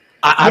 So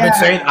I've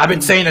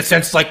been saying it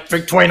since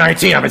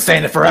 2019. I've been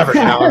saying it forever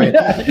now. I mean,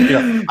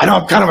 I know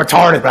I'm kind of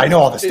retarded, but I know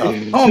all this stuff.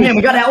 Oh man,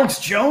 we got Alex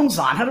Jones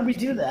on. How did we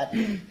do that?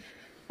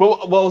 Well,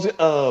 I was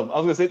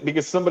gonna say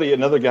because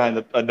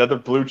another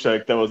blue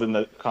check that was in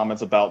the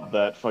comments about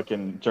that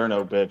fucking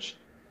journo bitch.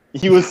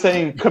 He was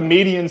saying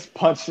comedians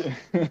punch. He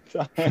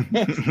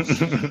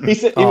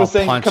was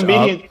saying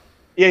comedians.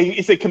 Yeah,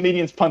 he said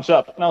comedians punch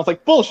up, and I was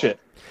like, bullshit.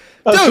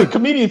 Dude,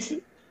 comedians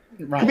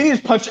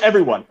punch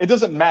everyone. It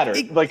doesn't matter.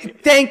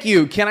 Thank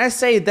you. Can I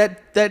say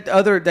that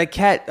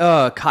cat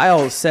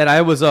Kyle said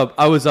I was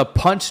a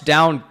punch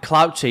down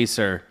clout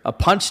chaser,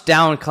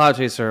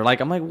 Like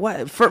I'm like,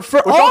 what?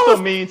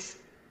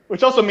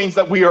 Which also means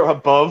that we are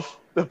above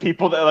the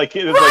people that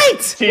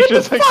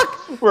teachers.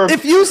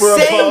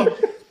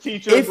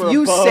 If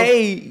you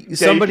say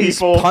somebody's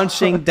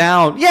punching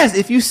down, yes,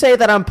 if you say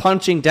that I'm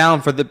punching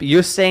down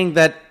you're saying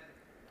that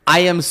I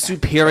am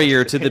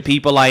superior to the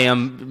people I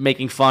am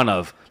making fun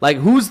of. Like,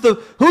 who's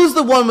the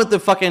one with the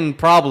fucking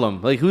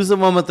problem? Like, who's the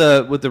one with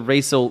the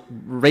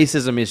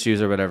racism issues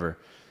or whatever?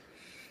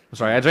 I'm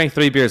sorry, I drank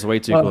 3 beers way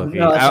too quickly.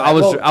 No,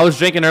 I was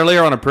drinking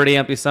earlier on a pretty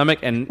empty stomach,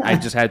 and I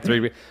just had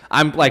 3 beers.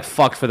 I'm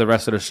fucked for the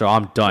rest of the show.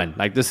 I'm done.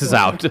 This is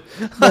out.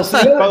 By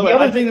the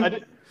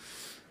way,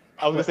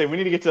 I was gonna say we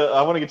need to get to.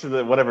 I want to get to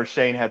the whatever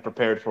Shane had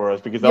prepared for us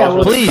because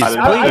please,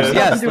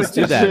 yes, let's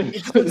do that.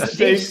 It's the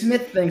Dave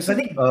Smith thing. So I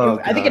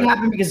think it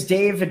happened because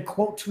Dave had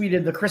quote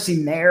tweeted the Chrissy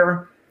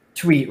Mayer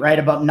tweet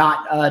about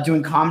not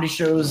doing comedy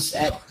shows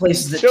at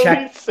places that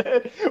check.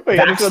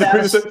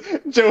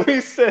 Joey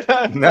said,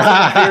 "I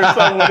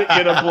wouldn't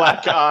get a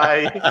black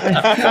eye."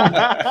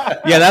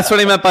 Yeah, that's what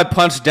he meant by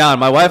punch down.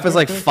 My wife is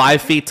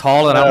 5 feet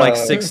tall and I'm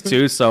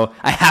 6'2", so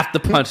I have to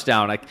punch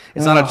down.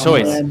 It's not a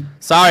choice. Man.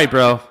 Sorry,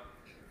 bro.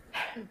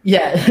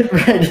 Yeah,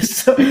 right.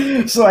 So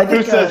I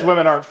think who says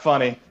women aren't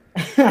funny?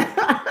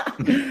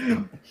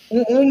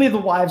 Only the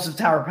wives of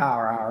Tower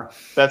Power are.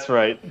 That's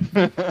right.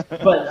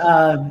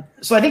 But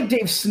so I think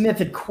Dave Smith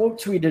had quote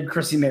tweeted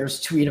Chrissy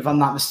Mayer's tweet, if I'm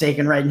not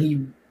mistaken, right? And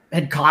he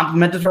had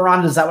complimented her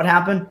on it. Is that what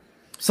happened?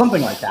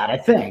 Something like that, I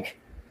think.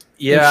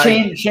 Yeah,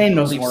 Shane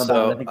knows more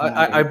about it.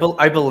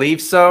 I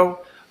believe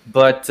so.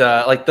 But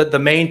like the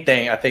main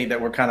thing I think that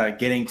we're kind of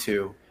getting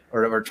to,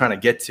 or we're trying to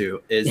get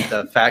to, is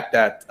the fact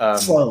that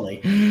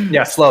slowly,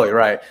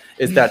 right,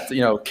 is that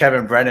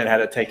Kevin Brennan had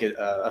to take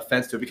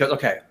offense to it because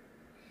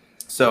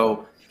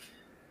so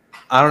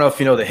I don't know if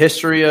you know the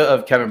history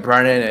of Kevin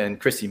Brennan and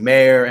Chrissy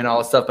Mayer and all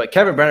this stuff, but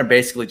Kevin Brennan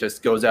basically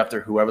just goes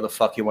after whoever the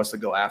fuck he wants to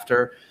go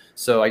after.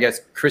 So I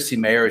guess Chrissy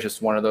Mayer is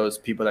just one of those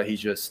people that he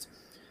just,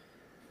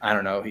 I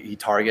don't know, he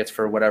targets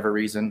for whatever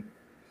reason.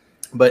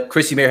 But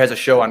Chrissy Mayer has a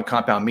show on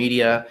Compound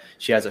Media.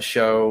 She has a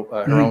show,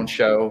 her own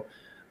show,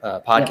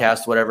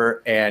 podcast,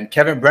 whatever. And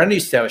Kevin Brennan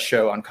used to have a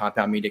show on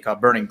Compound Media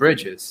called Burning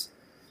Bridges.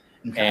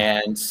 Okay.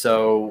 And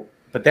so,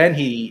 but then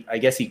I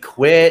guess he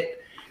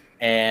quit,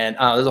 and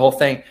there's a whole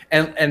thing.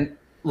 And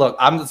look,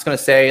 I'm just gonna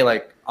say,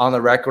 like, on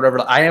the record,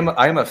 whatever. I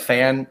am a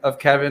fan of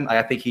Kevin.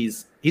 I think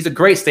he's a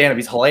great stand-up.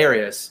 He's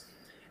hilarious,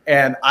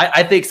 and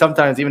I think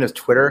sometimes even his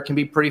Twitter can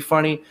be pretty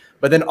funny.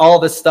 But then all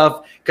this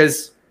stuff,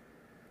 because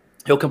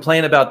he'll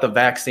complain about the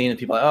vaccine and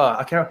people are like, oh,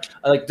 I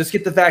can't, just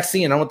get the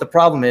vaccine. I don't know what the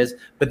problem is.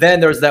 But then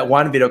there's that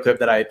one video clip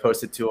that I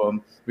posted to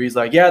him where he's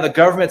like, yeah, the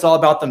government's all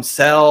about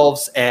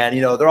themselves. And,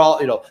 they're all,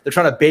 they're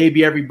trying to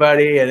baby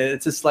everybody. And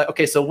it's just like,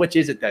 okay, so which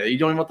is it then? You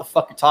don't even know what the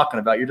fuck you're talking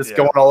about. You're just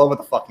going all over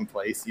the fucking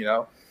place,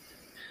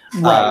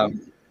 Right.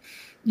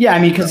 Yeah,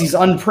 I mean, because he's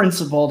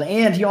unprincipled,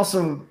 and he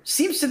also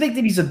seems to think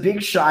that he's a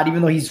big shot,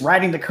 even though he's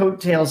riding the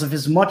coattails of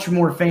his much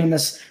more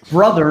famous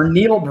brother,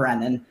 Neil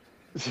Brennan,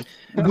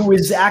 who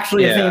is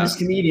actually a famous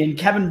comedian.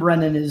 Kevin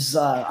Brennan is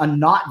a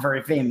not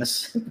very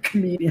famous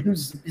comedian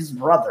who's his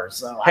brother.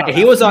 So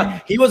he was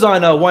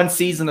on one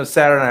season of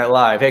Saturday Night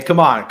Live. Hey, come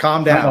on,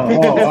 calm down. He's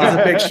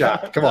a big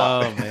shot. Come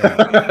on. Oh,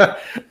 man.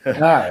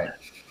 All right.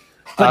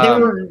 But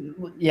they were,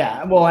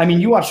 well, I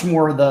mean, you watched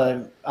more of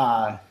the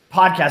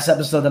podcast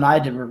episode than I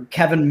did, where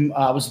Kevin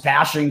was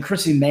bashing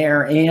Chrissy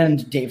Mayer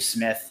and Dave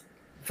Smith,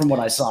 from what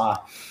I saw.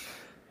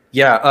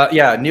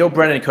 Neil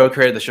Brennan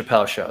co-created the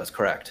Chappelle Show. That's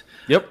correct.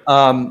 Yep.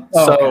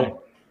 Okay.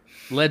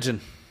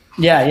 Legend.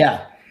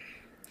 Yeah.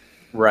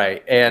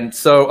 Right. And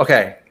so,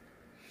 okay.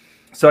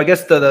 So I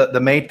guess the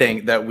main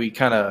thing that we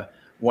kind of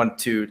want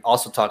to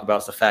also talk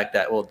about is the fact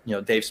that,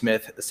 Dave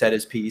Smith said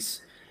his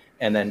piece,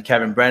 and then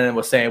Kevin Brennan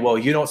was saying, well,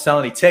 you don't sell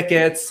any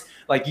tickets.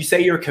 Like, you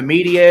say you're a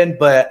comedian,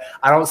 but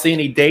I don't see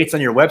any dates on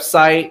your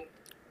website.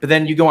 But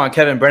then you go on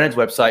Kevin Brennan's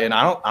website, and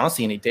I don't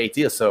see any dates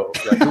either. So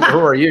who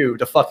are you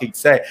to fucking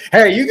say,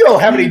 hey, you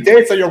don't have any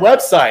dates on your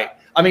website?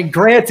 I mean,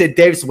 granted,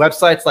 Dave's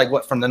website's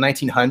from the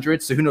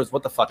 1900s, so who knows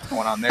what the fuck's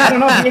going on there? I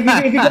don't know. If you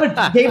go to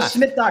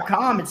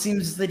DaveSmith.com, it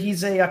seems that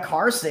he's a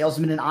car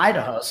salesman in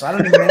Idaho. So I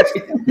don't even know.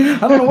 I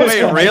don't know what's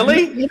going on.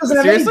 Really? He doesn't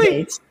have any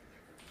dates.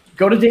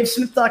 Go to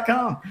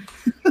DaveSmith.com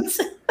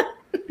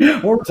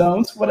or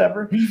don't,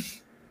 whatever.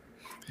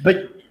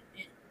 But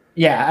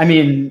yeah, I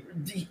mean,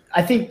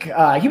 I think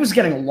he was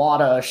getting a lot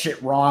of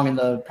shit wrong in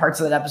the parts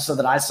of that episode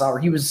that I saw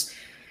where he was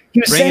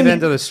Bring saying it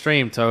into the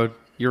stream, Toad.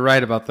 You're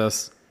right about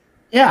this.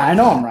 Yeah, I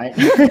know I'm right.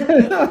 This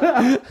is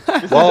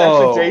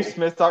actually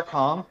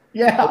JaveSmith.com.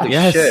 Yeah.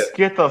 Yes. Shit.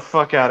 Get the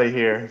fuck out of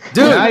here,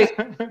 Dude.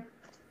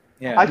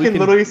 I can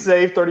literally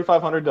save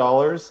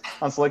 $3,500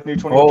 on select new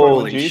 2021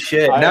 Holy Jeeps.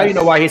 shit! Now you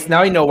know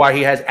why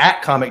he has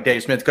at Comic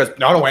Dave Smith, because I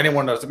don't know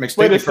anyone that makes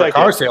tickets for a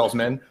car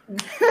salesman.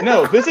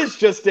 No, this is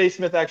just Dave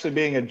Smith actually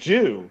being a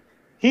Jew.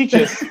 He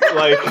just he's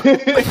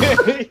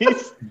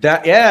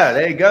that. Yeah,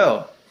 there you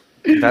go.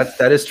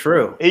 That is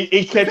true.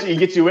 He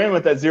gets you in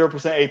with that 0%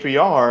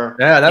 APR.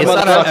 Yeah, that's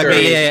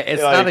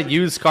it's not a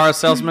used car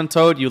salesman,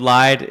 Toad. You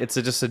lied. It's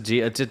a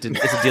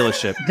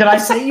dealership. Did I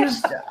say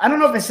used? I don't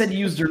know if I said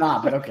used or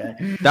not, but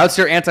okay. That's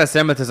your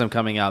anti-Semitism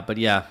coming out, but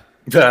yeah.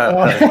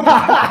 Oh,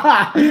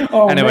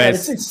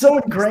 Anyways, man, it's so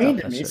ingrained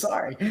in me.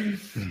 Sorry,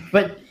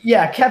 but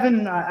yeah,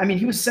 Kevin. I mean,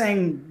 he was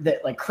saying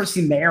that like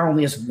Chrissy Mayer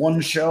only has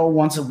one show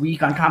once a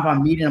week on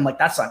Compound Media. I'm like,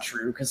 that's not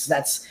true, because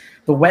that's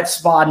the Wet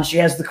Spot, and she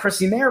has the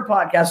Chrissy Mayer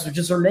podcast, which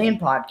is her main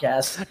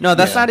podcast. No,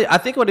 that's not it. I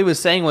think what he was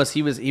saying was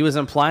he was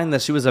implying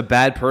that she was a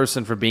bad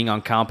person for being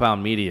on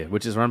Compound Media,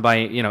 which is run by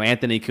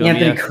Anthony Cumia.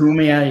 Anthony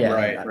Cumia,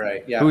 yeah,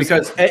 right, yeah. Who's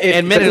because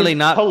admittedly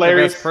not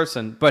hilarious. the best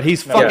person, but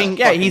he's fucking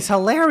he's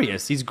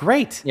hilarious. He's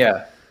great.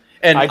 Yeah.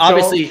 And I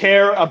obviously don't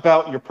care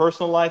about your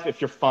personal life if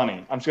you're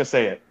funny. I'm just gonna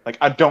say it. Like,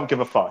 I don't give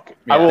a fuck.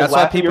 Yeah. I will That's why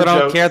laugh at people your don't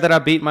jokes. care that I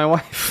beat my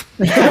wife.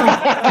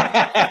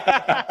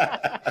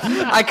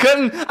 I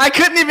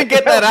couldn't even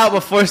get that out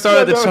before I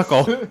started to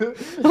chuckle.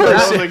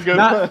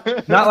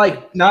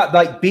 not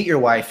like beat your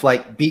wife,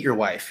 like beat your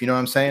wife. You know what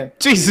I'm saying?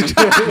 Jesus.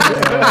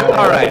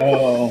 All right.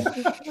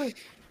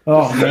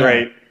 Oh, man.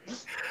 Great.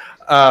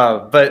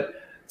 But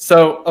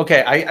so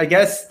okay, I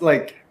guess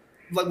like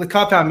with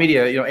Compound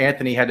Media,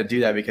 Anthony had to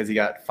do that because he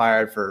got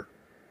fired for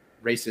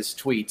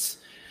racist tweets,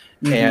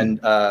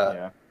 and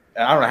I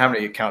don't know how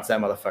many accounts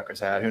that motherfucker's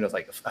had. Who knows,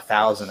 like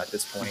 1,000 at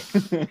this point.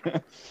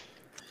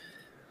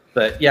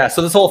 But yeah,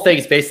 so this whole thing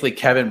is basically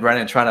Kevin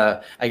Brennan trying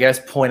to, I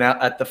guess, point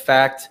out at the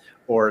fact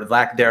or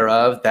lack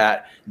thereof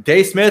that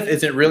Dave Smith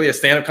isn't really a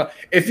stand-up.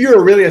 If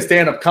you're really a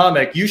stand-up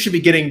comic, you should be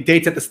getting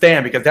dates at the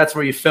stand, because that's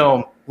where you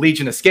film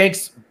Legion of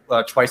Skanks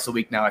twice a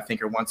week now, I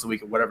think, or once a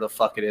week, or whatever the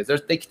fuck it is.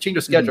 They change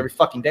their schedule every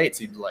fucking day, it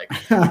seems like.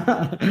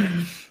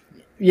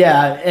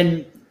 Yeah,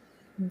 and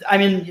I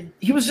mean,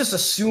 he was just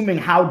assuming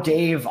how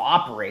Dave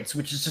operates,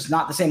 which is just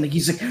not the same. Like,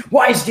 he's like,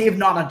 why is Dave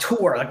not on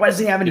tour? Like, why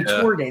doesn't he have any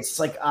tour dates? It's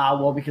like,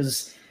 well,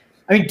 because,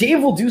 I mean,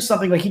 Dave will do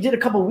something like he did a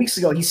couple of weeks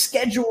ago. He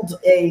scheduled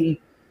a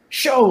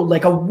show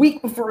like a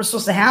week before it was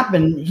supposed to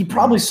happen. He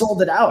probably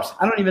sold it out.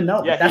 I don't even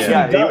know. Yeah, That's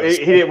what he does.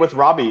 He did it with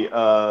Robbie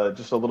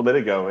just a little bit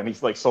ago, and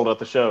he's like sold out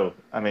the show.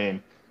 I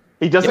mean,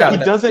 he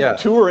doesn't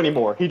tour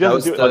anymore. He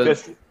doesn't do it like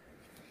this.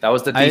 That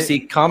was the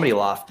DC Comedy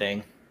Loft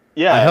thing.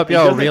 Yeah, I hope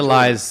y'all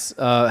realize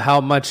how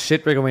much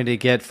shit we're going to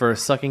get for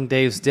sucking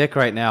Dave's dick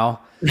right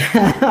now.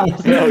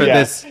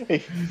 This.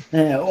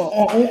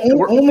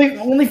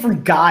 Only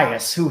from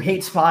Gaius, who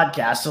hates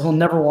podcasts, so he'll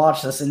never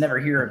watch this and never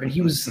hear it. But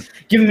he was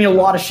giving me a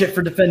lot of shit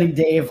for defending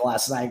Dave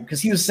last night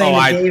because he was saying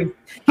Dave.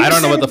 I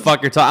don't know what the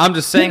fuck you're talking. I'm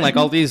just saying, like,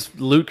 all these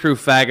Loot Crew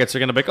faggots are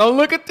gonna be like, oh,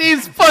 look at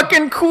these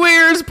fucking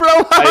queers, bro.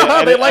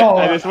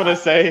 I just want to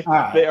say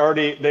they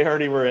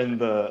already were in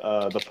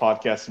the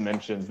podcast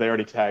mentions. They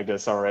already tagged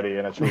us already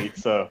in a tweet.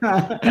 So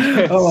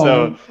it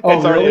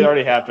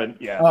already happened.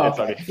 Yeah, it's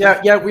already.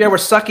 Yeah. We're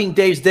sucking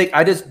Dave's dick.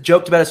 I just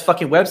joked about his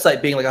fucking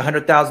website being like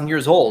 100,000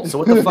 years old. So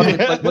what the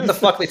fuck? What the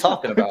fuck are they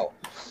talking about?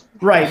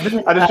 Right.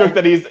 I just joked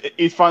that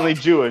he's finally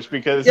Jewish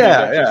because he's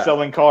actually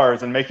selling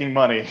cars and making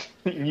money.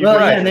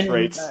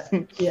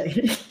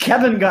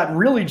 Kevin got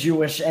really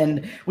Jewish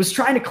and was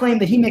trying to claim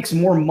that he makes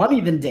more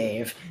money than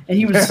Dave, and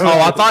he was.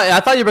 I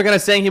thought you were gonna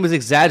say he was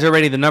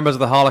exaggerating the numbers of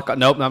the Holocaust.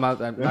 Nope, I'm not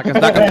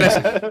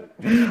gonna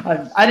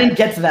I didn't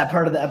get to that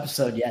part of the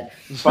episode yet.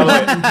 By the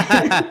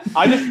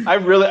way,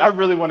 I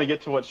really want to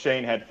get to what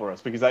Shane had for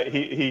us because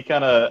he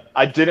kind of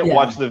I didn't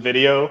watch the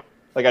video.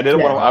 Like I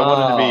didn't want. I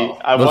wanted to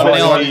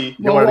be.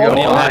 We'll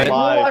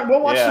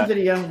watch the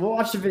video. We'll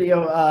watch the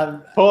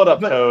video. Pull it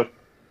up, Toad.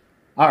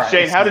 All right,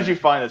 Shane, how did you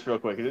find this real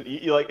quick?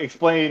 You like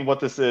explain what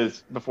this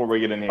is before we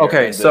get in here.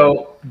 Okay,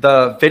 so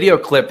the video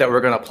clip that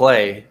we're gonna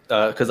play,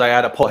 because I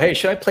had a poll. Hey,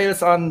 should I play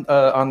this on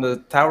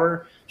the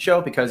Tower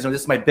show? Because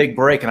this is my big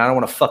break and I don't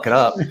want to fuck it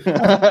up.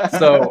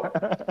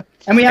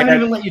 And we haven't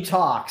even let you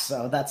talk,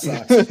 so that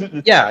sucks.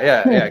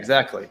 Yeah,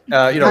 exactly.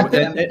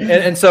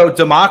 And so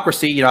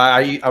democracy.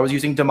 I was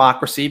using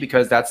democracy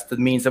because that's the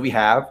means that we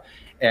have,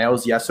 and it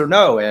was yes or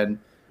no, and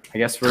I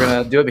guess we're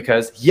gonna do it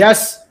because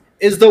yes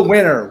is the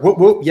winner. Whoop,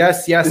 whoop,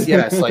 yes. Like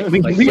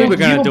we were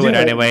gonna do it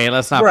anyway.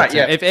 Let's not. Right.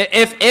 Yeah.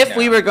 If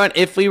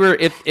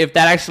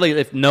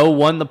no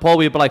won the poll,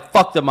 we'd be like,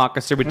 fuck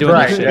democracy. We're doing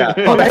this shit.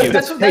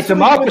 Yeah.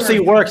 Democracy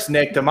works,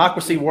 Nick.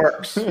 Democracy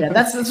works. Yeah,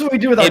 that's what we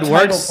do with our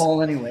title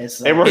poll anyway.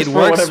 So. It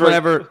works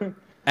whenever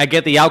I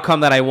get the outcome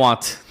that I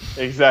want.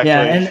 Exactly.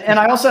 Yeah, and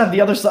I also have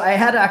the other stuff. I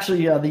had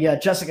actually the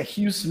Jessica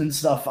Huseman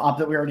stuff up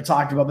that we already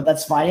talked about, but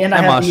that's fine. And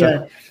I have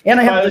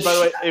by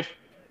the way,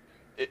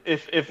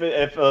 if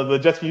the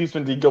Jessica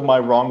Huseman did go my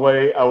wrong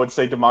way, I would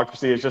say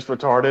democracy is just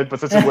retarded. But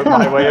since it went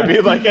my way, I'd be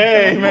like,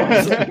 hey,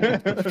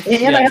 man.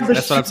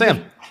 That's what I'm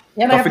saying.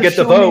 Don't forget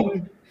to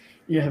vote.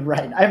 Yeah,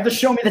 right. I have to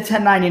show me the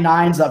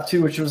 1099s up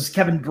too, which was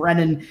Kevin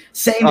Brennan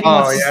saying he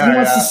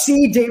wants to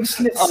see Dave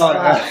Smith's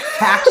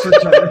tax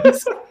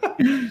returns.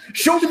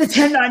 Show me the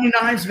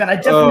 1099s, man. I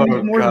definitely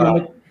need more than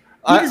them.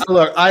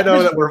 I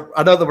know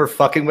that we're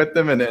fucking with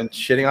them and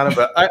shitting on him,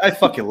 but I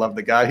fucking love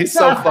the guy. He's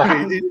so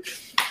fucking.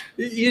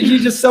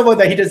 He's just someone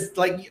that he just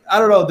like. I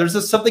don't know. There's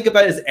just something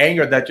about his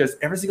anger that just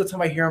every single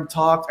time I hear him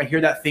talk, I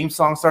hear that theme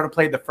song start to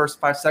play. The first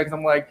 5 seconds,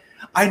 I'm like,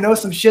 I know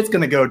some shit's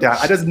gonna go down.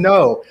 I just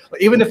know,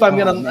 even if I'm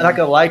not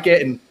gonna like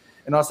it, and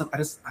also I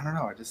don't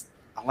know.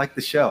 I like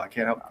the show. I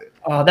can't help it.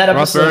 That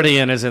episode.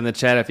 Rothbardian is in the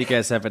chat. If you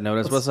guys haven't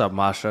noticed, what's up,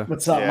 Masha?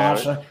 What's up,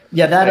 Masha?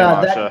 Yeah,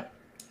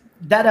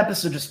 that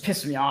episode just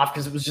pissed me off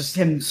because it was just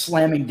him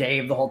slamming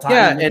Dave the whole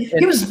time. Yeah,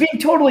 he was being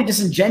totally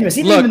disingenuous.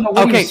 He didn't even know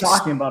what he was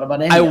talking about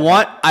anything.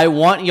 I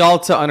want y'all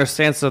to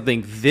understand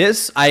something.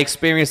 This I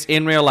experienced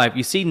in real life.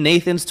 You see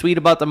Nathan's tweet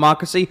about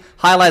democracy?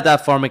 Highlight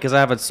that for me because I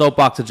have a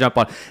soapbox to jump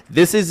on.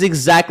 This is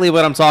exactly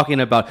what I'm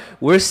talking about.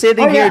 We're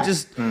sitting here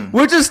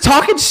we're just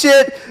talking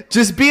shit,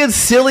 just being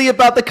silly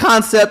about the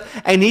concept,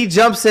 and he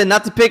jumps in,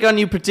 not to pick on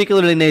you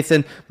particularly,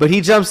 Nathan, but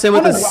he jumps in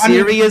with a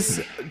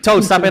serious...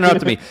 Toad, stop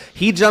interrupting me.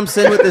 He jumps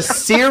in with a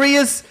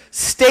serious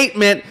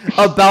statement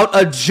about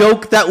a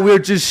joke that we're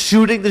just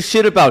shooting the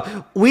shit about.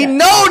 We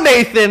know,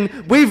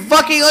 Nathan. We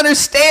fucking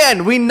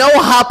understand. We know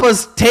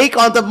Hoppa's take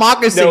on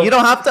democracy. You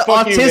don't have to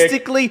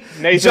autistically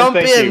jump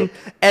in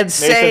and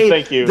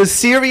say the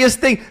serious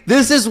thing.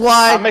 This is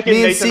why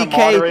me and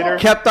CK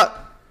kept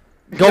up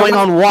going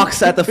on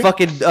walks at the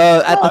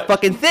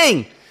fucking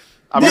thing.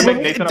 I'm gonna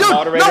make Nathan a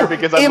moderator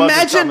because I love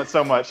his comments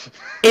so much.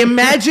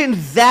 Imagine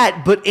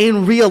that, but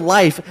in real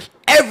life,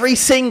 every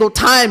single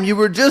time you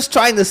were just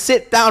trying to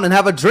sit down and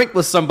have a drink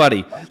with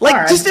somebody.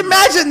 Like, just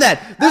imagine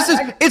that.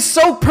 It's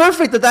so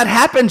perfect that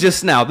happened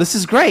just now. This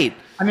is great.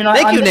 I mean,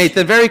 thank you,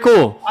 Nathan. Very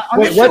cool.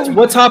 Wait,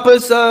 what's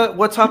Hoppa's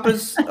point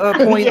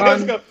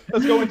on?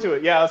 Let's go into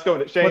it. Yeah, let's go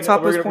into it. Shane, what's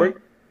Hoppa's point?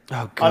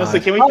 Oh, God. Honestly,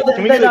 can we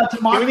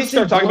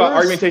start talking about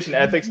argumentation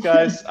ethics,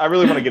 guys? I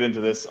really want to get into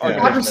this.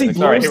 Democracy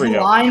blurs the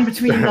line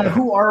between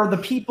who are the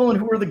people and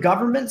who are the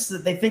governments,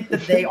 that they think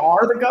that they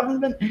are the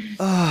government.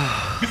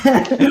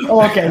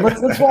 Okay,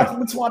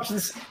 let's watch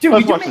this. Dude,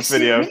 we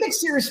make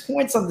serious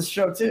points on this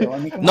show too. I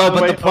mean,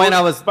 the point I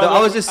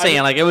was just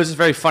saying, like, it was just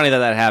very funny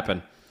that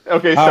happened.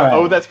 Okay,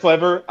 so that's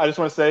clever. I just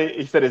want to say,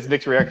 he said, is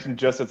Nick's reaction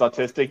just as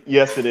autistic?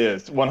 Yes, it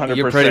is. 100%.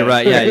 You're pretty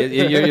right. Yeah,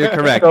 you're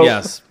correct.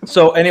 Yes.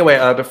 So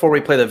anyway, before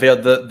we play the video,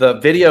 the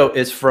video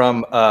is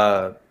from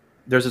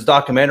there's this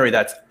documentary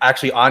that's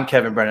actually on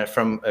Kevin Brennan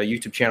from a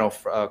YouTube channel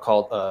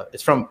called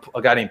it's from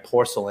a guy named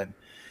Porcelain,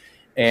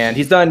 and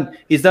he's done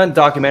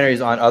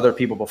documentaries on other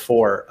people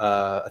before.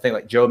 I think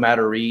like Joe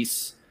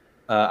Matarese.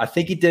 I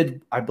think he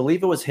did. I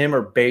believe it was him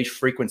or Beige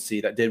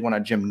Frequency that did one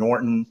on Jim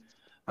Norton,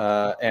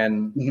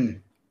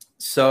 and.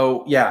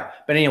 So yeah,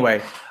 but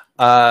anyway,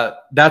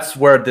 that's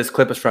where this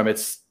clip is from.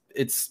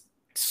 It's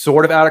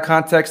sort of out of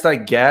context, I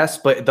guess,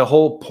 but the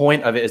whole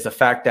point of it is the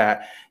fact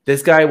that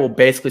this guy will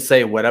basically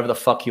say whatever the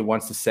fuck he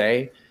wants to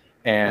say,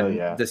 and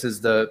this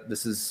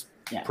is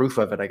proof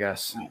of it, I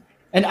guess.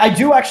 And I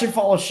do actually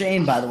follow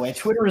Shane, by the way.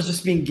 Twitter is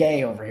just being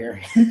gay over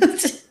here.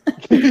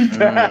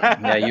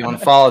 Yeah, you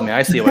unfollowed me.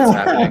 I see what's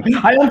happening.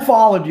 I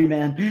unfollowed you,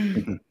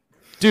 man.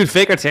 Dude,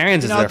 Fakertarians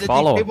is their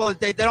follower. People,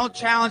 they don't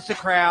challenge the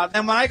crowd.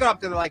 Then when I go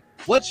up there, they're like,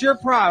 what's your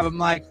problem? I'm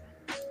like,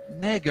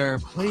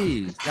 nigger,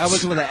 please. That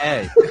was with an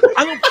A.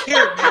 I don't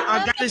care, man.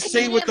 I gotta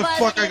say what the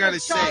fuck I gotta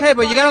say. Hey,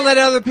 but you gotta let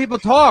other people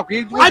talk.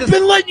 I've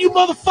been letting you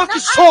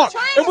motherfuckers talk.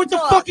 And what the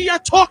fuck are y'all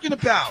talking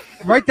about?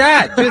 Right,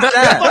 that. Just that.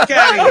 Get the fuck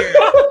out of here.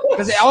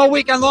 Because all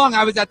weekend long,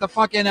 I was at the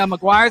fucking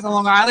McGuire's on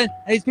Long Island,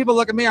 and these people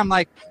look at me. I'm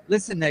like,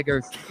 listen,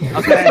 niggers.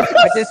 Okay,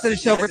 I just did a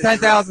show for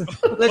 10,000.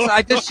 Listen,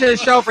 I just did a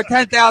show for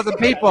 10,000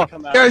 people.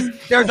 There's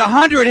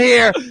 100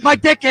 here. My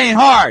dick ain't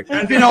hard.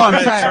 If you know what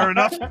I'm saying. Fair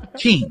enough.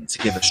 Keen to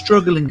give a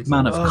struggling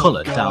man of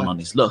colour down on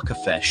his luck a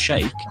fair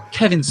shake,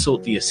 Kevin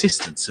sought the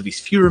assistance of his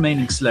few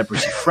remaining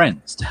celebrity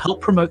friends to help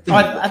promote the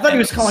I thought he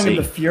was calling him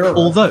the Fuhrer.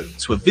 Although,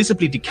 to a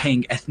visibly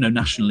decaying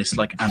ethno-nationalist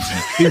like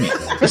Anthony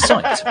Cumia, the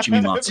sight of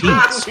Jimmy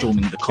Martinez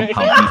storming the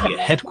Compound Media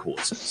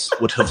headquarters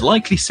would have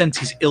likely sent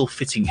his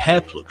ill-fitting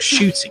hair plug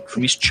shooting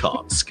from his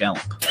charred scalp.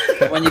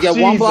 When you get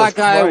one black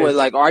guy with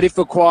like Artie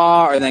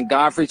Fuqua, or then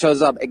Godfrey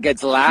shows up, it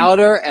gets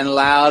louder and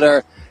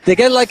louder. They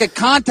get like a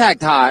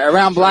contact high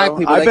around black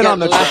people. I've been on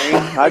the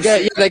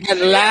train. They get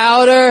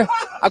louder.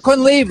 I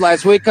couldn't leave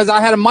last week because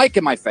I had a mic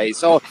in my face.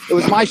 So it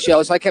was my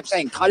show. So I kept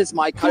saying, cut his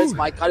mic, cut his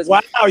mic, cut his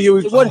mic. Wow,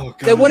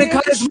 they wouldn't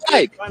cut his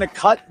mic. Trying to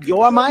cut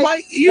your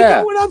mic? You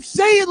know what I'm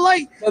saying?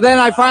 Like, so then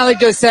I finally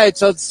just said,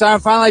 cut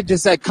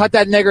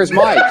that nigger's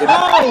mic.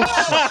 oh,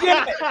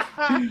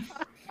 shit.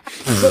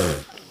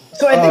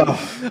 So I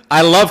think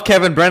I love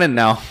Kevin Brennan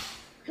now.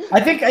 I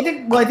think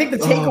the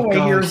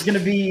takeaway here is going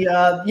to be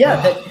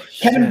that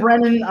Kevin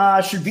Brennan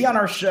should be on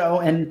our show,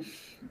 and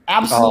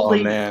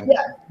absolutely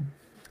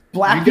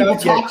black people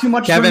talk too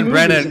much. Kevin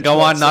Brennan, go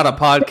on Not a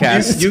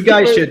Podcast. You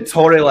guys should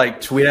totally like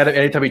tweet at him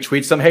anytime he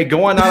tweets something. Hey,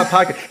 go on Not a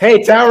Podcast.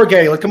 Hey, Tower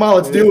Gay, like, come on,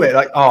 let's do it.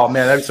 Like, oh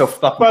man, that'd be so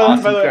fucking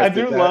awesome. By the way, I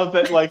do love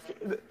that. Like,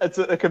 it's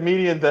a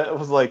comedian that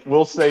was like,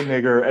 "We'll say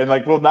nigger," and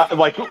like, "We'll not,"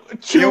 like,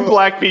 two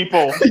black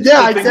people.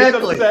 Yeah,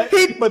 exactly. But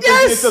they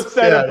get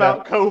upset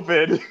about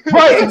COVID.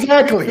 Right,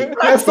 exactly.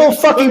 That's the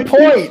fucking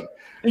point.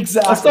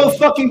 Exactly. That's the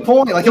fucking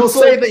point. Like, he'll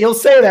say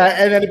that,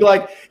 and then he'll be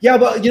like, "Yeah,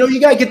 but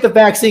you gotta get the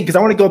vaccine because I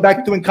want to go back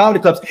to doing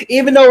comedy clubs."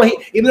 Even though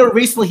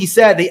recently he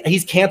said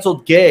he's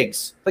canceled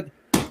gigs. Like,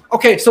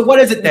 okay, so what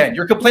is it then?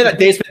 You're complaining that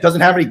Dave Smith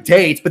doesn't have any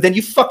dates, but then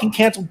you fucking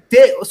canceled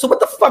dates. So what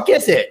the fuck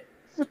is it?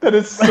 That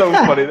is so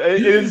funny.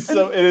 It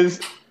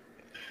is.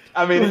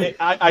 I mean,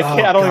 I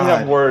can't. I don't even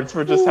have words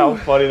for just how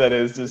funny that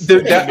is. Just the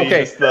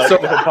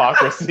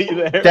hypocrisy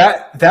there.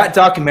 That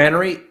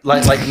documentary,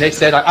 like Nick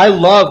said, I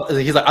love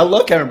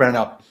Kevin Brennan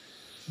now.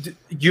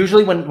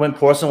 Usually, when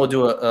Porcelain will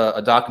do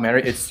a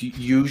documentary, it's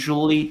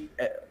usually,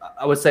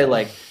 I would say,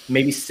 like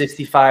maybe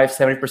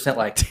 65-70%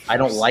 like, I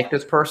don't like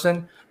this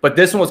person. But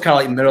this one was kind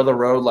of like middle of the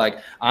road. Like,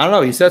 I don't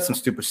know. He said some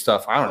stupid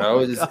stuff. I don't know.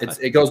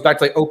 It goes back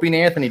to like Opie and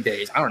Anthony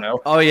days. I don't know.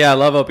 Oh yeah, I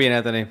love Opie and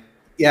Anthony.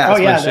 Yeah.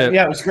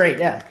 It was great.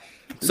 Yeah.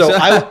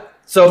 I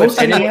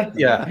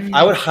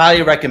would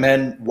highly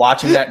recommend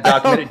watching that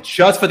documentary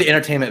just for the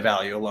entertainment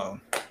value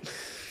alone.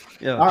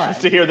 Yeah. All right.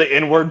 Just to hear the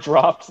N-word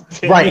dropped.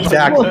 Right,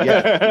 exactly.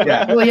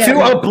 Yeah. Well, yeah.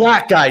 To a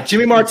black guy,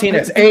 Jimmy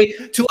Martinez, a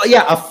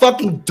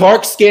fucking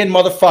dark-skinned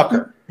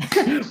motherfucker.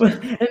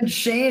 And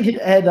Shane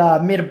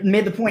had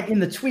made the point in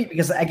the tweet,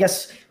 because I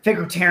guess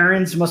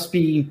Fakertarians must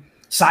be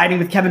siding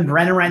with Kevin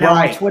Brennan right now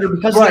on Twitter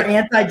because they're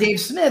anti-Dave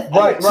Smith.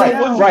 Right.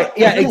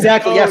 Yeah,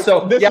 exactly. Yeah,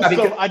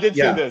 I did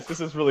see this. This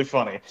is really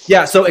funny.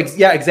 Yeah,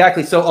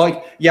 exactly.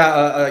 So,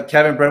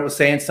 Kevin Brennan was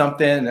saying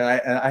something, and I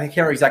can't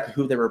remember exactly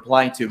who they were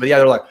replying to, but yeah,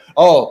 they're like,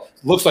 "Oh,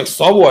 looks like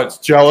someone's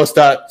jealous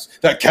that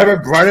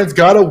Kevin Brennan's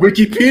got a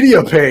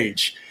Wikipedia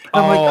page."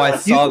 I'm like, I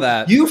saw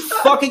that. You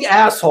fucking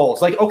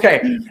assholes. Like,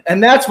 okay.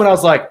 And that's when I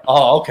was like,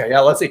 oh, okay, yeah,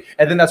 let's see.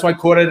 And then that's when I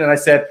quoted and I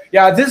said,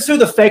 yeah, this is who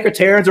the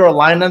Fakertarians are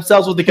aligning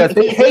themselves with because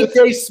they hate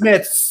Dave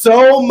Smith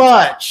so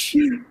much.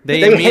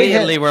 They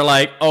immediately were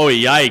like, oh,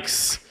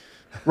 yikes.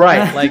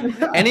 Right. Like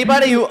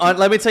anybody who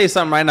let me tell you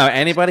something right now.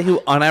 Anybody who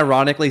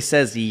unironically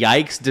says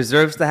yikes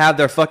deserves to have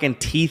their fucking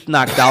teeth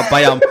knocked out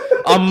by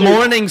a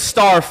morning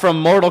star from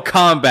Mortal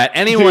Kombat.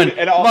 Anyone, Dude,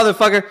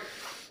 motherfucker.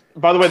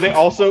 By the way,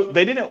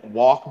 they didn't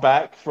walk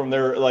back from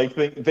their like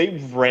thing. They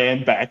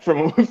ran back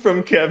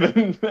from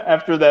Kevin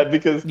after that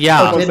because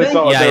once they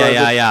saw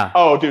yeah.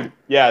 Oh, dude,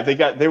 yeah,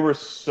 they were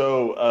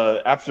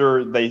so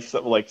after they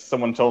like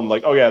someone told them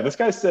like, oh yeah, this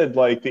guy said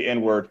like the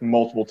N-word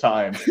multiple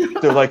times.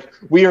 They're like,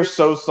 we are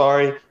so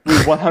sorry. We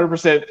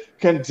 100%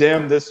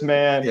 condemn this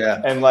man.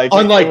 Yeah, and like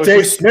unlike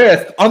Dave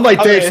Smith,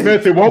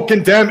 he won't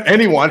condemn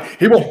anyone.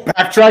 He won't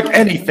backtrack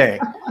anything.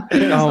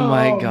 Oh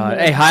my god!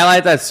 Hey,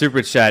 highlight that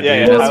super chat.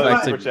 Yeah,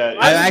 dude. super chat.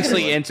 I'm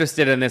actually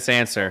interested in this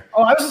answer.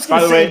 Oh, I was just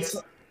gonna say it's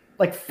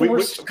like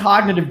forced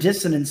cognitive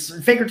dissonance.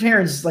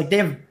 Fakertarians, like they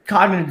have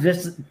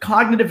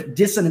cognitive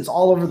dissonance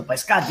all over the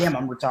place. God damn,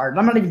 I'm retarded.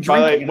 I'm not even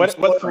drinking.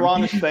 What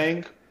Theron is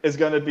saying is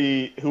going to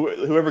be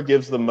whoever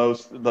gives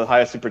the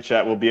highest super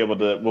chat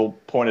will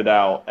point it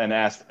out and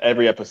ask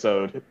every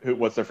episode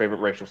what's their favorite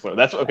racial slur.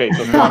 That's okay.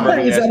 So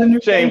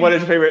Shane, what is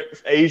your favorite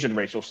Asian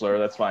racial slur?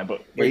 That's fine,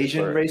 but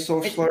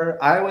racial slur.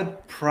 I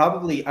would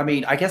probably.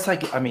 I guess I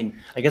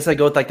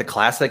go with like the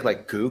classic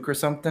like gook or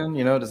something.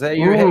 You know, does that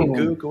your hey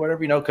gook or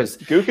whatever? You know, because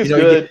gook is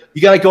good.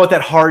 You gotta go with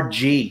that hard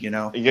G. You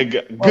know.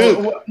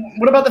 Gook.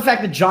 What about the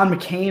fact that John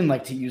McCain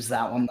liked to use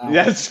that one though?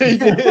 Yes, he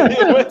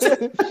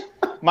did.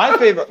 My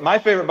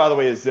favorite, by the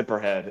way, is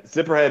Zipperhead.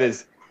 Zipperhead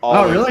is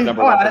really?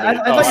 number one. I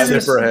thought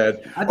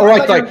Zipperhead,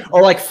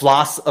 or like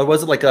floss.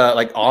 Was it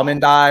like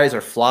almond eyes or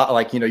floss?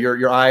 Like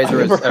your eyes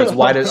are as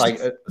wide as like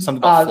something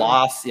about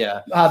floss.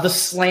 Yeah. The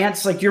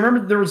slants. Like, do you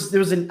remember there was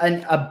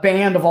a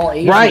band of all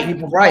Asian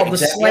people called the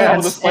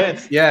Slants? The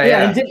Slants.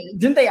 Yeah. And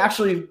didn't they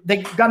actually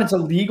got into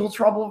legal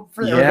trouble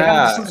for that?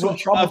 Yeah.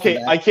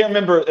 Okay, I can't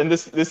remember, and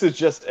this is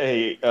just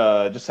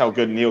just how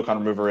good neocon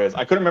remover is.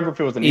 I couldn't remember if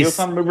it was a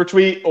neocon remover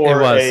tweet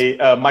or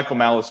a Michael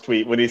Malice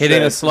tweet when he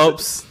hitting the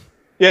slopes.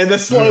 Yeah, the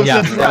slopes.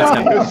 Yeah,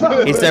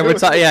 he said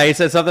he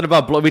said something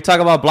about we talk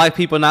about black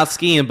people not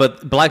skiing,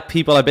 but black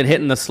people have been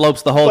hitting the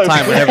slopes the whole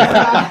time. Whenever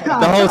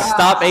the whole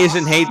Stop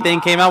Asian Hate thing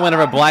came out,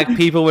 whenever black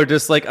people were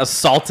just like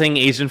assaulting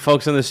Asian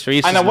folks in the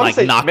streets, and I want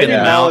to say knocking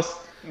them out.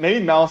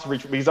 Maybe Malice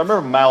because I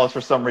remember Malice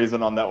for some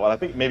reason on that one. I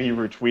think maybe he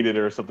retweeted it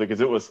or something because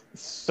it was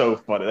so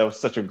funny. That was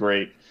such a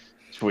great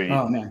tweet.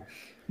 Oh man.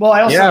 Well,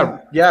 I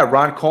also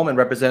Ron Coleman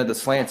represented the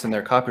Slants in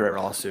their copyright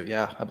lawsuit.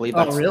 Yeah, I believe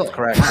that's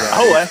correct.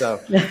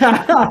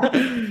 Yeah.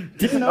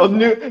 Didn't know.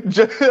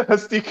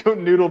 Stico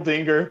Noodle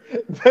Dinger.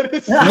 That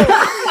is.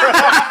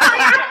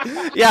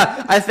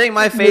 Yeah, I think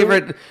my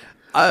favorite.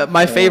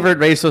 My favorite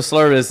racial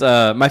slur is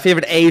my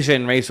favorite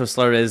Asian racial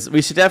slur is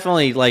we should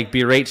definitely like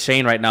berate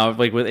Shane right now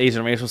like with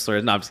Asian racial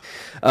slurs. No,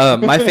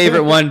 my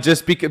favorite one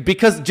just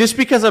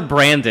because of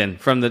Brandon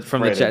from the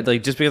chat,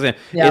 like just because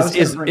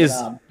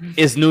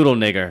is noodle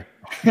nigger.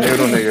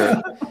 Noodle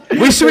nigger.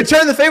 We should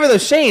return the favor though.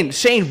 Shane,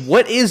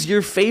 what is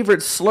your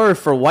favorite slur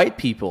for white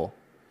people?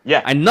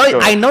 Yeah, I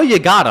know you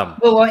got them.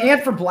 Well,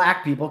 and for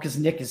black people because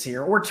Nick is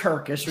here, or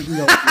Turkish. Or,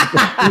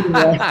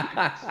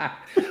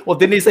 well,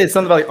 didn't he say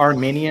something about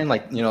Armenian,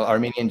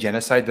 Armenian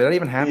genocide? Did that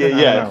even happen?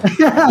 Yeah.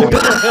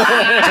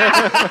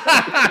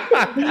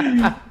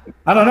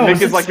 I don't know.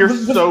 Nick is like, you're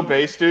so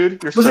base,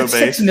 dude. You're so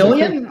base. 6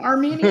 million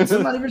Armenians?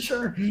 I'm not even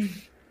sure.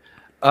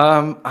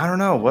 I don't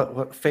know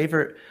what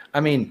favorite.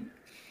 I mean,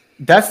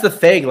 that's the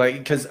thing, like,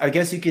 because I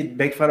guess you could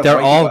make fun of. They're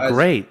all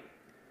great.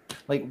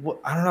 Like,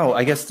 I don't know.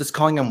 I guess just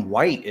calling them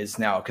white is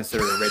now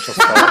considered a racial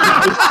slur.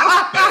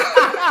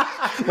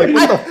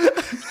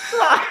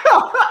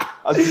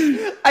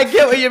 I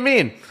get what you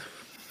mean.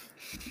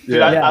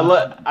 Dude,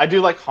 I do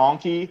like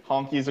Honky.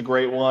 Honky's a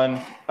great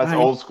one. That's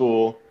old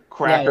school.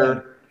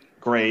 Cracker,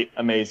 great,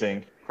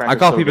 amazing. Cracker's I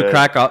call people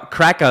Cracker,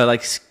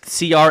 like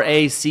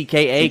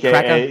CRACKA.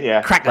 Cracker.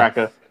 Yeah,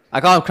 Cracker.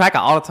 I call him Cracker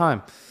all the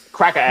time.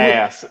 Cracker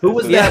ass. Who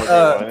was that?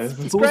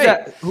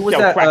 Who was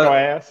that? Cracker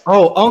ass.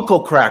 Oh,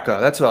 Uncle Cracker.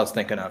 That's what I was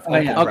thinking of.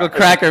 Uncle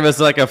Cracker was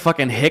like a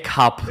fucking hick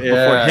hop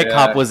before hick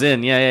hop was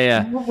in.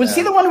 Yeah. Was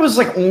he the one who was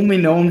like only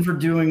known for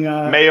doing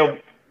Mayo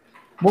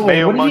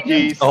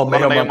Monkeys. Oh,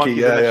 Mayo Monkey.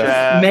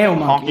 Mayo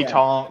Monkey. Honky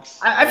Tonks.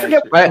 I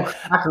forget what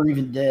Cracker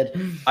even did.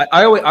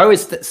 I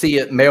always see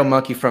a Mayo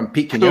Monkey from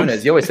Pete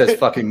Quinones. He always says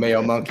fucking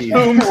Mayo Monkey.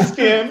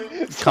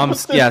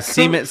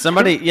 Seaman.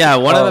 Somebody. Yeah,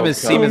 one of them is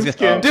Seaman.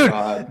 Dude,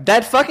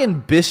 that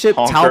fucking Bishop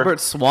Talbot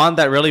Swan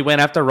that really went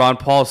after Ron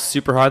Paul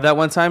super hard that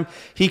one time.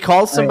 He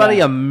called somebody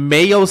a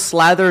mayo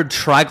slathered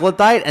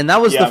troglodyte, and that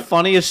was the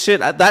funniest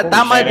shit.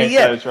 That might be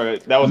it.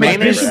 That was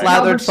mayonnaise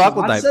slathered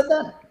troglodyte. Said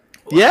that?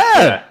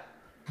 Yeah.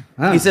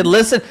 He said,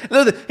 listen,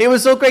 it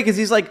was so great because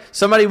he's like,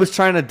 somebody was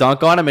trying to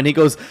dunk on him and he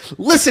goes,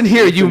 listen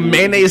here, you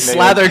mayonnaise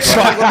slathered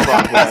chocolate.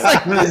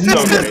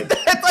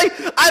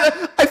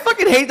 I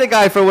fucking hate the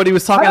guy for what he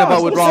was talking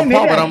about with Ron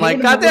Paul, but I'm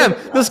like, goddamn,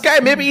 this guy,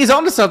 maybe he's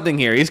onto something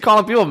here. He's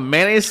calling people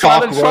mayonnaise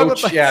salad.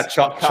 Cockroach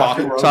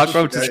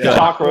is good.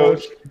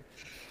 Cockroach.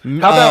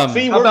 How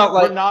about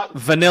we're not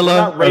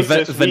vanilla? We're not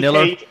racist.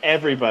 Vanilla. We hate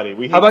everybody.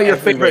 We hate how about your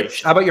every favorite?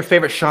 race. How about your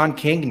favorite Sean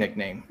King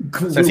nickname?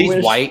 Since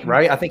he's white,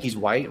 right? I think he's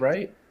white,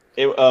 right?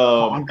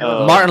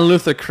 Martin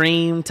Luther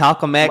Cream,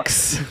 Talcum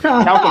X.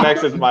 Talcum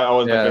X is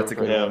always my favorite that's a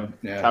for good him. one.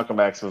 Yeah. Talcum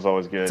X was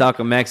always good.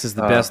 Talcum X is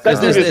the best. That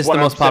dude It's is the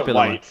most 100% popular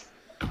white.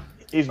 one.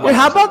 He's Wait,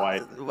 how about?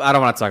 white. I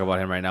don't want to talk about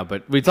him right now,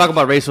 but we talk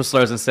about racial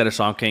slurs instead of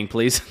Sean King,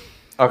 please.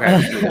 Okay.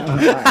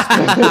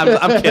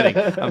 I'm kidding.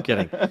 I'm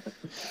kidding.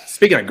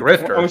 Speaking of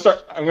grifter,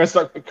 I'm gonna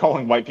start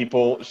calling white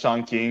people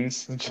Sean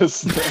Kings.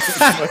 Just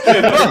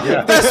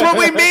that's what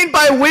we mean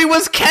by we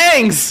was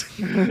Kangs.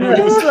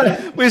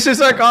 We should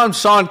start calling him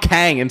Sean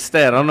Kang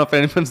instead. I don't know if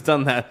anyone's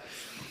done that.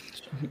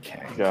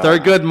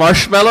 Thurgood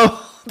Marshmallow.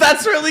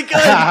 That's really good.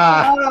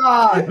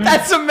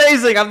 That's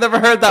amazing. I've never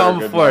heard that one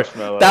before.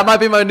 That might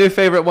be my new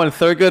favorite one.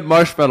 Thurgood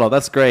Marshmallow.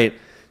 That's great.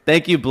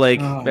 Thank you, Blake.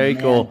 Very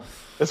cool.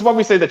 That's why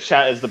we say the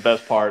chat is the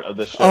best part of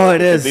the show. Oh,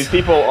 it is. These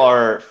people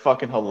are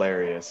fucking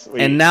hilarious.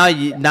 And now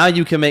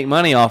you can make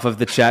money off of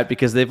the chat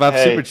because they've got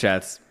super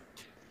chats.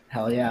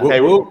 Hell yeah. Hey,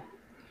 we're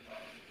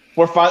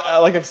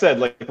like I've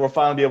said, we're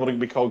finally be able to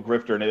be called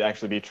grifter and it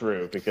actually be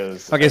true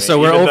because. Okay, so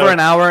we're over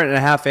an hour and a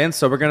half in,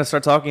 so we're gonna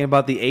start talking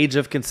about the age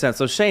of consent.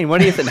 So Shane,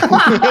 what do you think?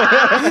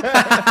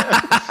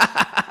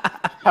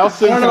 How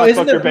soon can I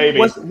fuck your baby?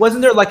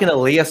 Wasn't there like an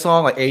Aaliyah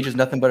song, like "Age is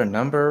nothing but a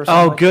number"? Or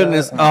oh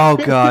goodness! Oh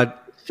god.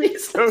 Toad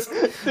is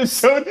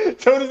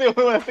the only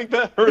one I think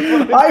that heard.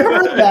 I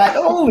heard that.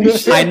 Holy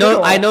shit! I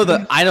know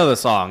the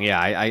song.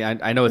 Yeah,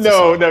 I know it's.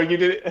 No, you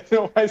didn't.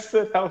 No, I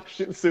said how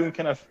soon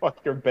can I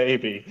fuck your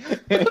baby?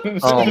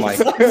 Oh my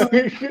god!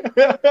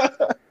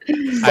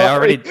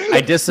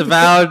 I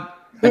disavowed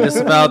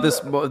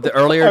this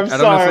earlier. I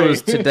don't know if it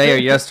was today or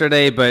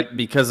yesterday, but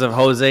because of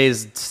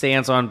Jose's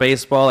stance on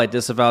baseball, I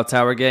disavowed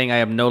Tower Gang. I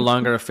am no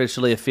longer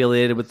officially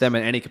affiliated with them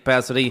in any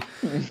capacity.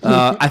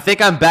 I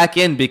think I'm back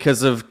in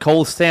because of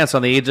Cole's stance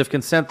on the age of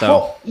consent, though.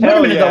 Well, wait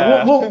a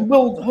minute, though.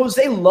 Will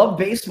Jose love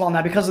baseball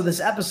now because of this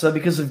episode,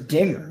 because of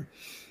Dinger?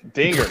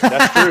 Dinger,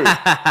 that's true.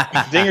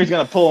 Dinger's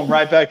going to pull him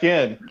right back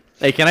in.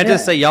 Hey, can I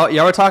just say,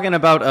 y'all were talking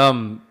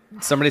about...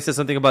 Somebody said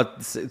something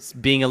about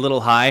being a little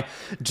high.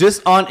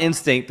 Just on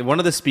instinct, one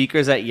of the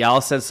speakers at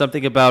Yale said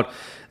something about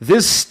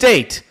this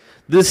state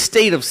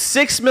of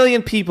 6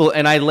 million people,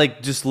 and I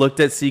just looked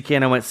at CK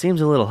and I went,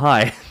 seems a little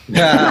high.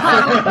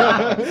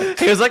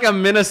 He was like a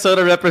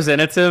Minnesota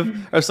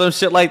representative or some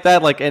shit like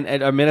that, like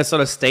a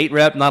Minnesota state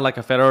rep, not like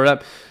a federal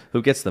rep.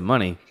 Who gets the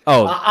money?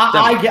 Oh,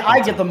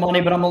 I get the money,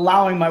 but I'm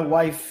allowing my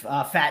wife,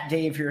 Fat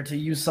Dave here, to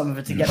use some of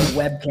it to get a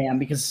webcam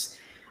because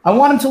I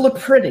want him to look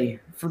pretty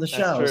for the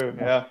show. That's true,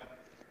 yeah.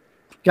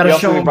 Gotta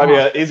show him.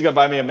 He's gonna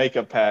buy me a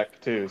makeup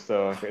pack too,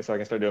 so I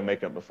can start doing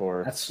makeup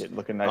before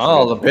looking nice.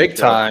 Oh, the big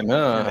time,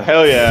 huh?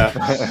 Hell yeah!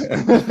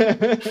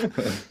 It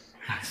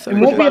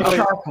won't be a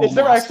charcoal. Is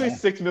there actually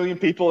 6 million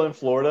people in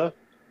Florida?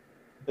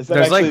 Is that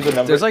there's actually the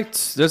number?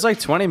 There's like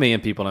 20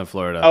 million people in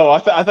Florida. Oh, I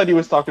thought he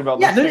was talking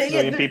about 6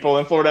 million people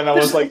in Florida, and I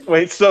was like,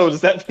 wait, so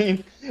does that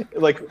mean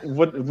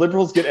would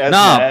liberals get as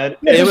mad?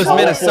 It was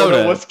Minnesota.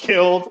 Florida was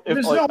killed.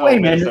 There's no way,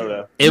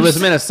 Minnesota. It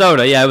was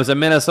Minnesota. Yeah, it was a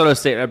Minnesota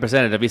state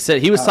representative.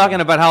 He was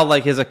talking about how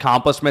his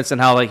accomplishments and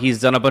how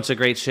he's done a bunch of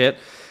great shit.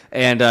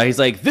 And he's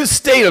like, this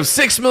state of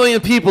 6 million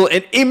people,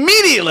 and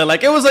immediately,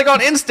 it was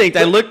on instinct.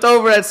 I looked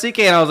over at CK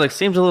and I was like,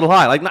 seems a little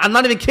high. I'm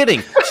not even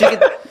kidding.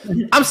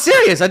 I'm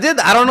serious. I did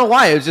that. I don't know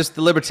why. It was just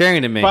the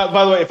libertarian in me.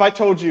 By the way, if I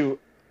told you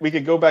we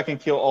could go back and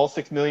kill all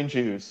 6 million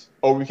Jews,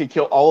 or we could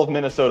kill all of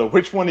Minnesota,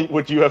 which one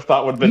would you have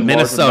thought would have been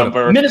Minnesota?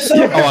 Number?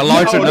 Minnesota. Oh, a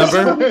larger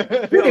number?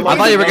 I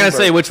thought you were going to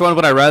say, which one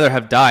would I rather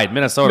have died?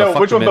 Minnesota. No,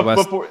 fuck which the one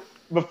Midwest.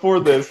 Before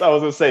this, I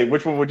was gonna say,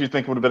 which one would you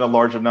think would have been a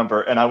larger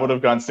number? And I would have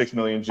gone 6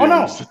 million Jews. Oh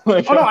no!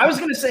 I was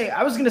gonna say,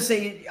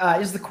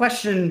 is the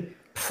question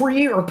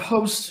pre or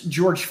post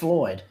George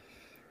Floyd?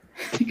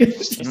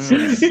 Because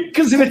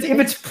if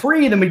it's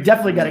pre, then we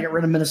definitely got to get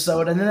rid of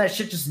Minnesota, and then that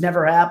shit just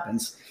never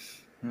happens.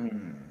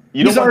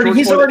 He's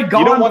already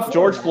gone. You don't want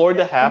George Floyd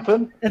to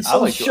happen? And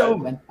so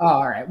showman. Oh,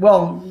 all right.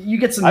 Well, you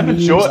get some. I've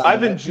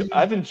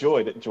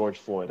enjoyed George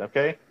Floyd.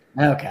 Okay.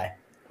 Okay.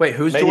 Wait,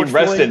 who's May George he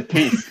rest Floyd? in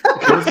peace.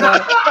 Who's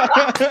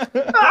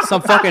that?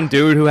 Some fucking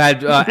dude who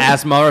had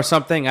asthma or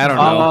something. I don't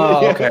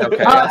know. Oh, okay.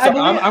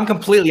 I'm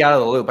completely out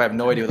of the loop. I have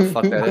no idea what the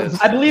fuck that is.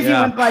 I believe he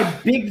went by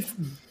Big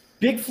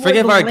Floyd.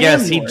 Forgive our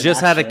guest. He just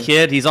had a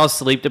kid. He's all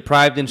sleep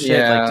deprived and shit.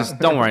 Yeah. Just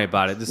don't worry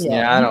about it.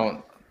 I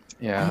don't.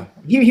 Yeah.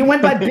 He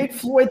went by Big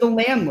Floyd the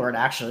landlord,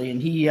 actually,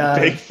 and he.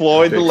 Big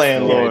Floyd the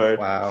landlord.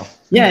 Wow.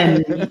 Yeah,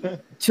 and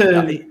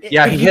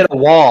he hit a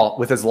wall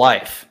with his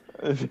life.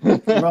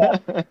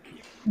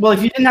 Well,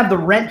 if you didn't have the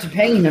rent to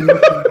pay him,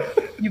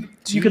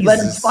 you could let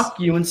him fuck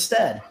you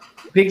instead.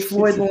 Big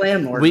Floyd the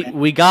landlord.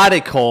 We got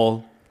it,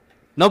 Cole.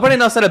 Nobody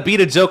knows how to beat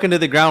a joke into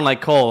the ground like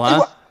Cole,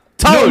 huh?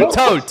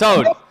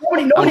 Toad.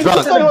 Nobody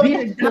knows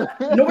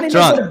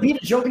how to beat a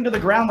joke into the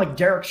ground like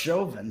Derek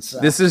Chauvin. So.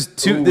 This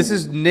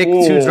is Nick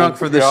too drunk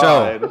for the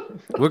show.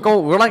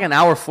 We're like an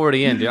hour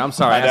 40 in, dude. I'm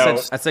sorry. I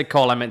said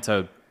Cole. I meant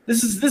Toad.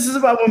 This is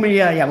about when we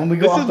go off the rails.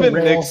 This has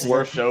been Nick's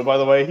worst show, by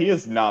the way. He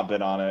has not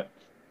been on it.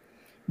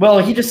 Well,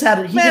 he just had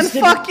it. Man,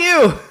 fuck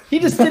you. He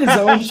just did his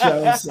own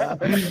show. So.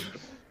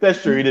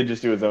 That's true. He did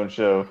just do his own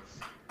show.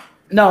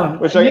 No,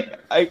 which I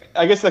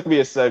guess that could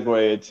be a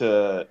segue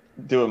to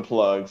doing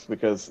plugs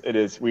because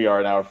we are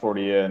an hour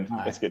 40 in.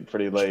 Right. It's getting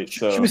pretty late.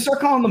 So should we start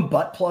calling them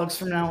butt plugs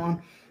from now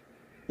on?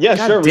 Yeah,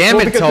 God sure. Damn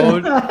it,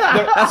 Toad.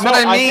 That's what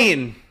I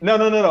mean.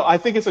 No. I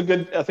think it's a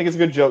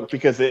good joke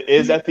because it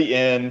is at the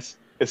end.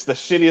 It's the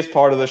shittiest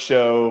part of the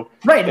show.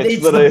 Right,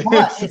 it's the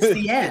butt. It's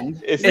the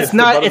end. It's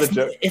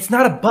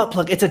not a butt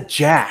plug. It's a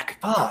jack.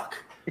 Fuck.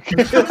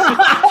 no,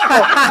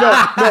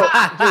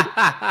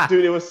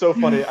 dude, it was so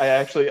funny.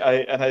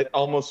 I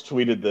almost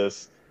tweeted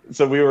this.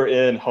 So we were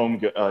in Home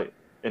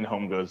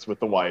Goods with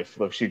the wife.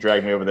 Look, she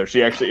dragged me over there.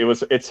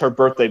 It's her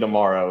birthday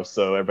tomorrow,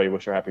 so everybody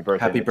wish her happy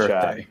birthday. Happy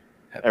birthday.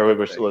 Everybody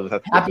wish Liz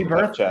happy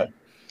birthday. Chat.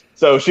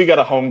 So she got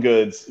a Home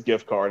Goods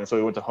gift card, and so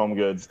we went to Home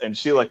Goods, and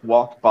she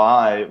walked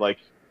by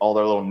all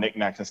their little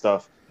knickknacks and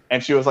stuff,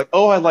 and she was like,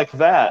 "Oh, I like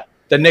that."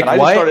 The Nick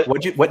what?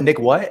 What Nick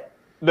what?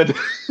 The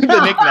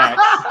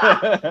knickknacks.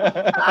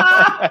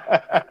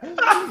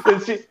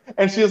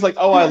 and she was like,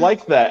 "Oh, I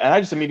like that," and I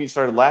just immediately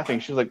started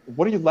laughing. She was like,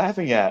 "What are you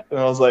laughing at?" And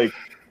I was like,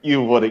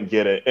 "You wouldn't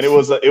get it." And it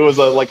was a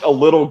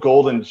little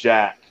golden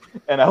jack.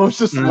 And I was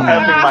just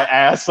laughing my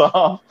ass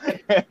off.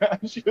 I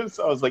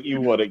was like, "You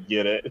wouldn't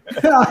get it."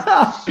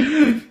 That's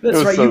it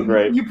was right. So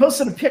great. You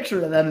posted a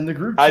picture of that in the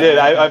group chat. I did.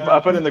 I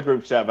put it in the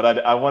group chat,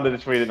 but I wanted to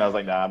tweet it, and I was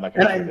like, "Nah, I'm not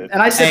going to tweet it."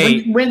 And I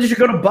said, when did you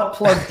go to Butt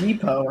Plug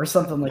Depot or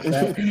something like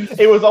that?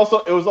 It was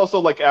also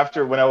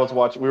after when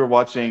we were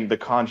watching The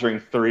Conjuring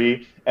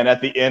 3, and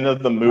at the end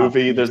of the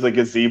movie, there's the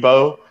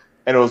gazebo.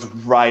 And it was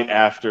right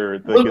after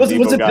the gazebo.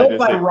 Was it built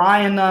by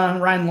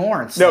Ryan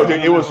Lawrence? No, dude,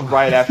 it was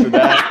right after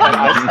that. And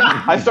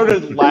I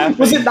started laughing.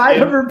 Was it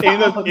 900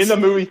 pounds? In the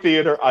movie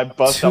theater, I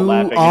bust out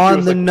laughing.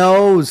 On the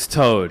nose,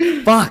 Toad.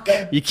 Fuck.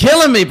 You're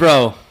killing me,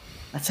 bro.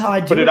 That's how I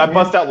do But it. I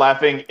bust out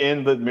laughing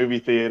in the movie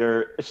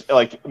theater.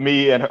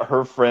 Me and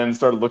her friends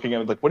started looking at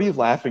me like, "What are you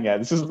laughing at?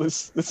 This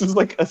is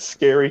like a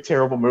scary,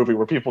 terrible movie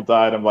where people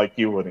died." I'm like,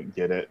 "You wouldn't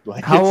get it."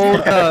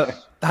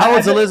 How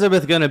old's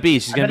Elizabeth gonna be?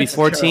 She's gonna be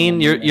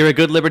 14. You're a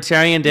good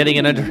libertarian dating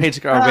an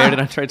underage girl. Married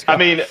an underage girl. I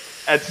mean,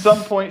 at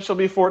some point she'll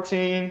be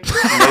 14. Maybe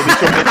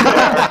she'll get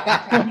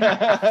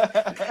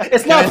there.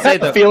 It's not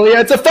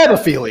pedophilia. It's a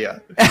pedophilia.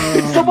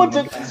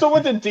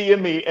 Someone did DM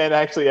me and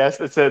actually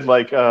asked. It said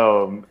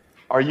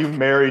 "Are you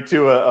married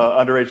to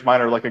a underage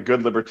minor, like a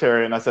good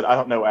libertarian?" I said, "I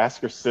don't know.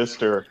 Ask your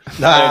sister."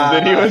 And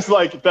then he was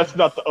like, "That's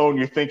not the own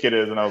you think it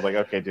is." And I was like,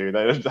 "Okay, dude,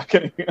 that is not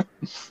gonna."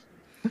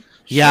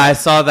 Yeah, I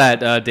saw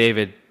that,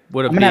 David.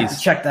 What a I'm gonna have to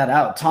check that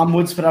out. Tom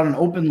Woods put out an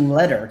open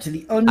letter to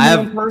the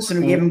unknown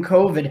person who gave him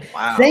COVID,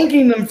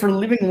 thanking them for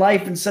living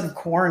life instead of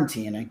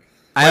quarantining.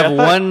 I have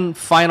one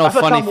final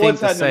funny thing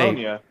to say.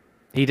 Pneumonia.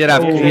 He did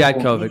have he had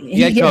COVID.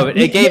 He had COVID.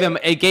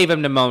 It gave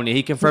him pneumonia.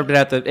 He confirmed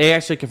it he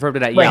actually confirmed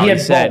it at Yale.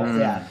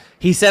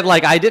 He said,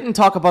 I didn't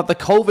talk about the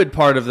COVID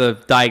part of the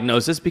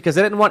diagnosis because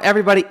I didn't want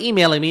everybody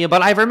emailing me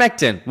about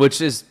ivermectin,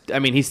 which is,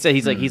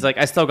 he's like,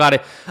 I still got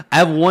it. I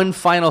have one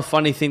final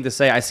funny thing to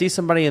say. I see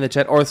somebody in the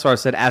chat, Orthar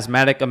said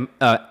asthmatic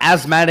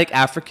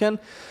African,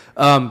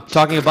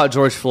 talking about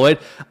George Floyd.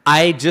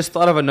 I just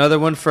thought of another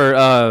one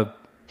for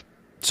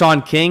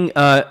Sean King,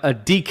 a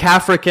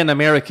Decafrican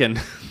American.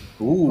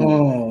 Ooh.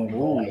 Oh,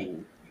 boy.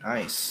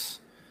 Nice.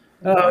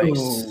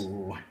 Nice.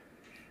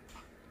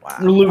 Wow.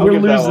 We're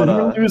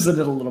losing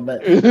it a little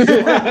bit.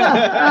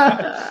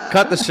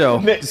 Cut the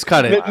show. Just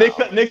cut it. Nick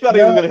thought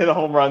he was going to hit a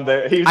home run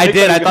there. I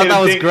did. I thought that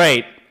was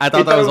great. I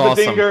thought that was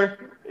awesome.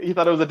 He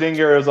thought it was a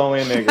dinger. It was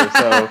only a nigger.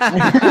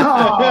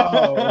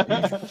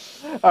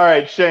 So. All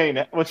right,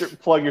 Shane,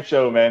 plug your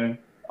show, man.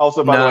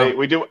 Also, by the way,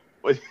 we do.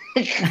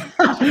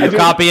 You're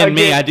copying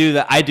me. I do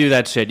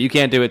that shit. You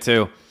can't do it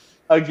too.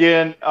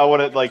 Again, I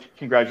want to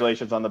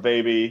congratulations on the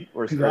baby.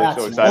 We're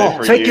so excited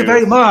for you. Thank you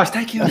very much.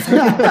 Thank you.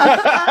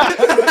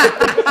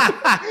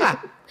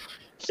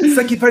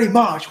 Thank you very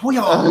much. We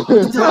are.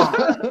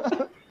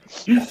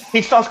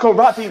 He starts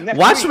karate next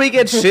Watch week. me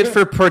get shit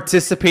for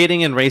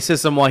participating in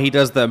racism while he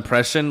does the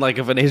impression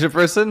of an Asian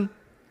person.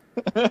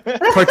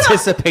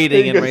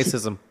 Participating in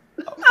racism.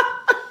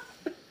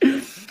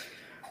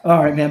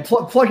 All right, man.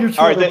 Plug your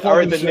show. All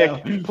right, then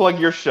Nick, plug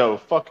your show.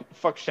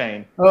 Fuck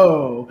Shane.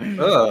 Oh.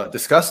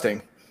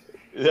 Disgusting.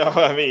 Yeah,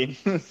 I mean,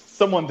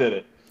 someone did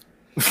it.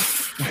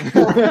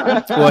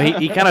 Well,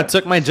 he kind of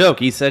took my joke.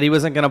 He said he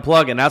wasn't going to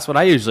plug, and that's what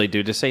I usually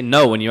do. Just say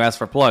no when you ask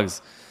for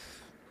plugs.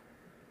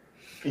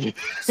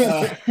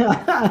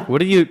 What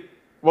do you...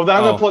 Well, then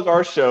I'm going to plug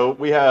our show.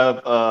 We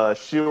have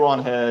Shoe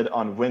on Head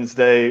on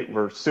Wednesday.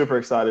 We're super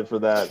excited for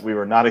that. We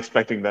were not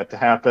expecting that to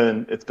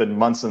happen. It's been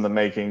months in the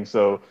making,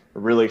 so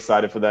we're really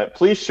excited for that.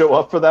 Please show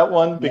up for that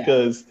one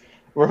because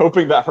we're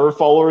hoping that her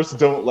followers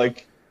don't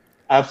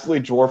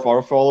absolutely dwarf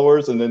our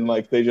followers, and then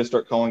like they just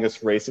start calling us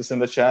racist in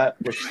the chat,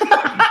 which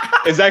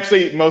is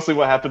actually mostly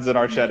what happens in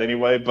our chat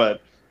anyway.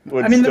 But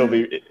would still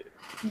be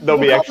they'll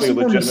be actually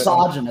legitimate.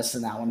 Misogynist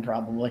in that one,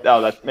 probably.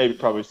 Oh, that's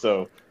probably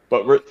so.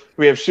 But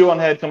we have Shoe on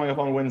Head coming up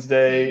on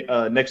Wednesday.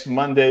 Next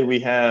Monday we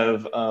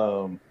have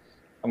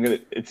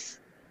it's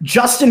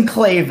Justin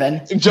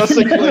Clavin.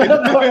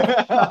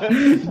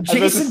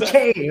 Jason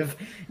Cave.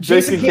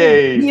 Jason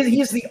Cave.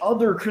 He's the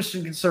other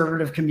Christian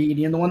conservative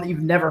comedian, the one that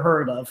you've never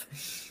heard of.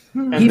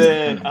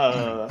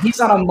 He's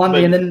on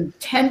Monday, and then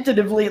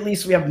tentatively, at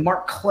least, we have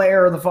Mark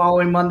Claire the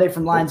following Monday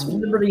from Lions of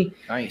Liberty.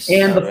 Nice.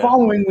 And the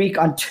following week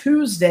on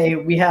Tuesday,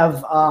 we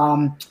have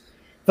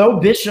Tho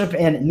Bishop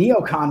and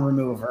Neocon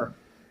Remover.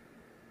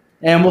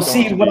 And we'll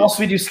see what else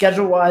we do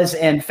schedule-wise.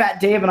 And Fat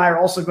Dave and I are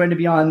also going to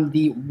be on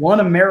the One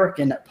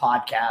American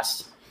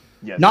podcast.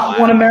 Yes. Not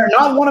One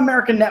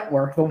American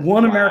Network, the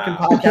One American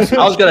podcast.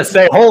 I was gonna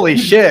say, holy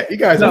shit, you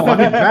guys are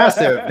fucking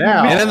massive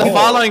now. And then the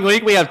following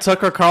week we have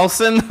Tucker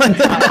Carlson.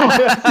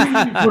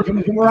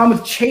 We're on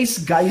with Chase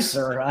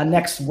Geiser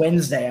next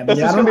Wednesday. I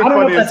mean, I don't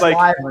know if that's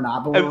live or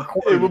not, but we're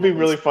recording. It would be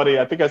really funny.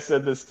 I think I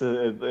said this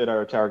in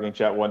our Tower Gang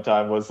chat one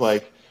time. Was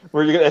like,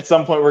 at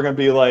some point we're gonna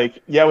be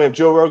like, yeah, we have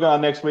Joe Rogan on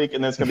next week,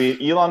 and then it's gonna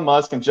be Elon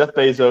Musk and Jeff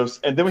Bezos,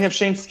 and then we have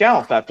Shane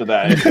Scalf after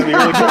that. It's gonna be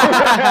really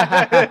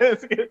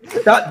good.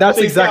 That's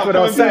exactly what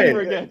I was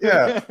saying.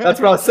 Yeah, that's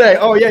what I was saying.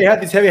 Oh yeah, you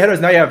had these heavy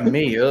hitters. Now you have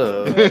me.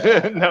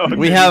 No,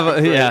 we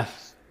have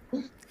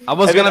I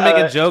was gonna make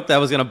a joke that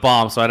was gonna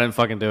bomb, so I didn't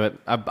fucking do it.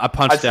 I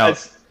punched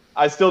out.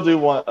 I still do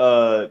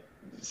want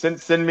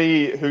send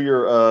me who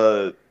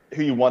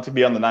you want to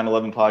be on the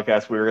 9/11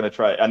 podcast. We were gonna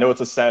try. I know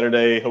it's a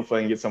Saturday. Hopefully,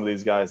 I can get some of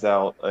these guys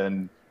out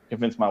and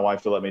convince my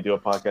wife to let me do a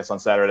podcast on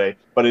Saturday.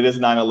 But it is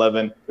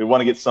 9/11. We want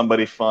to get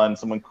somebody fun,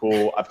 someone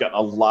cool. I've gotten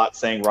a lot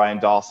saying Ryan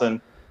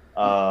Dawson.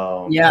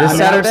 This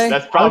Saturday?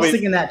 That's probably, I was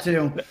thinking that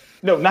too.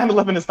 No,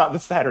 9/11 is not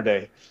this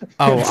Saturday.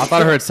 Oh, I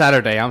thought I heard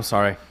Saturday. I'm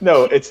sorry.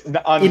 No, it's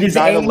on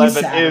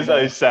 9/11 is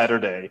a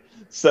Saturday.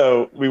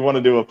 So we want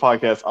to do a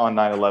podcast on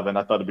 9/11.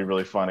 I thought it'd be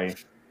really funny.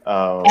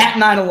 At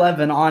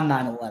 9/11 on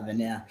 9/11,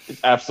 yeah.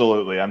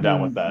 Absolutely, I'm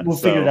down with that. We'll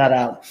figure that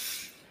out.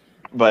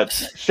 But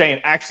Shane,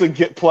 actually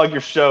plug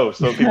your show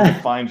so people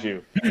can find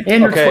you.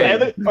 Or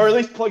at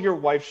least plug your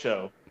wife's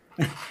show.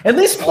 At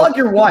least plug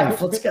your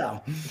wife. Let's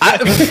go.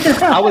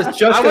 I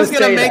was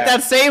gonna make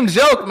that same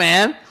joke,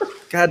 man.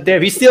 God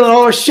damn, he's stealing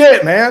all our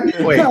shit, man.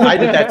 Wait, I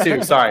did that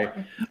too. Sorry.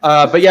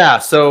 But yeah,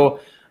 so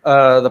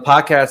the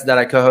podcast that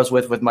I co-host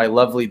with my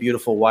lovely,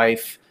 beautiful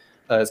wife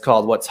is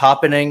called What's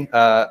Happening.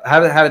 I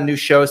haven't had a new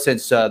show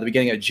since the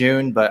beginning of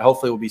June, but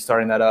hopefully we'll be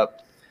starting that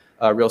up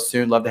real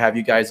soon. Love to have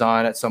you guys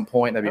on at some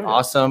point. That'd be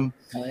awesome.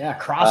 Oh yeah,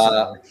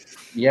 crossover.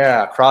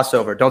 Yeah,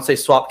 crossover. Don't say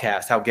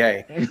swapcast. How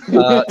gay.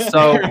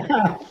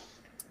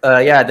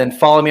 Then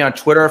follow me on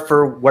Twitter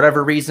for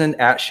whatever reason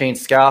at Shane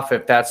Scalf.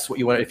 If that's what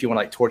you want, if you want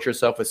to like torture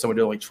yourself with someone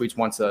who only tweets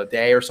once a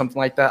day or something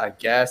like that, I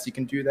guess you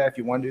can do that if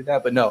you want to do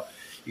that. But no,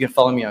 you can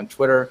follow me on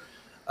Twitter.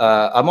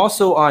 I'm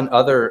also on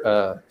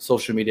other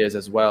social medias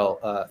as well.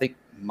 I think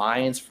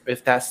mine's,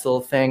 if that's still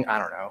a thing, I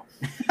don't know.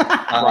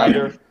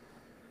 Grindr.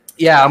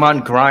 Yeah, I'm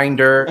on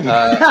Grindr.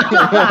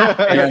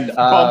 And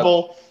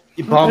Bumble.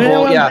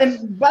 Yeah.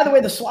 And by the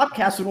way, the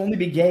Swapcast would only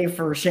be gay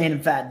for Shane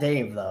and Fat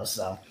Dave, though.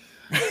 So.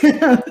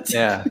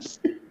 Yeah.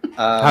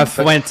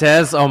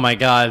 Fuentes. Oh my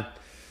God.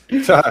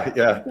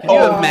 Yeah.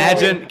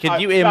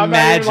 Can you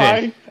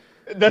imagine?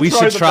 We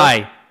should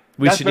try.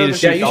 We should need to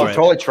shoot. You should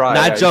totally try.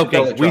 Not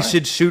joking. We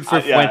should shoot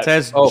for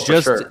Fuentes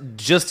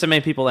just to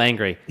make people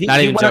angry. Not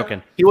even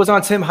joking. He was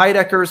on Tim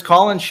Heidecker's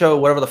call-in show,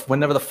 whenever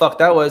the fuck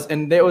that was,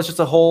 and it was just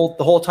the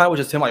whole time was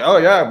just him like, oh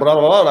yeah, blah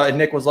blah blah, and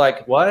Nick was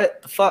like,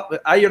 what the fuck?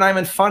 You're not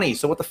even funny.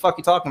 So what the fuck are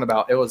you talking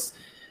about? It was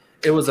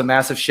a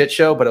massive shit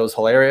show, but it was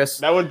hilarious.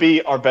 That would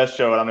be our best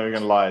show, and I'm not even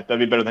gonna lie. That'd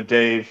be better than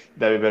Dave.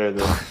 That'd be better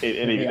than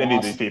any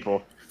of these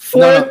people.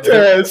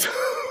 Fuentes.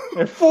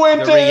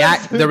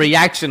 The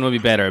reaction would be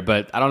better,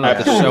 but I don't know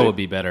if the show would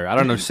be better. I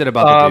don't know shit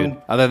about the dude.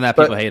 Other than that,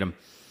 people hate him.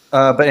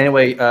 But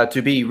anyway,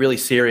 to be really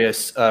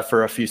serious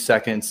for a few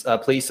seconds,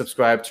 please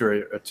subscribe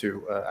to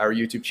our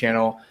YouTube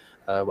channel.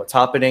 What's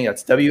Happening?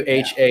 That's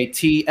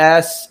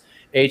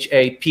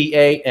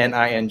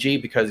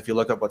WHATSHAPANING. Because if you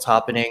look up What's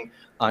Happening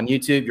on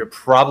YouTube, you're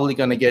probably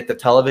going to get the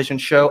television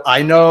show.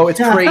 I know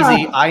it's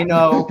crazy. I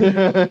know.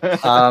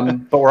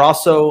 But we're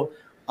also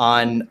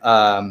on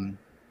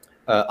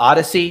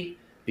Odyssey,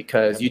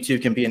 because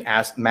YouTube can be an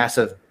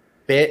massive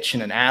bitch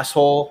and an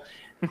asshole,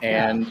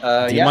 and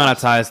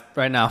demonetized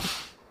right now.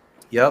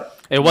 Yep.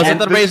 It wasn't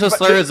the racial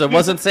slurs. It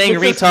wasn't saying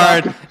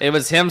retard. It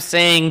was him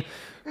saying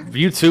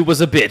YouTube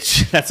was a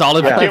bitch. That's all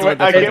it was.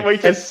 I can't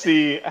wait to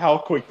see how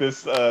quick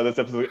this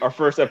episode, our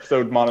first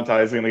episode,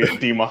 monetized, is going to get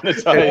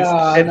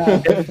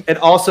demonetized. And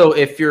also,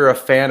 if you're a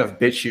fan of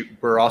BitChute,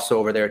 we're also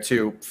over there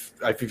too.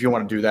 If you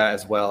want to do that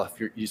as well,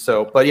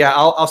 but yeah,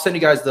 I'll send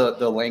you guys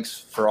the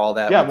links for all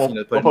that. Yeah, we'll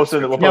post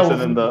it. We'll post it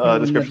in the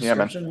description. Yeah,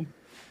 man.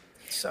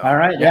 So, all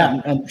right,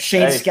 yeah. And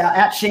Shane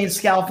at Shane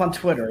Scalf on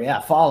Twitter. Yeah,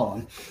 follow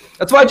him.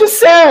 That's what I just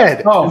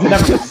said. Oh,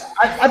 never mind.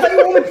 I thought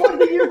you only plugged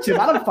the YouTube.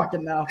 I don't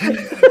fucking know.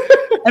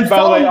 And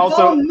By the way, also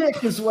follow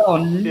Nick as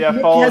well. Yeah,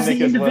 Nick follow has Nick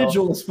the as well.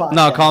 individual spot.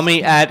 No, call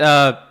me at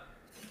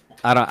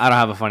I don't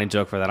have a funny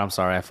joke for that. I'm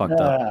sorry, I fucked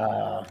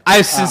up.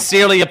 I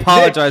sincerely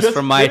apologize Nick,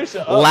 for my just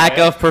lack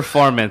man. of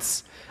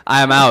performance.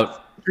 I am out.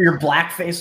 For your blackface